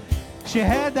شخص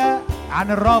شهادة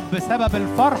عن الرب بسبب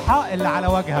الفرحة اللي على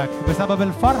وجهك، بسبب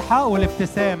الفرحة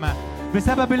والابتسامة،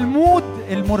 بسبب المود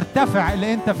المرتفع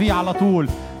اللي أنت فيه على طول،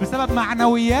 بسبب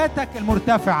معنوياتك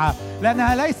المرتفعة،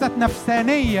 لأنها ليست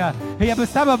نفسانية، هي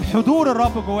بسبب حضور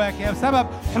الرب جواك، هي بسبب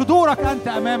حضورك أنت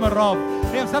أمام الرب،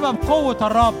 هي بسبب قوة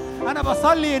الرب. أنا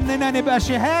بصلي إننا نبقى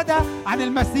شهادة عن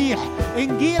المسيح،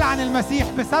 إنجيل عن المسيح،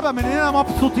 بسبب إننا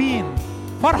مبسوطين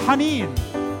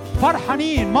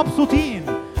فرحانين مبسوطين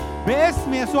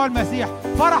باسم يسوع المسيح.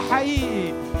 فرح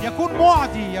حقيقي يكون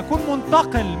معدي، يكون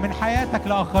منتقل من حياتك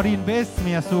لآخرين باسم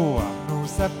يسوع.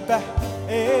 نسبح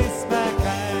اسمك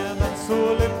يا من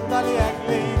صلبت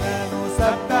لأجلنا،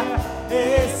 نسبح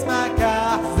اسمك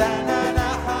أحزاننا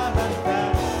حملت،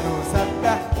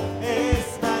 نسبح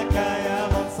اسمك يا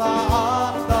من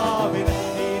صعدت بنا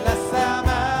إلى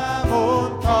السماء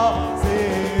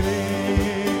منتصرين،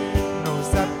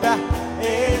 نسبح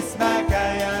اسمك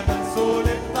يا من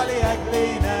صلبت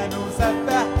لأجلنا،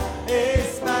 نسبح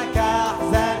اسمك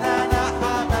أحزاننا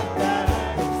حملت،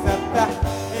 نسبح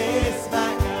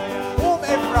اسمك يا. قوم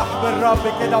افرح بالرب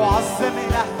كده وعظم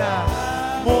إلهنا.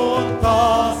 منتصرين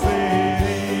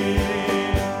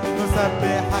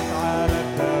نسبحك على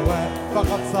الدوام،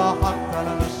 فقد سحقت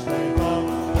لنا الشيطان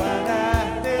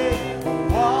ونهدف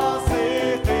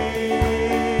واثقين،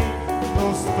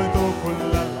 نسقط كل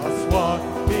الأسوار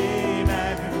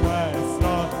بإيمان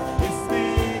وإصرار،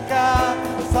 اسمك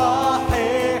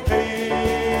صاحقين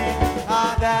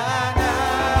أعداءنا.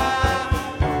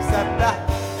 نسبح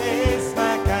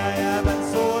اسمك يا من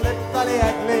صلبت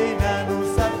لأجلنا،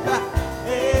 نسبح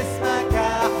اسمك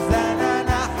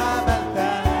أحزاننا حملت،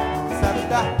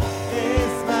 نسبح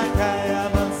اسمك يا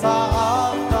من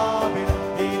صعدت بنا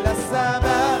إلى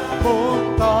السماء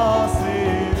منتصرين،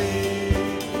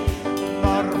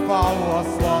 نرفع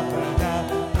أصواتنا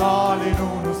نعلن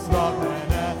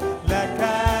نصرتنا، لك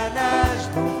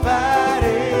نجد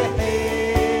فرحين،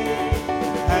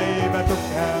 هيبتك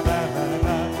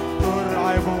أمامنا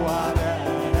ترعب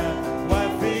أعداءنا،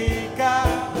 وفيك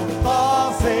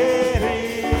منتصرين.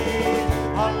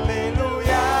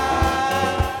 هللويا.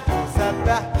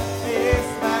 نسبح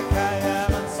اسمك يا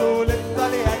من صلبت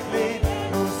لأجلنا،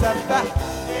 نسبح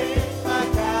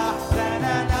اسمك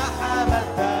أحزاننا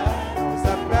حملت،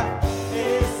 نسبح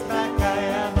اسمك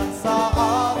يا من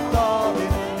صعدت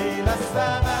بنا إلى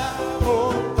السماء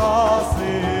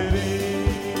منتصرين،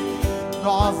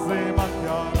 نعظمك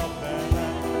يا ربنا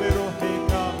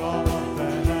بروحك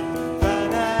غمرتنا،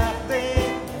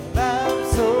 فنخدم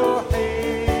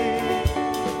ممسوحين،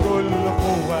 كل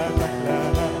قوتك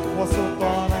لنا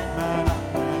وسلطانك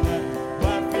منحنا،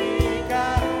 وفيك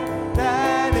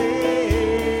دليل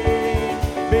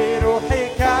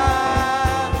بروحك.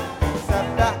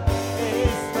 نسبح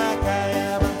اسمك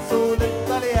يا من صلبت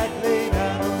لأجلنا،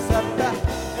 نسبح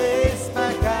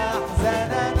اسمك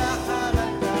أحزاننا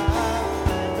حملت،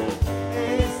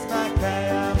 اسمك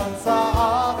يا من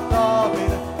صعدت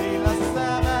بنا إلى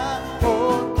السماء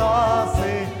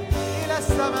منتصر، إلى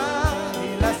السماء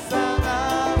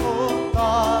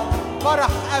منتصر،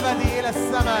 فرح أبدي إلى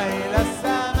السماء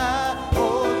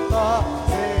منتصر.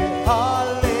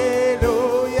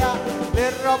 هللويا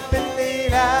للرب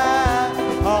الإله،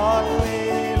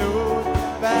 هللويا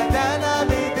بدنا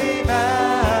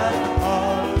بدماء،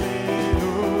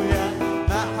 هللويا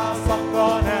محى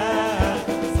صفقنا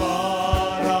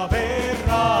صار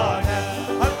برانا،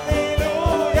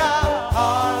 هللويا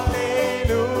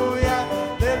هللويا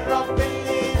للرب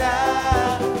الإله،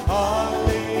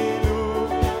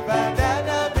 هللويا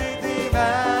بدنا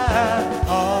بدماء،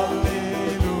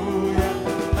 هللويا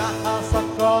محى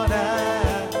صفقنا.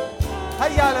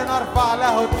 هيا لنرفع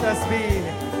له التسبيح،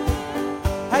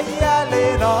 هيا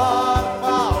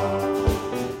لنرفع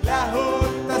له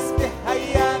التسبيح،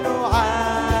 هيا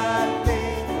نعلي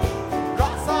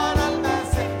رأسنا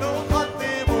المسيح،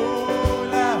 نقدم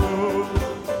له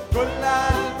كل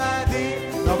المجد،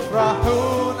 نفرح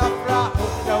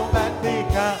يوم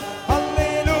مجدك.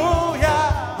 هللويا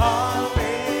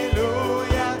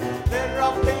هللويا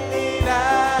للرب الإله،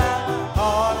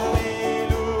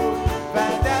 هللويا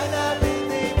بدنا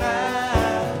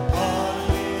بدماء،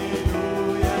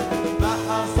 هللويا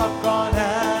محى صفقنا.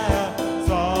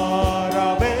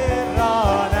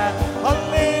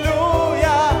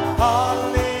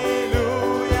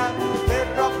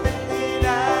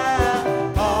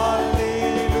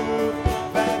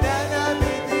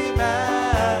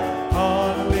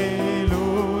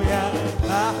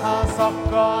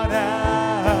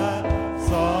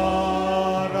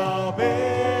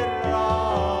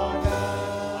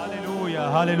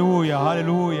 هللويا هللويا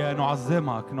هللويا.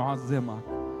 نعظمك نعظمك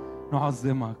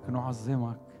نعظمك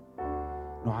نعظمك،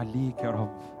 نعليك يا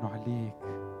رب، نعليك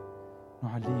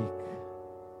نعليك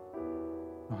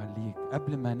نعليك.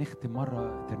 قبل ما نختم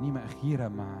مرة ترنيمة أخيرة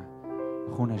مع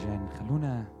أخونا جان،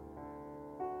 خلونا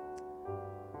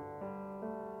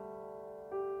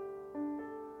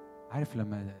عارف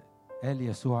لما قال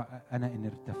يسوع أنا إن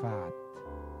ارتفعت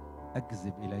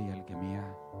أجذب إلي الجميع،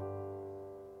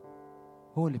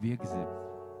 هو اللي بيجذب.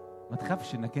 ما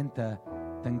تخافش إنك أنت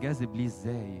تنجذب ليه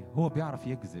إزاي، هو بيعرف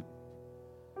يجذب.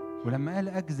 ولما قال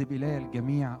أجذب إلي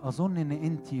الجميع، أظن إن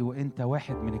أنت وأنت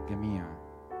واحد من الجميع.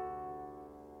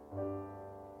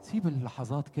 سيب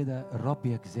اللحظات كده الرب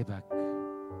يجذبك،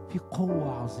 في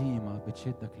قوة عظيمة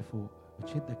بتشدك لفوق،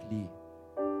 بتشدك ليه.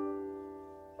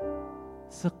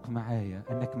 ثق معايا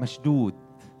انك مشدود،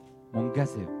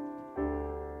 منجذب،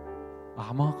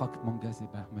 اعماقك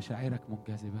منجذبة، مشاعرك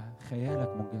منجذبة، خيالك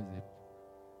منجذب.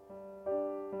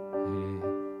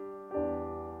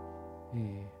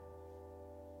 ايه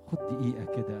خد دقيقة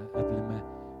كده قبل ما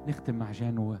نختم مع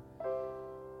جان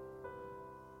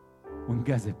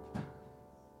وانجذب،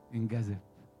 انجذب.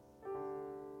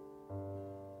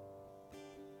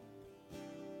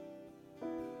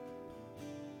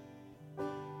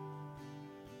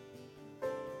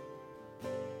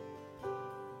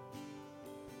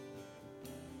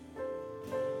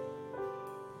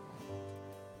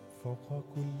 فوق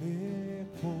كل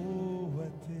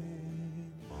قوة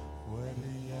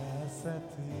ورياسة،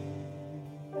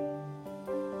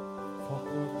 فوق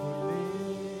كل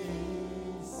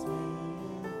اسم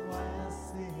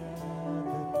وسيادة،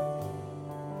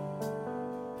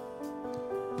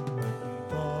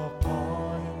 أنت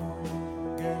قائم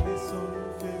جالس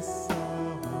في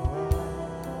السماوات،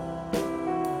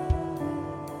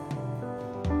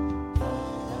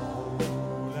 تخضع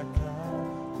لك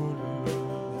كل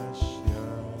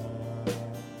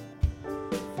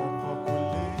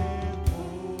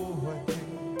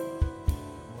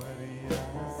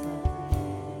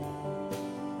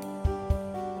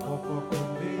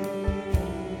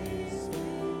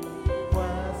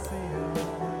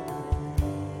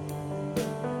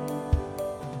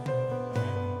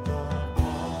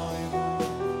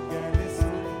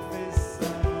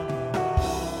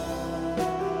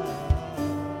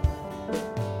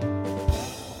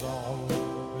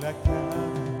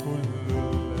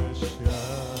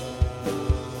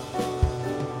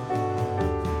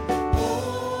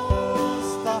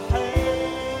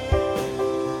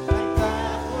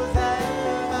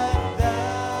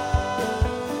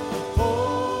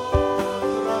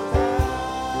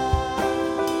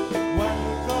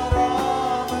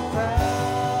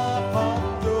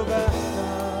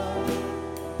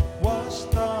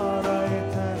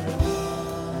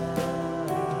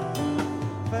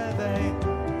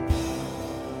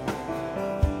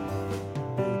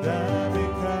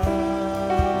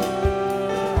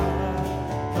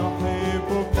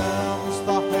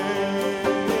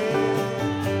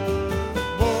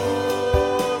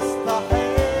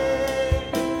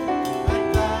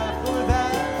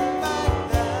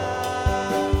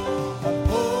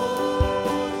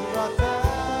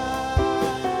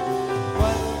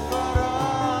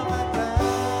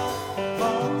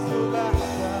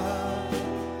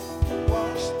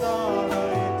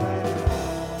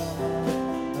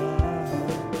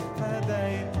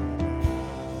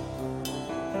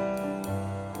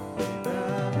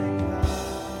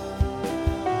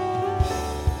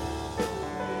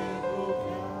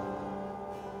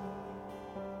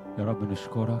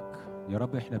نشكرك يا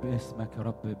رب. احنا باسمك يا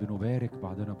رب بنبارك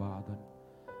بعضنا بعضا.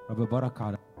 رب بارك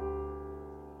على